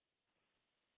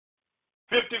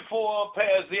 54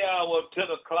 past the hour of 10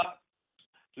 o'clock.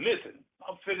 Listen,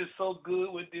 I'm feeling so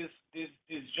good with this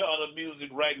genre of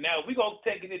music right now. We're going to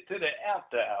take it into the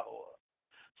after hour.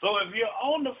 So if you're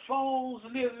on the phones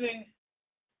listening,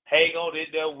 hang on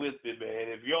in there with me, man.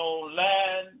 If you're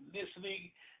online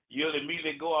listening, you'll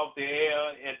immediately go off the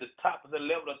air at the top of the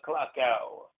 11 o'clock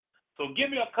hour. So give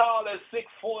me a call at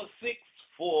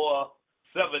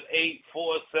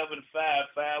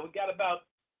 646-478-4755. We got about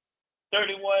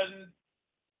 33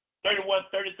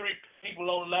 people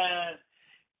online.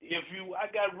 I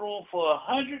got room for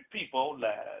 100 people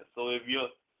online. So if you're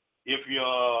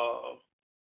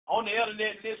on the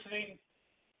internet listening,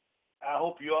 I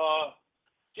hope you are.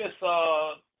 Just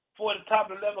for the top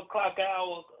of the 11 o'clock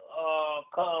hour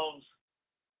comes,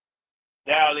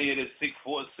 dial in at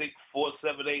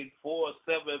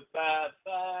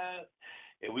 646-478-4755,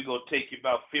 and we're going to take you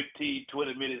about 15,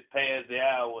 20 minutes past the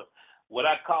hour. What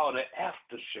I call the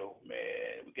after show,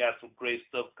 man. We got some great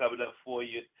stuff coming up for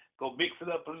you. Go mix it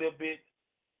up a little bit.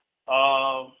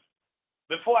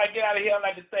 Before I get out of here, I'd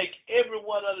like to thank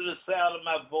everyone under the sound of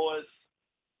my voice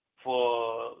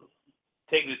for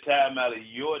taking the time out of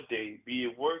your day, be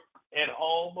it work, at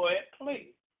home, or at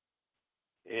play.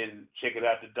 And check it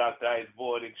out, the Dr. Ice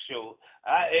Morning Show.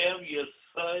 I am your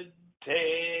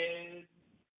suntan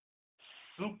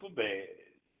Superman,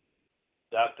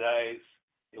 Dr. Ice,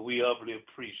 and we humbly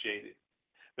appreciate it.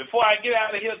 Before I get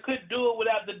out of here, couldn't do it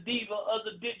without the diva of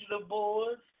the digital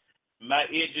boards, my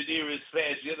engineering /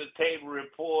 entertainment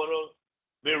reporter,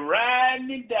 been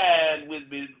riding and dying with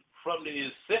me from the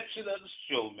inception of the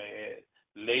show, man.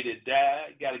 Lady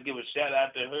Di, got to give a shout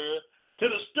out to her. To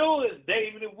the stewards,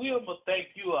 David and Wilma,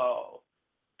 thank you all.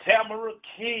 Tamara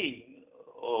King,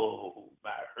 oh,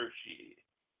 my Hershey.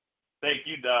 Thank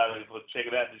you, darling, for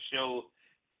checking out the show.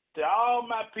 To all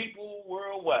my people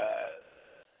worldwide,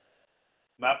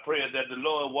 my prayer that the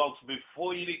Lord walks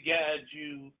before you to guide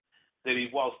you, that he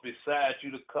walks beside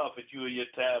you to comfort you in your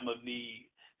time of need,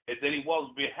 and that he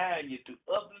walks behind you to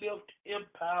uplift,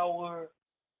 empower,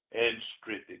 and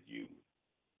strengthen you.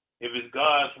 If it's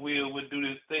God's will, we'll do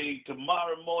this thing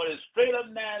tomorrow morning, straight up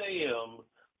 9 a.m.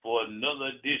 for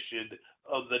another edition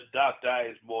of the Dr.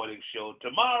 Ice Morning Show.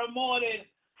 Tomorrow morning,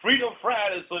 Freedom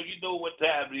Friday, so you know what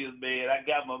time it is, man. I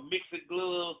got my mixing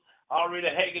gloves already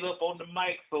hanging up on the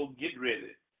mic, so get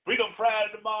ready. Freedom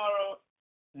Friday tomorrow,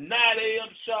 9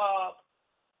 a.m. sharp.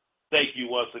 Thank you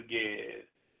once again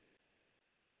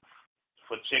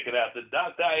for checking out the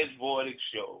Dr. Ice Morning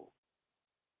Show.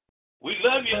 We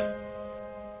love you.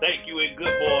 Thank you and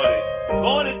good morning.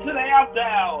 Going into the after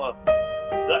hour,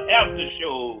 the after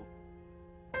show,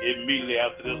 immediately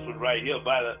after this one right here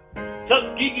by the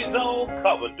Tuskegee's own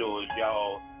Commodores,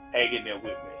 y'all. Hang in there with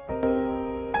me.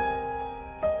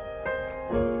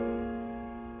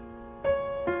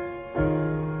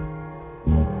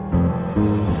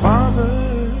 Father,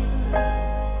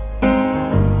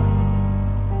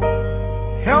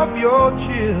 help your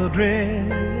children.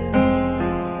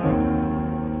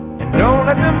 Don't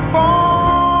let them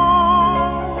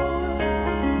fall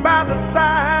by the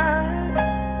side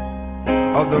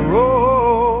of the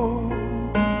road.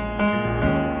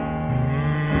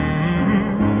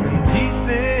 And teach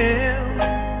them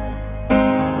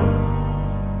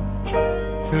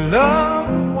to love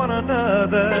one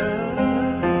another,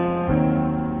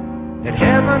 that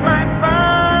heaven might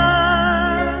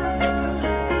find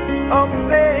a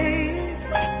place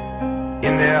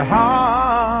in their heart.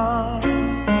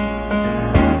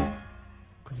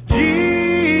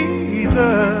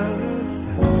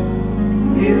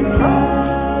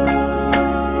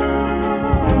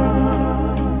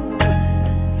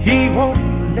 He won't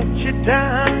let you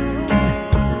down,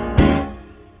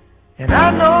 and I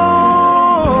know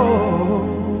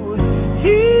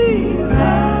He's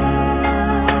mine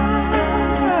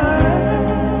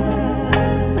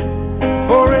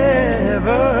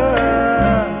forever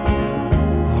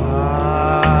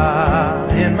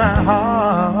in my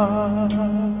heart.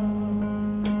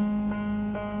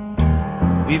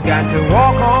 We've got to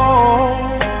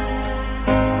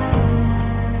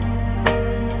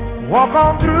walk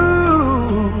on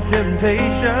through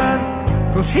temptation,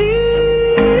 'cause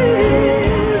His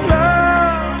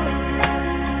love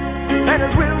and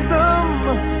His wisdom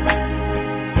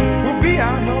will be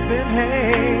our helping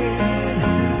hand.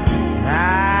 I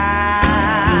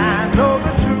know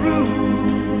the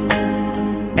truth,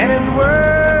 and His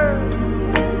word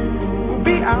will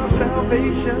be our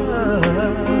salvation.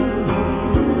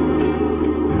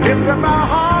 Lift up our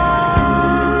hearts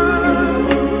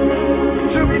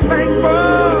to be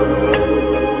thankful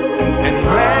and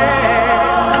glad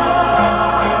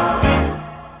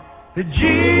that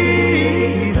Jesus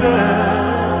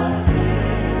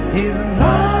is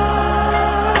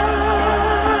mine.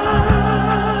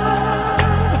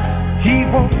 He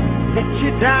won't let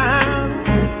you down,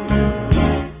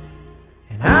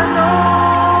 and I know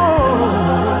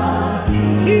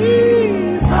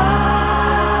He's mine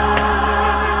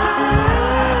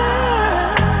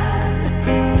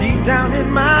deep down in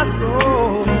my soul.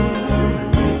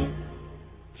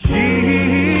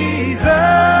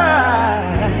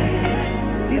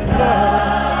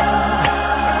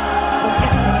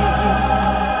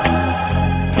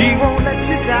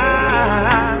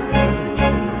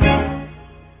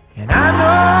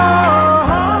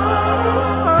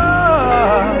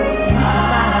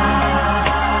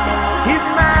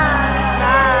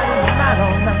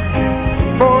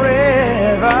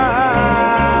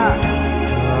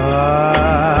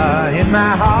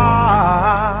 My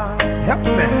heart, help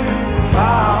me.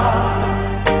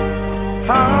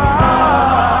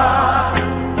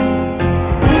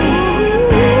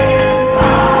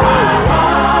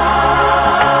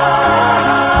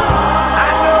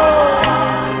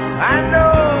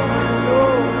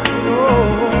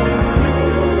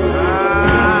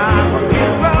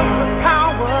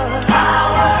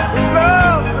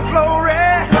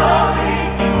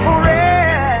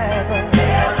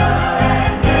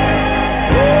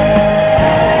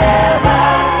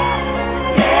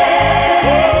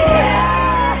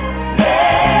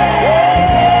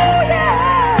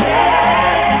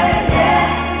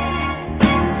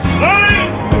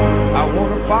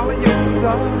 Follow your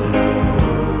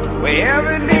song.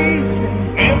 every need.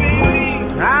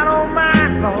 I don't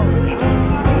mind, Lord.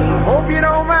 Hope you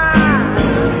don't mind.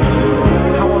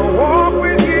 I want to walk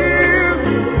with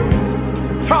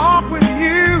you, talk with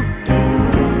you,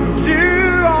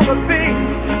 do all the things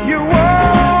you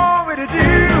want me to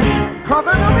do. 'Cause I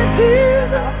know that Jesus is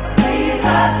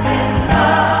love.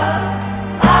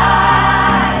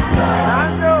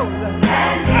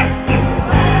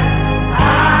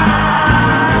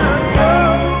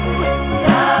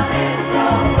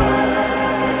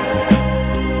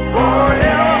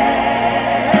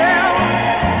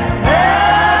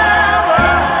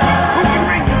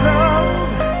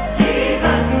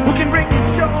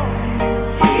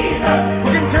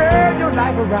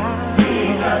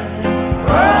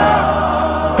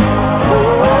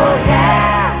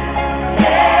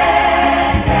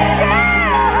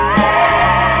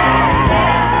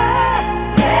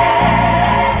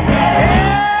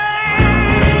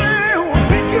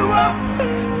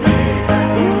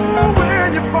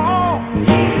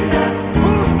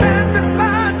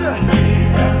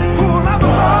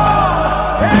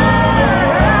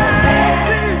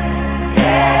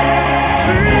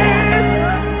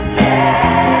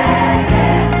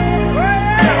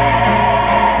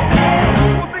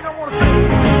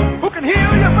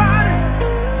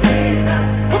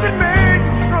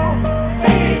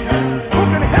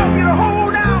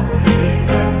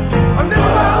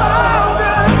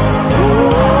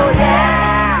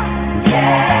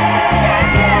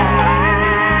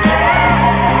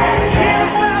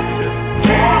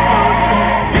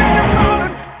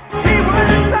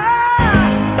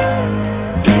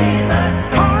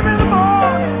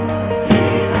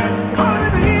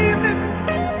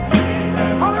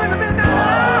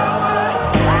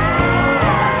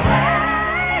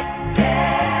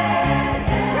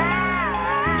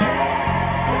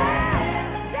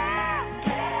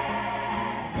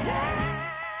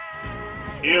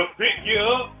 He'll pick you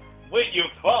up when you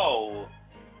fall.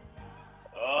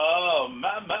 Oh, my.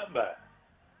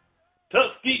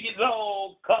 Tuskegee's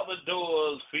own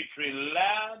Commodores featuring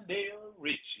Lionel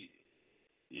Richie.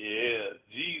 Yeah,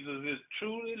 Jesus is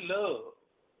truly love.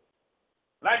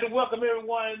 I'd like to welcome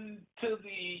everyone to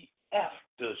the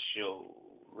after show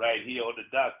right here on the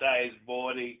Dr. Ice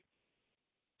Morning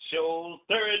Show.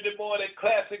 Thursday morning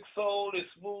classic soul and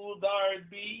smooth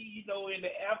R&B. You know, in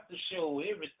the after show,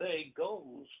 everything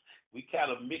goes. We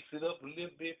kind of mix it up a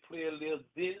little bit, play a little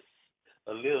this,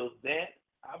 a little that.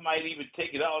 I might even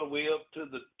take it all the way up to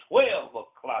the 12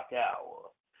 o'clock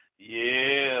hour.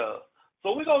 Yeah.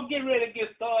 So we're going to get ready to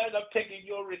get started. I'm taking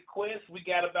your requests. We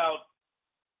got about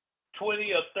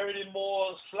 20 or 30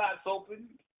 more slots open.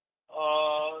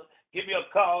 Give me a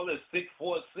call at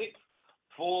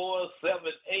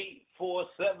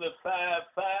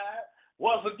 646-478-4755.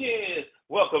 Once again,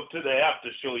 welcome to the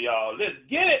after show, y'all. Let's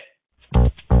get it.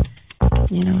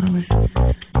 You know, I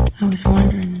was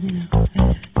wondering, you know,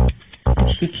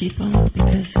 if you keep on,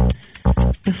 because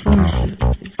the force,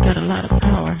 it's got a lot of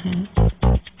power, and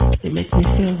it makes me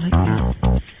feel like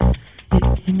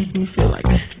it makes me feel like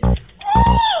this.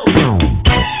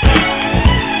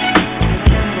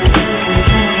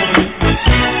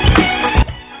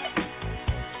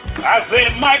 I said,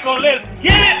 Michael, let's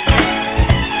get it.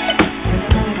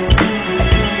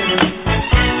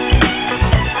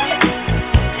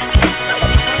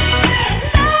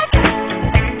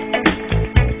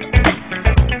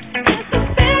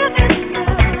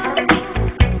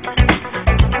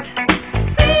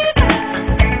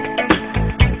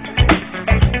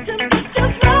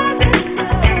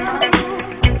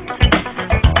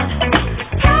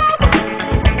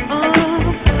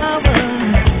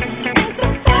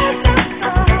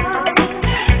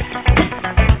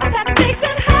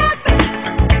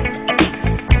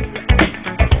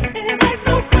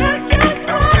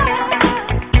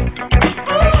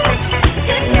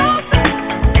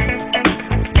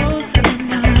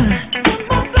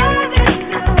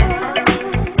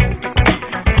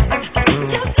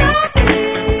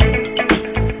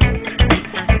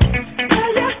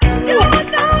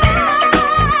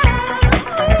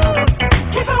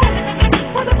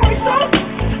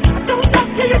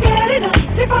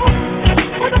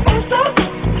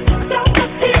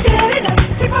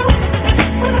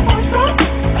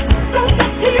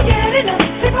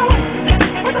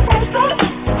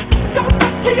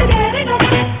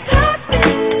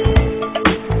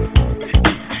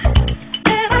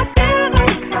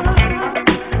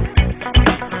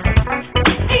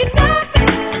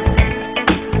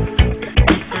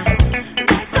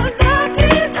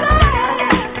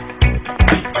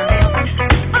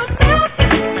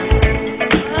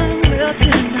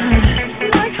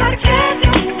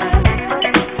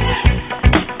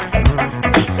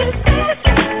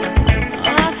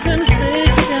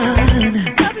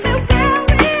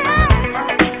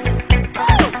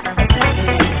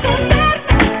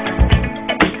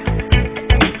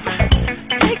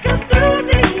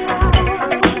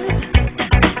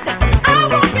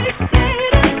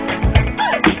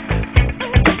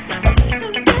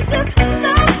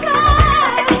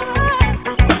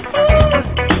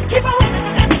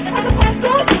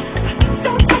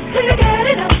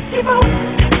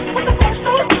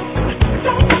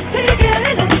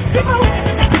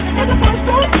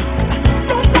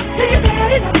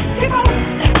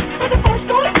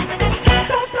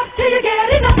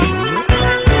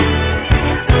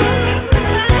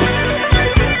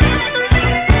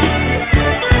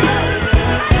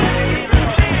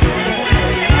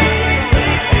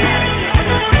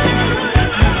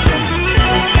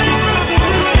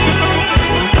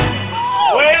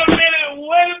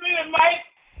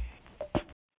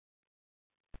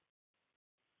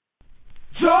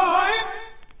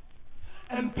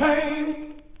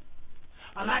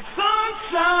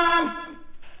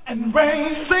 and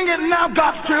rain. Sing it now,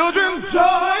 God's children.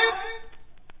 Joy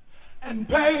and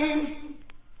pain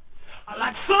are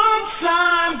like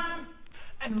sunshine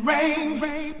and rain.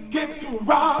 Give to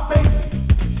raw baby.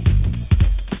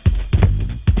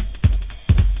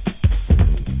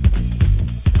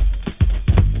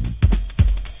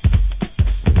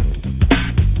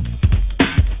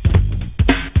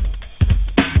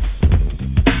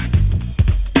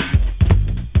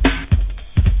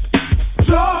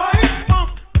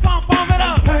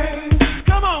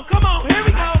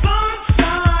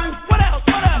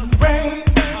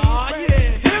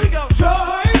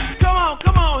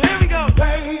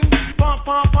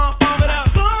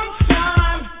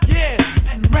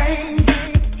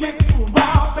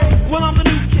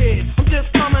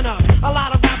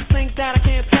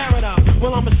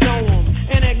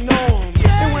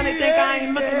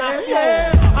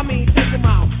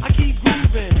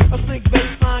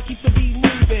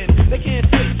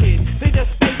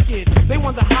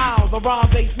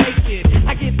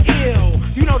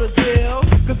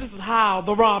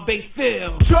 The raw bass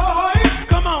feel. Joy.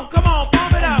 Come on,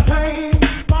 pump it up. Pain.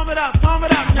 Pump it up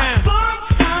now.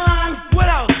 Sunshine. What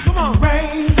else? Come on.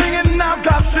 Rain. Singing now,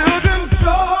 God's children.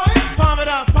 Joy. Pump it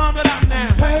up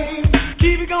now. Pain.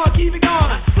 Keep it going.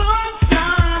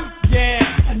 Sunshine.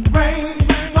 Yeah. And rain.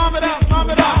 Pump it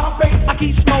up. I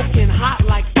keep smoking hot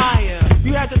like fire.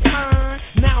 You had to turn,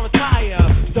 now retire.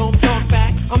 Don't talk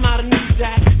back, I'm not a new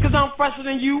jack. Cause I'm fresher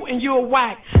than you and you're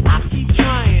whack. I keep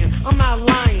trying, I'm not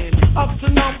lying. Up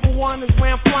to number one is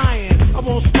where I'm flying. I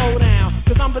won't slow down,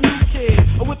 cause I'm the new kid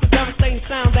with the devastating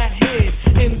sound that hid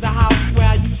in the house where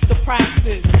I used to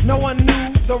practice. No one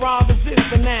knew the raw exists,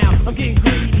 but now I'm getting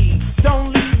greedy.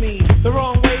 Don't lead me the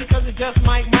wrong way, cause it just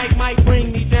might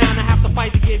bring me down. I have to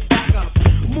fight to get back up.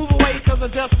 Move away, cause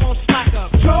I just won't slack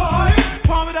up. Joy,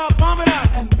 pump it up,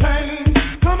 and pain.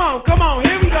 Come on,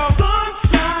 here we go.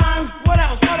 Sunshine, what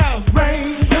else?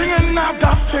 Rain, singing out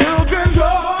God's children.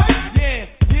 Joy.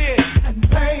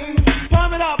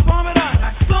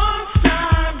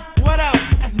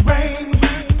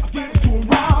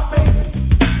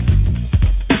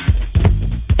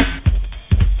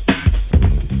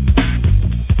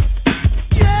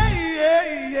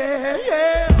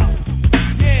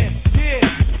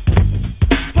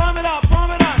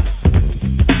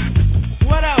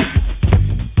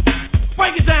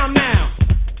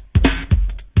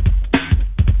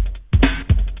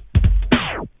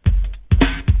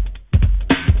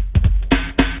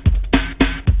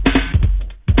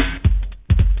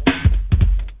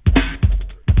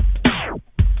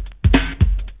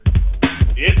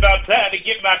 Time to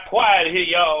get my quiet here,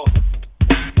 y'all.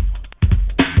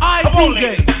 Alright,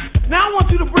 DJ. Now I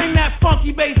want you to bring that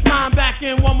funky bass line back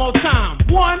in one more time.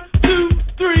 1, 2,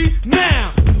 3,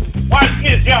 now. Watch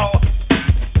this, y'all.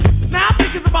 Now I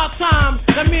think it's about time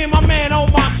that me and my man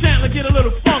Omar Chandler get a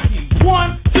little funky.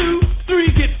 1, 2, 3,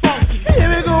 get funky. Here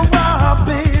we go, raw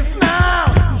bass now.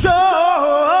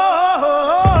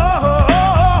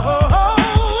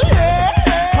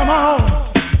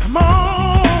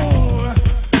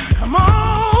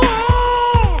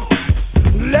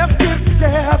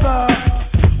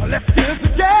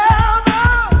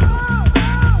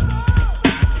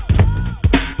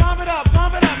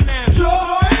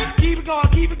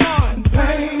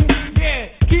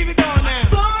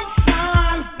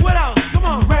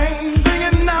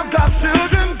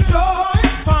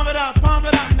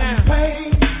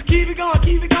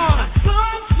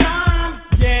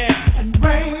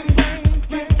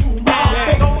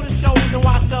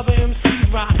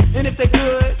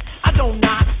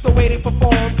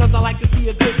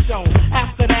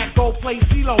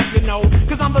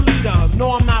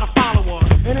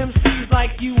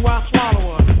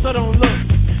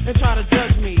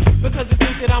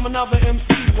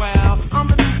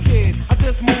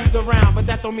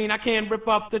 I can't rip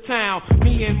up the town.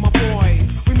 Me and my boys,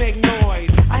 we make noise.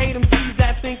 I hate MCs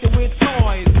that think that we're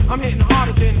toys. I'm hitting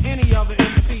harder than any other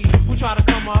MC who try to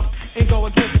come up and go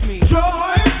against me.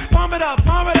 Joy, pump it up,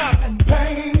 and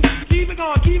pain. Keep it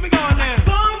going now.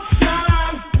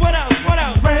 Sunshine, what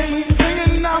else? Rain,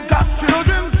 singing out God's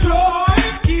children. Joy,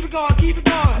 keep it going,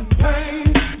 and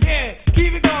pain. Yeah,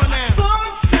 keep it going now.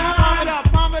 Sunshine,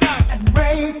 pump it up, and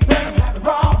rain.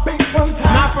 Raw bass from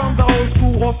time. Not from the old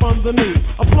school or from the new.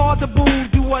 Applaud the boom,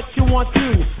 do what you want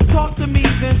to. Talk to me,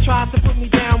 then try to put me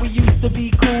down. We used to be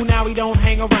cool, now we don't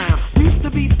hang around. Used to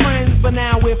be friends, but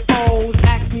now we're foes.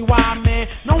 Ask me why, man,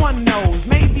 no one knows.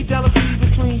 Maybe jealousy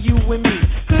between you and me.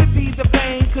 Could be the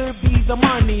fame, could be the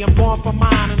money. I'm going for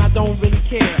mine and I don't really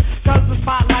care. Cause the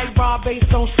spotlight raw bass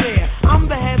don't share. I'm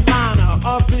the headliner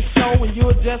of this show and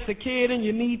you're just a kid and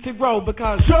you need to grow.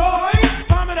 Because joy,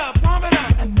 pump it up.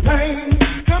 and pain.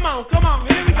 Come on,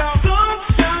 here we go.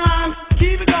 Sunshine,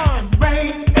 keep it going.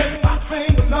 Rain, everybody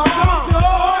sing along. Come on,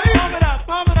 Joy,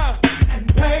 pump it up. and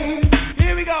pain.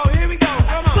 Here we go.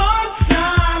 Come on.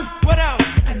 Sunshine, What else?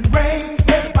 and rain,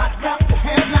 everybody clap your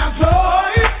hands now.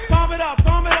 Joy, Pump it up.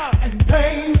 and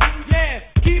pain. Yeah,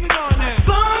 keep it going now.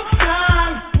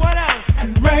 Sunshine, What else?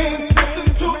 and rain. Listen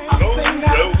to us sing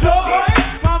now. Joy,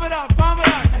 Pump it up.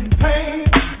 and pain.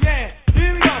 Yeah,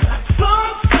 here we go.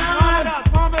 Sunshine,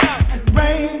 Pump it up. and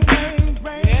rain.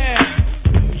 Yeah.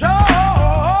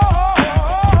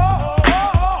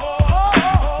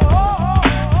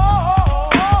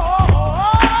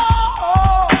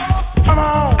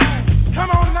 Come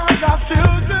on now, y'all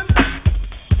children.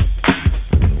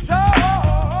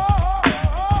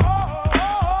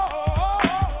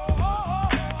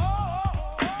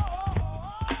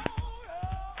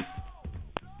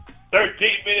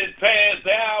 Minutes past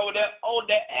the hour on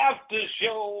the after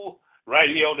show right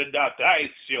here on the Dr. Ice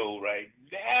Show right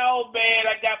now, man.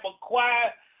 I got my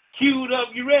choir queued up.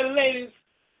 You ready, ladies?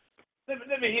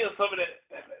 Let me hear some of that.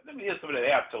 Let me hear some of that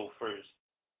alto first.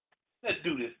 Let's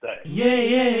do this thing. Yeah.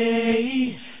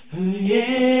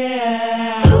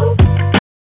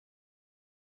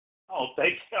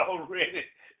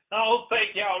 I don't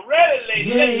think y'all ready.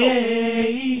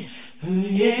 Ladies. Let's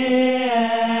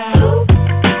go.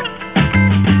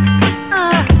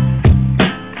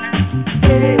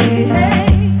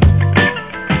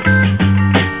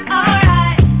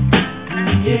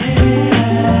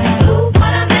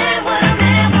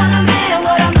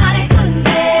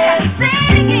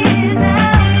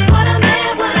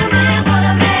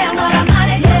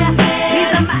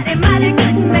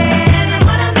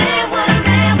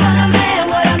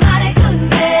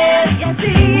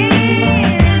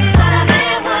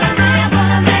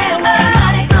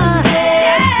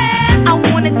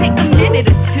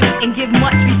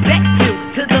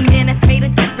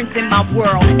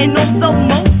 World. And although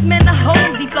most men are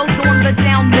hoes, he goes on the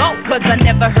down low, cause I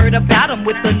never heard about him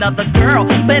with another girl.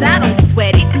 But I don't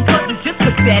sweat it, because it's just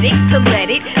pathetic to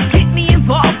let it get me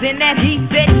involved in that he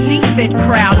said, she said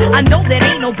crowd. I know that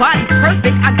ain't nobody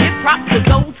perfect, I give props to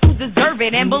those who deserve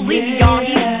it, and believe me, y'all,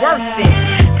 he's worth it.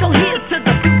 So here's to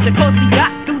the future, cause we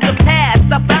got through the past.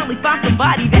 I finally found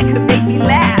somebody that could make me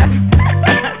laugh.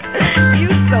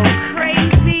 You so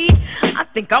crazy, I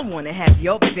think I wanna have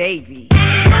your baby.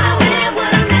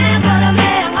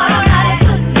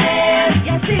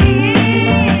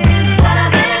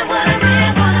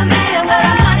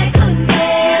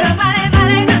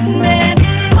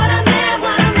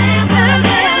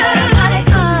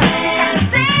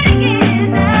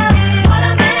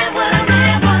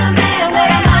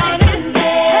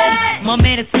 My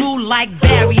man is smooth like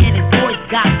Barry and his voice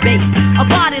got bass. A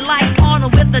body like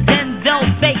Arnold with a Denzel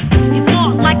face. He's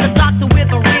smart like a doctor with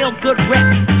a real good rep.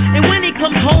 And when he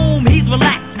comes home, he's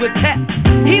relaxed with pep.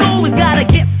 He always got a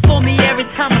gift for me every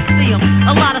time I see him.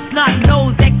 A lot of snot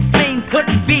nose ex-things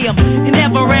couldn't be him. He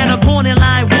never ran a corner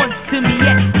line once to me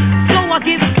yet. So I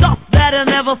give him stuff that I'll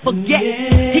never forget.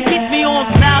 He keeps me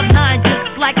on cloud nine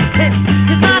just like a pimp.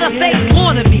 He's not a fake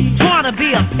wannabe, trying to be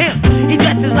a pimp. He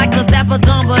dresses like a Dapper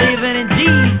Dumb, but even in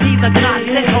jeans, he's a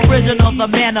godsend original, the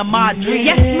man of my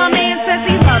dreams. Yes, my man says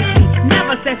he loves me,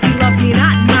 never says he loves me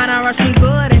not. Mine, I rush me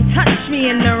good and touch me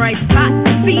in the right spot.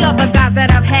 The other guys that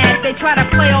I've had, they try to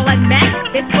play all like Mac.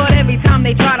 It's but every time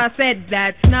they tried, I said,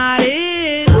 that's not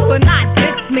it. But not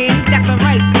this man, he's got the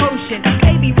right potion.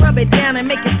 Baby, rub it down and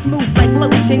make it smooth like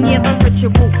lotion. Yeah, the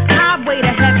ritual, highway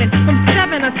to heaven. From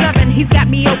 7 to 7, he's got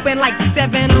me open like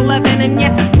 7-Eleven. And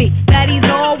yes, it's me that he's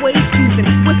always choosing.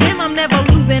 With him, I'm never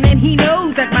losing, and he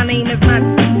knows that my name is not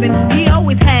Susan. He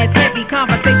always has heavy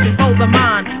conversations over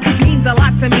mine, which means a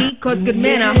lot to me, cause good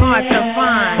men are hard to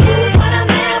find.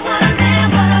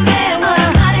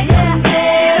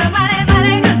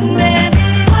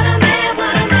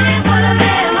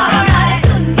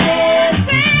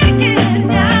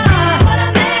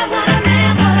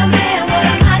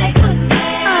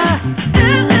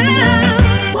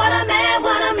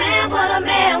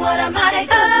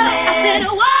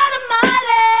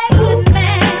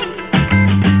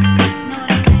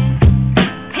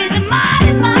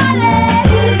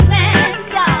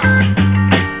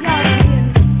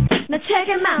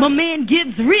 My man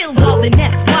gives real love, and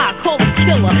that's why I call him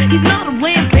killer. He's not a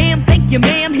wham bam, thank you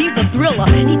ma'am, he's a thriller.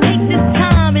 He takes his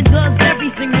time and does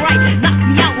everything right. Knocks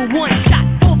me out with one shot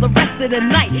for the rest of the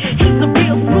night. He's a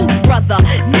real smooth brother,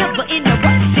 never in a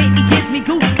rush. And he gives me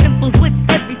goose pimples with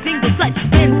every single touch.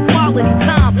 Spends quality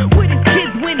time with his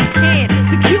kids when he can.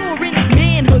 Secure in his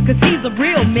manhood, cause he's a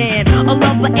real man. A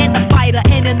lover and a fighter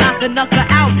and a knocker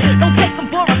out. Don't take him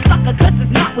for a sucker, cause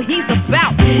it's not what he's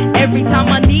about. Every time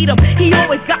I need him. He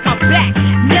always got my back,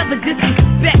 never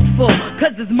disrespectful,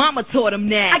 cause his mama taught him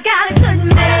that. I got a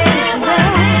good man, what a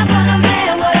man, what a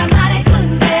man, what a mighty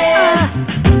good man.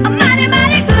 A mighty,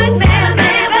 mighty good man,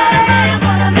 man, what a man,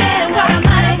 what a man, what a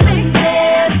mighty good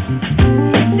man.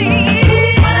 See,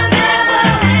 what a man, what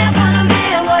a man, what a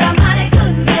man, what a mighty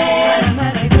good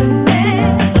man.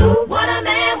 What a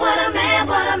man, what a man,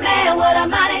 what a man, what a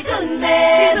mighty good man.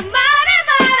 He's a mighty,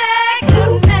 mighty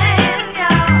good man,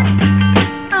 y'all.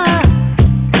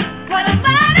 What a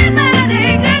mighty, mighty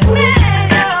good man,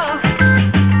 y'all.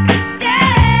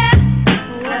 Yeah.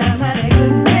 What a mighty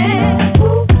good man.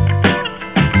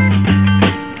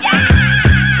 Yeah.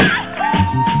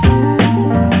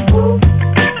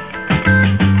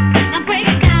 Now break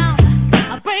it down.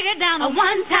 I'll break it down at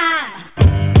one time.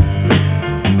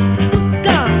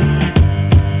 Go.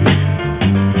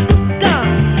 Go.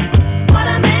 What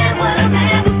a man, what a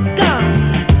man. Go.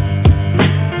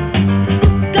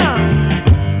 Go.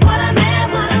 What a man,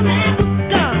 what a man.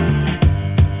 Go.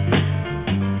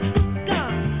 Go.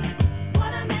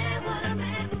 What a man, what a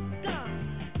man. Go.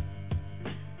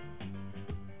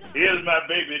 Here's my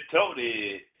baby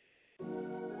Tony.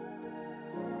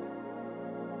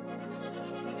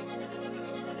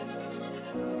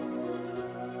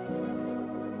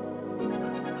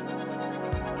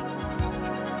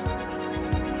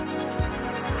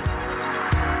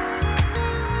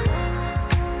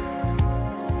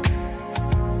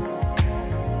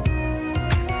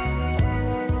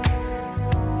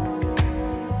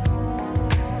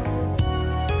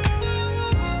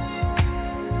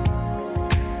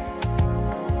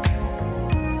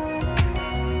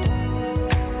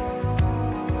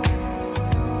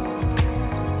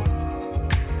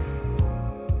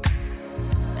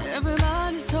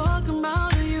 Everybody's talking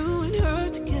about you and her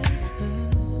together.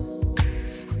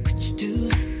 How could you do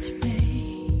that to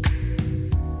me?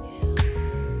 Yeah.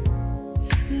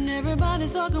 And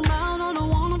everybody's talking about all the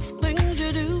wonderful things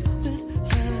you do with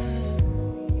her,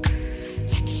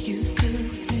 like you used to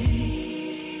with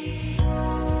me.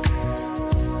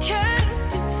 Can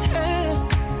you tell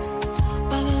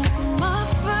by the look on my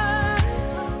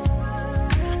face?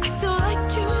 I still like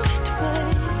you that way.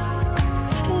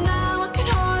 Now I can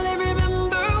hardly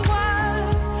remember why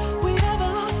we ever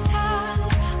lost touch,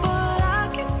 but I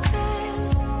can tell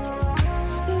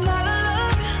that I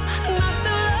love you and I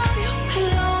still love you as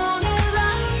long as I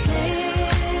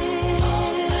live.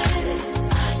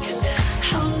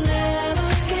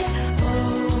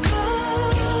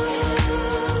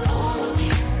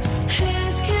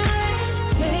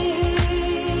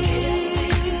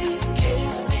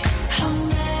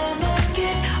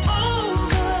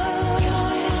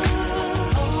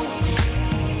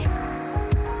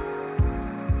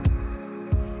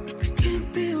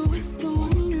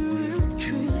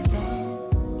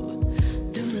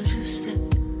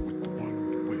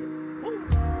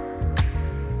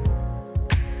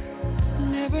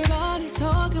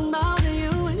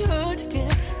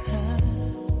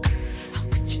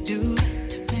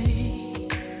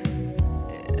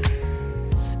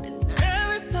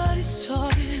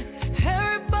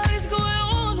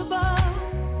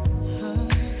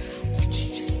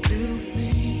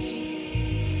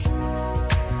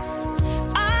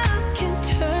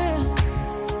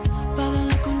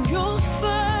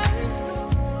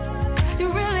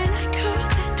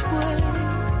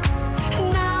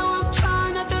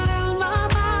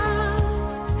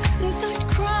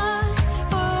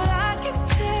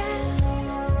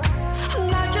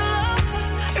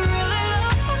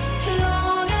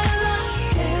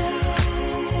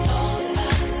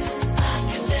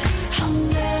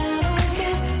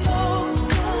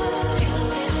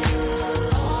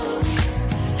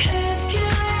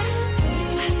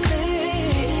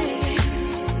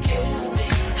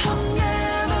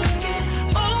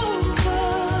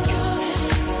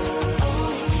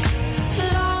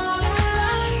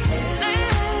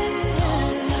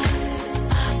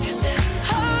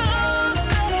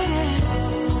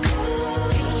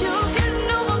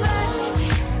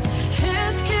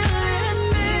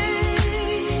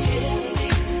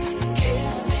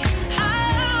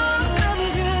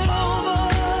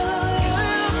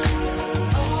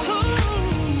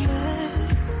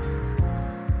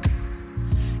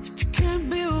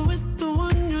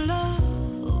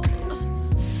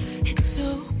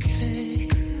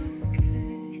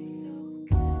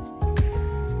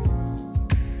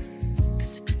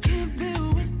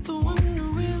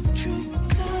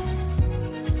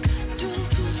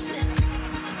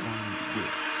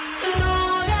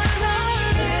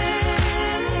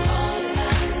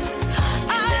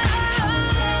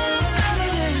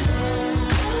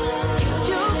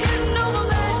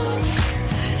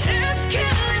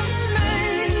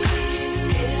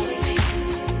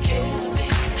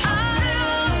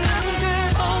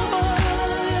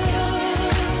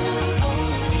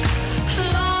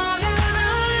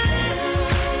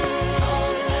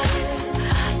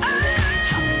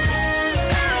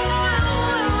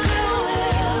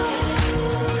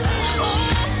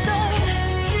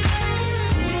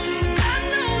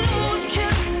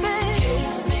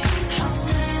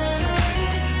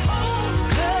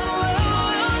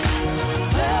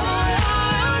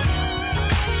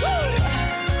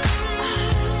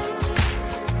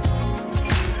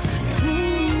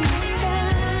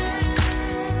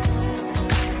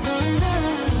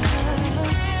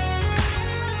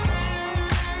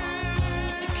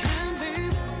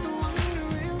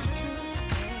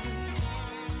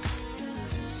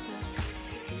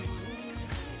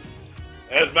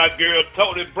 That's my girl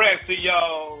Tony Braxton,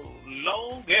 y'all.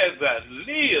 Long as I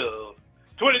live.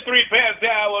 23 past the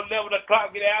hour, 11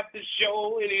 o'clock in the after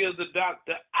show. It is the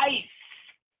Dr. Ice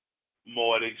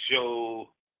morning show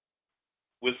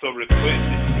with some requested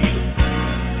music.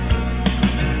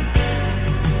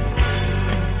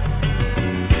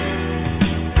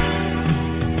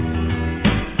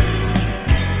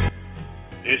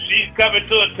 If she's coming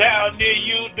to a town near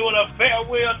you doing a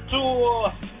farewell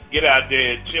tour, get out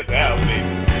there and check her out,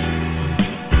 baby.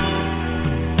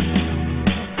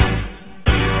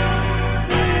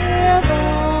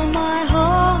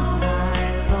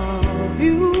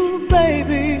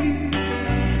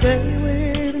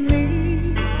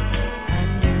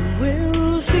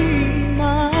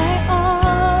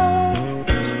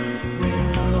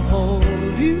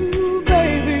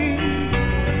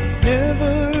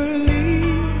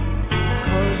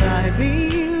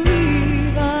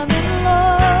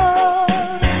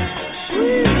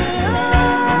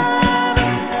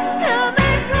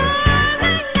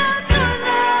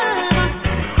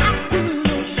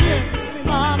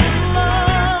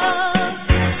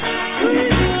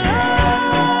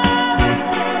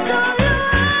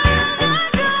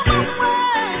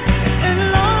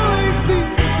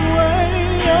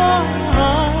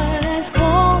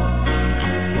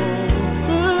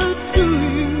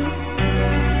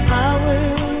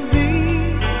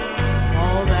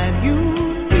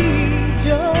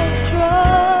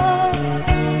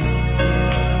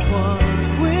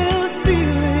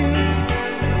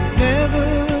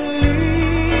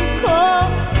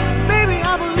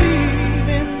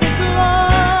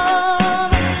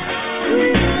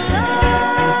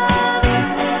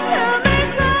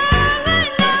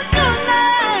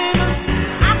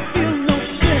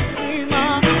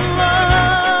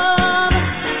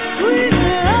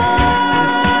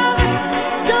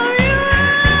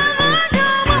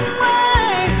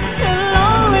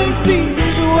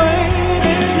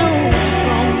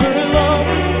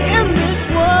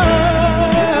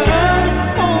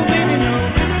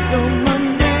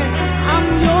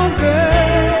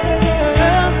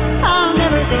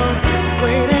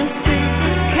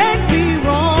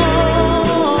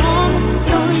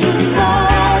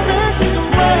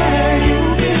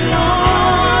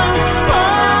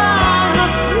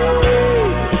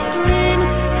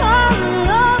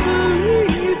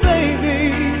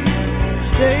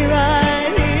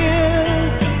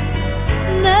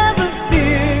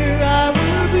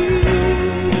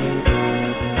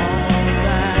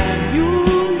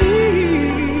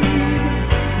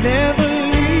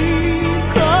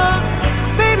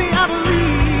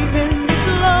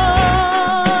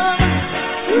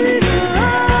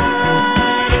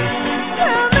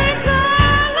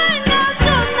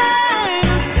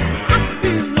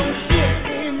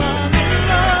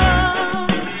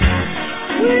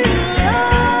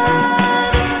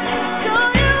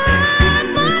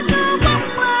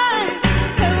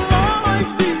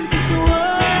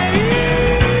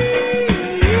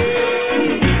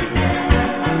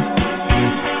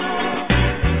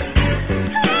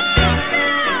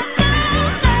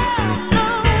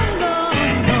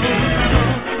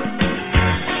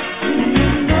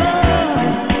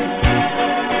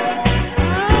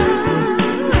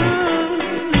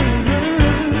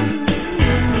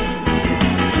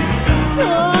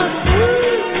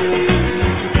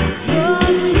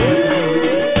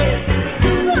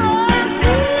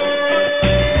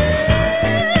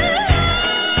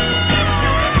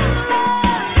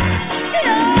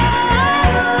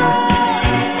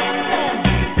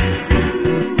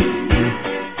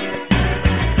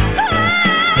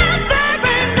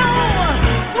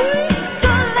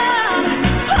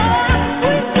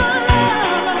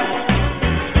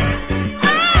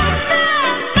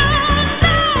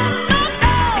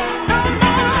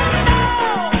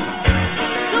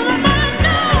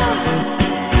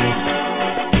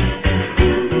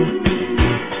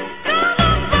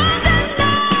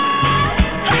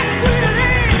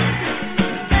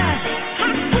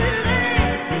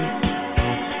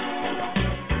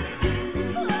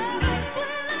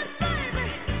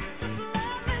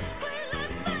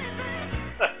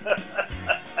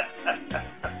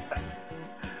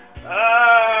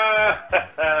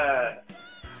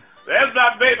 That's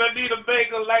my baby Anita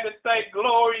Baker. I'd like to thank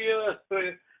Gloria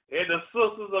and the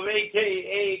sisters of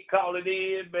AKA calling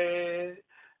in, man.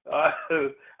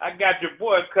 I got your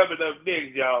boy coming up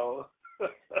next, y'all.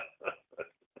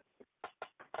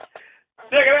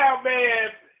 Check it out, man.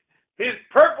 His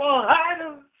Purple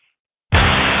Highness.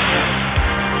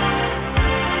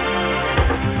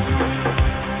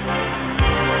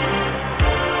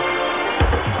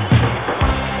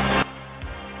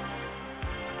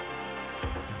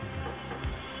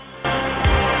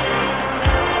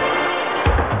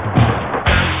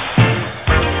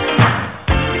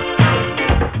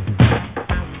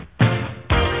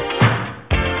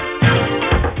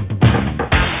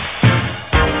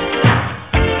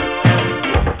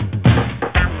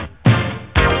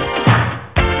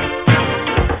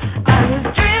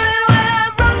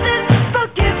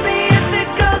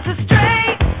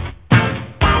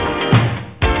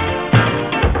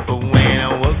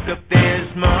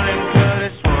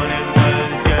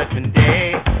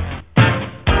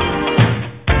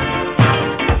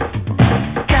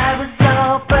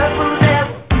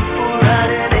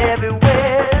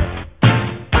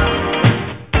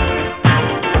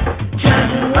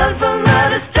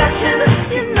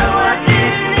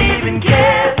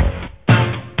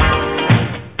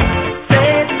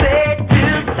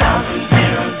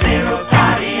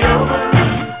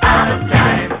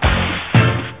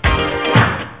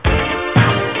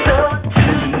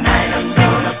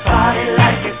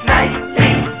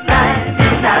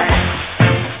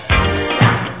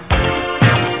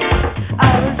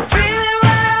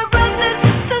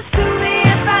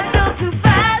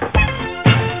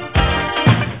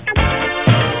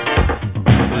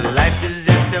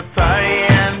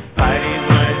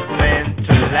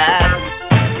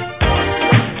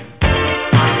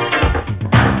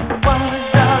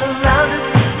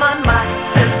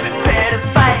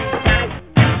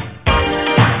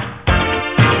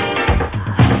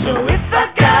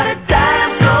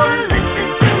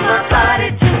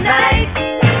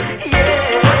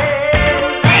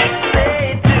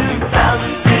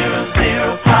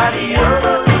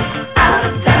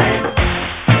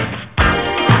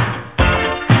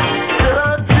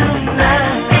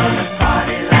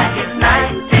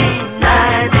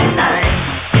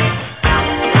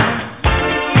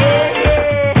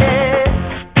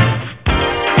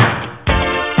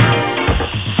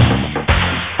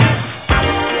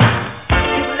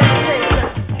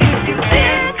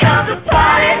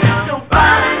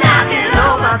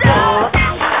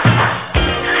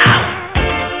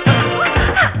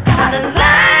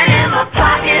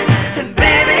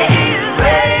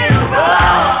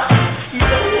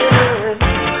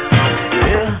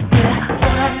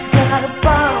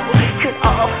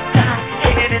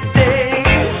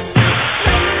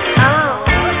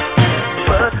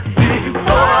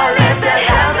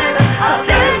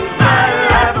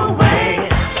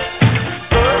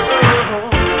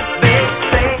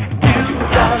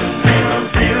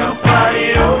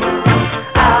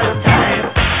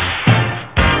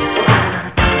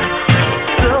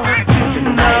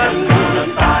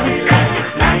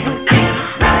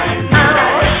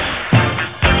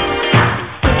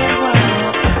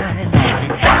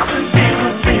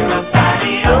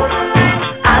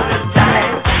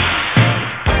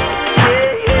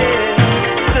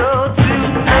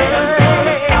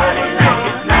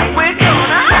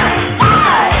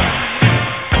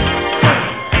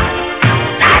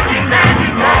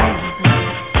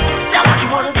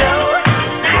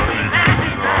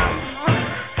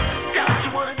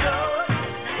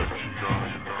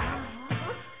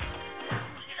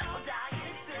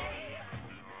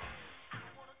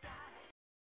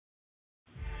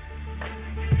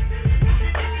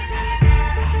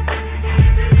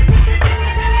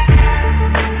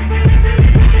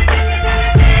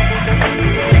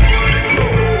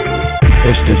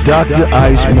 Dr.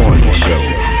 Ice Morning Show,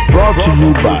 brought to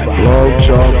you by Blog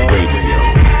Talk Radio.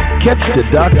 Catch the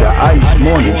Dr. Ice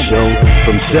Morning Show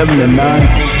from 7 to 9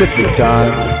 Pacific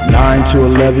Time, 9 to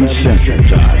 11 Central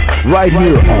Time, right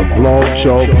here on Blog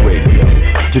Talk Radio.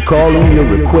 To call in your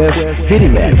request, hit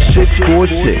him at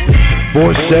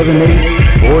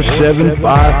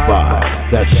 646-478-4755.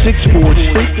 That's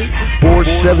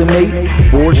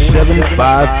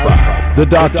 646-478-4755. The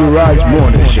Dr. Ice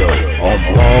Morning Show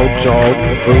on Blog Talk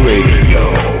Radio.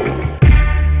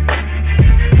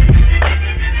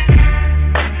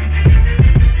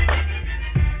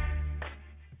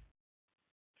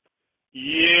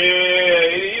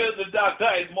 Yeah, it is the Dr.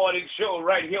 Ice Morning Show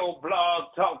right here on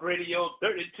Blog Talk Radio.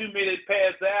 32 minutes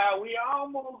past the hour. We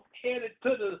almost headed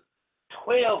to the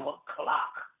 12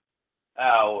 o'clock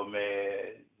hour,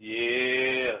 man.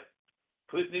 Yeah.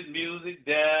 Putting this music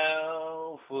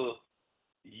down for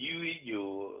you and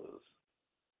yours.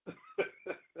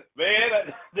 Man,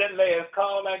 that last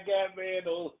call I got, man,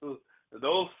 those sisters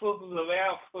of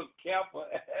Alpha, Kappa,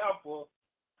 Alpha.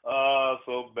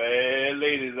 So bad,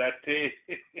 ladies, I tell you.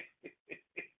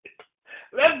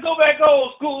 Let's go back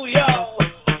old school, y'all.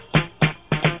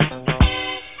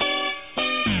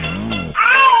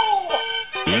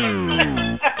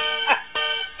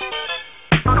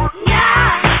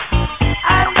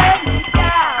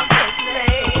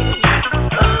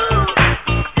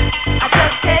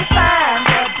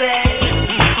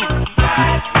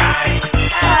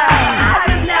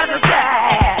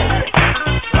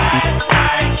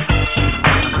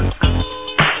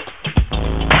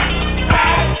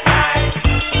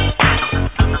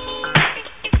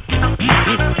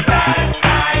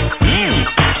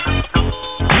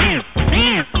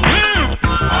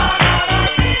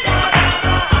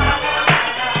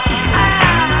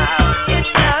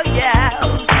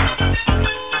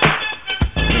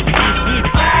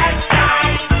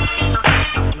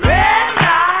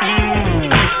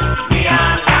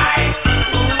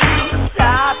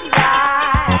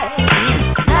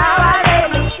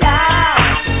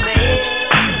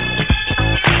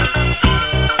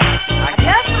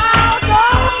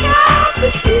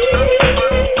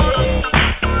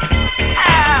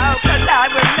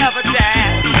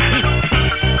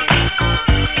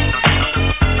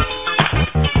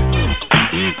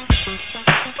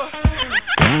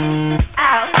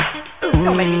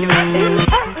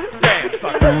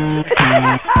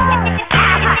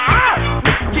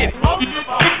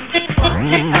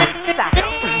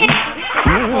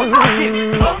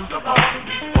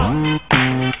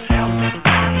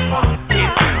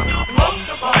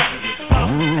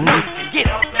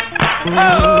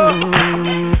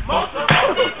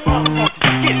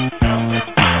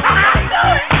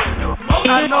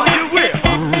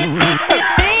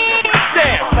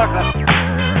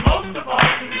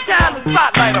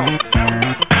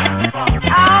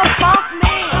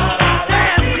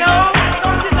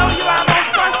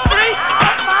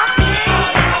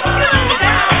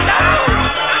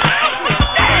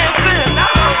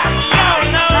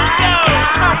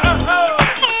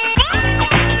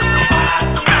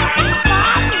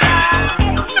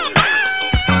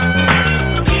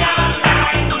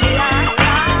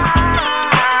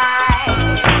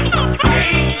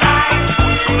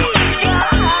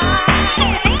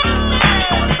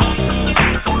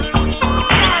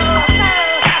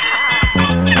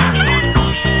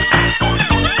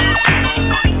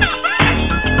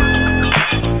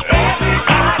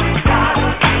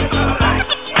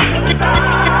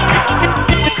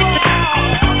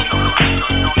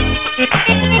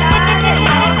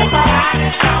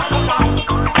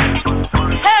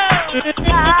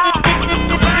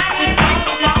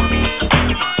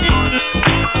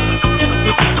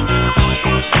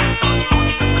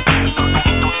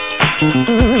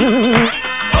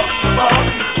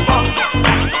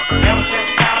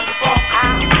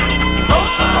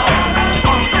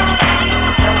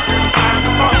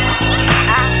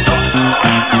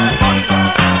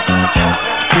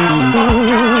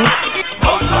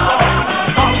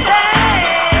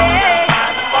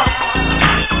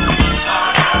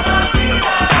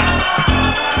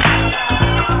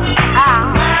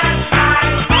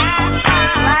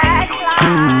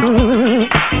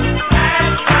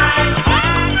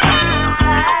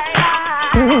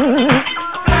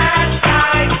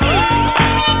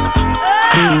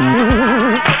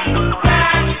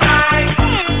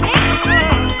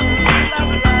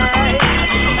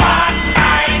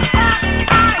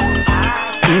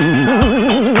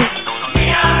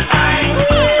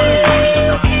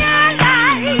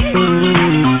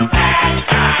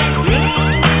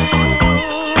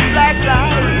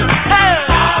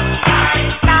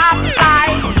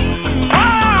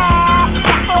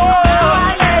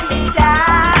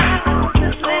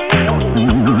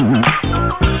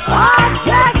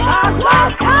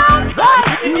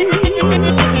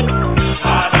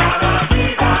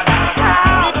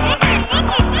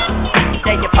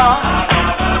 Beg your pardon.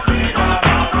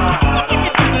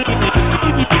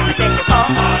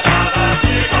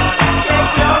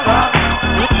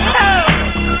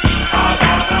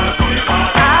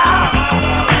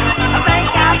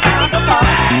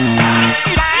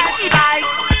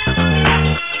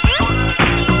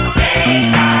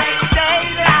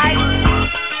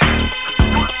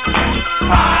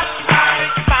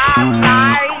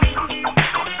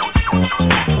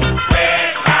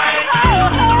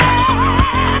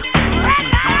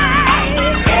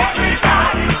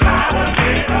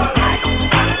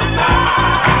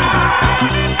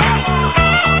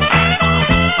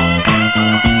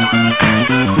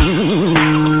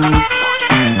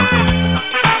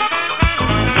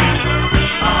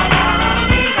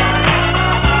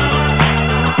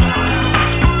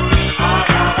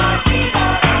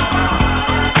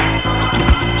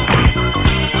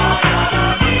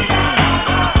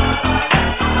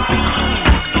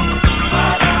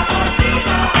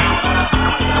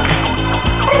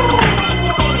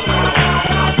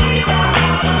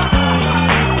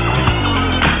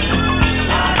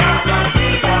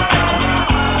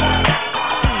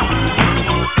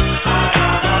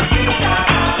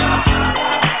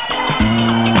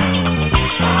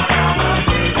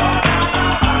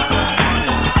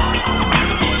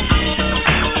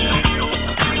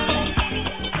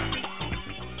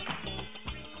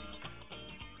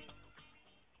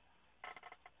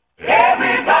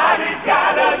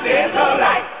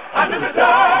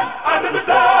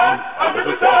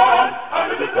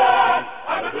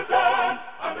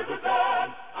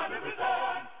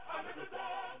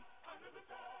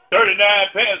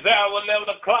 Past hour, 11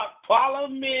 o'clock,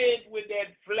 Parliament with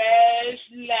that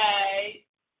flashlight.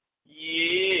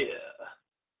 Yeah.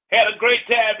 Had a great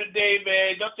time today,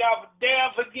 man. Don't y'all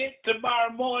dare forget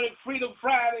tomorrow morning, Freedom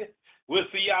Friday. We'll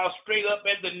see y'all straight up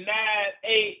at the 9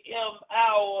 a.m.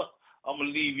 hour. I'm going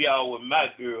to leave y'all with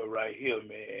my girl right here,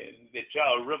 man. Let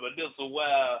y'all remember this a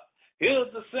while.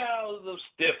 Here's the sounds of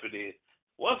Stephanie.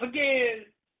 Once again,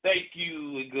 thank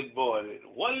you and good morning.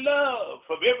 One love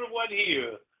from everyone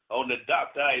here on the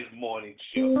Dr. Ice Morning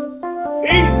Show.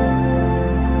 Peace.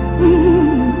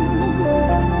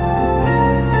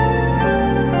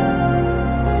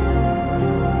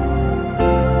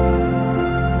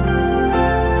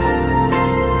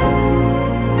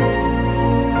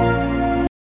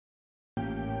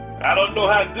 I don't know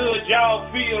how good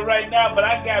y'all feel right now, but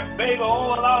I got baby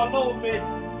oil all over me.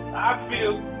 I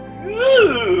feel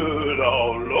good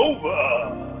all over.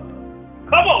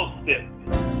 Come on, Steph.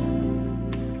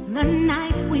 The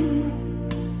night we met,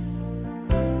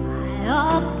 I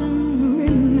often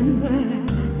remember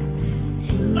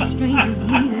two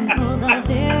strangers for the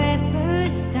very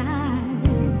first time.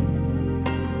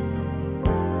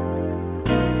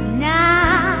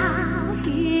 Now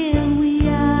here we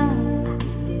are,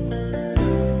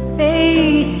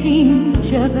 facing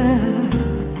each other,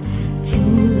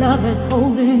 two lovers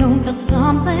holding on to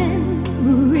something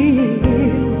real.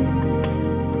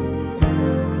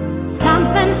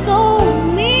 Something so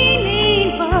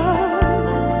meaningful.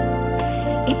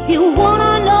 If you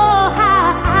wanna know how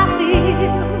I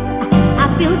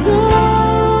feel good,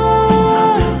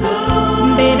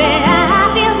 baby. I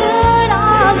feel good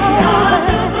all over.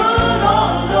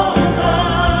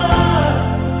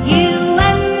 You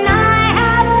and I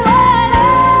have one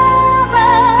of a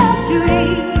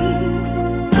dream.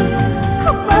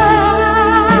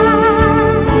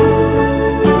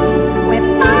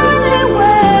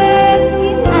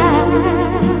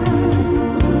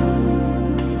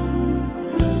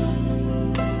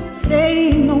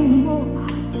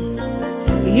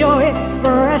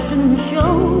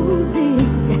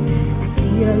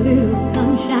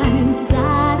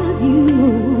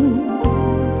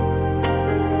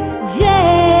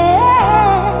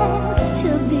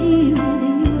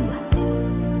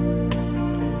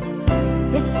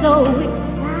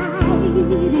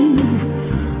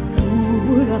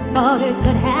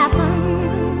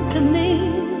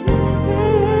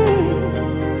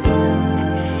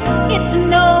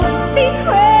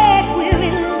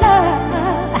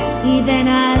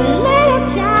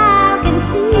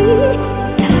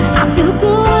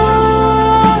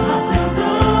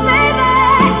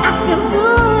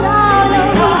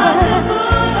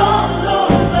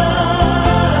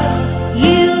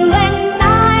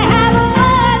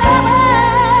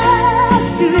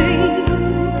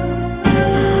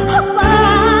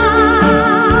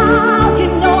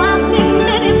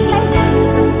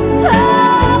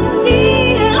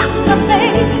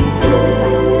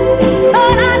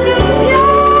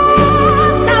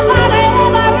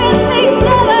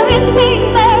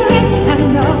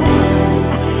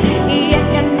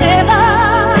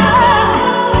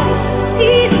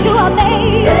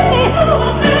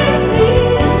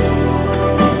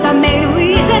 The main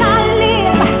reason I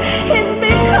live is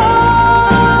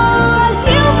because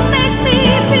you make me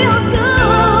feel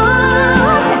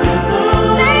good.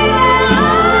 Baby,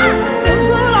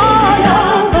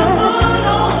 all over.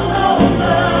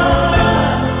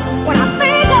 When I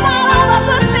think about all of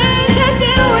the things you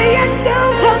do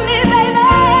to me, baby,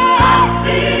 I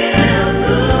feel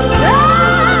good.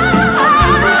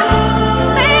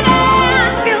 Baby, I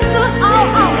feel good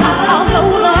all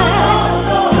over.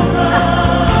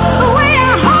 The way you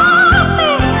hold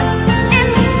me and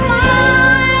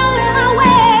smile my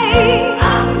way, I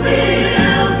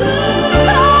feel good. I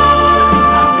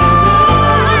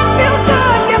feel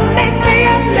good. You make me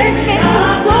feel good.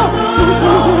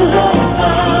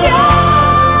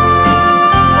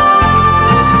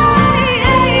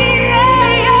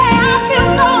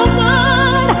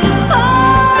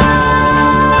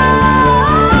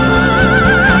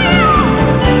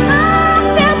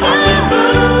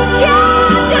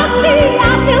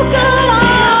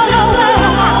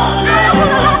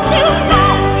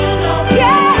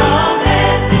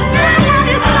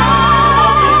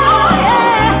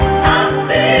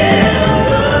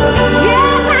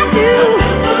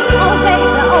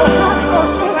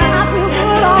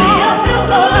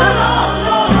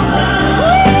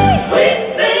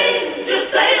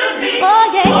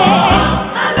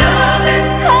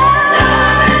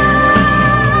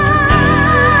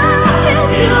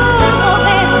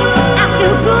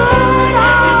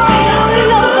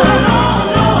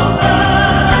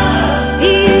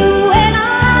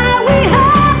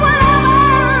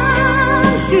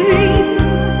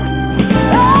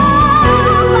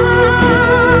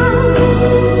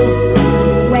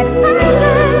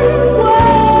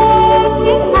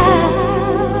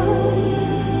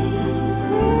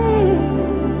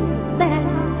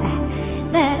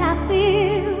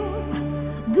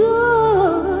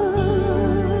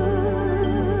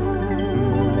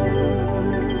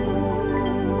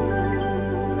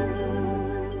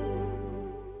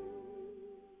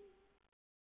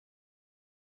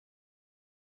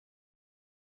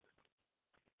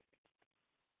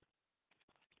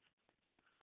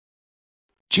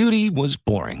 Judy was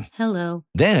boring. Hello.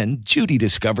 Then Judy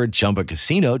discovered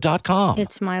ChumbaCasino.com.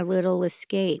 It's my little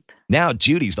escape. Now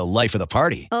Judy's the life of the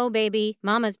party. Oh, baby,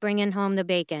 mama's bringing home the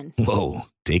bacon. Whoa,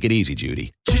 take it easy,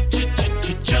 Judy.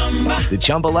 The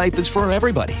Chumba life is for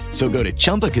everybody. So go to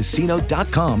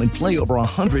ChumbaCasino.com and play over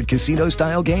 100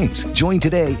 casino-style games. Join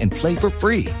today and play for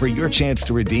free for your chance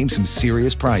to redeem some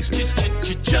serious prizes.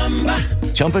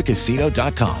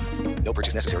 ChumbaCasino.com. No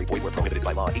purchase necessary. Void where prohibited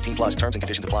by law. 18 plus terms and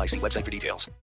conditions apply. See website for details.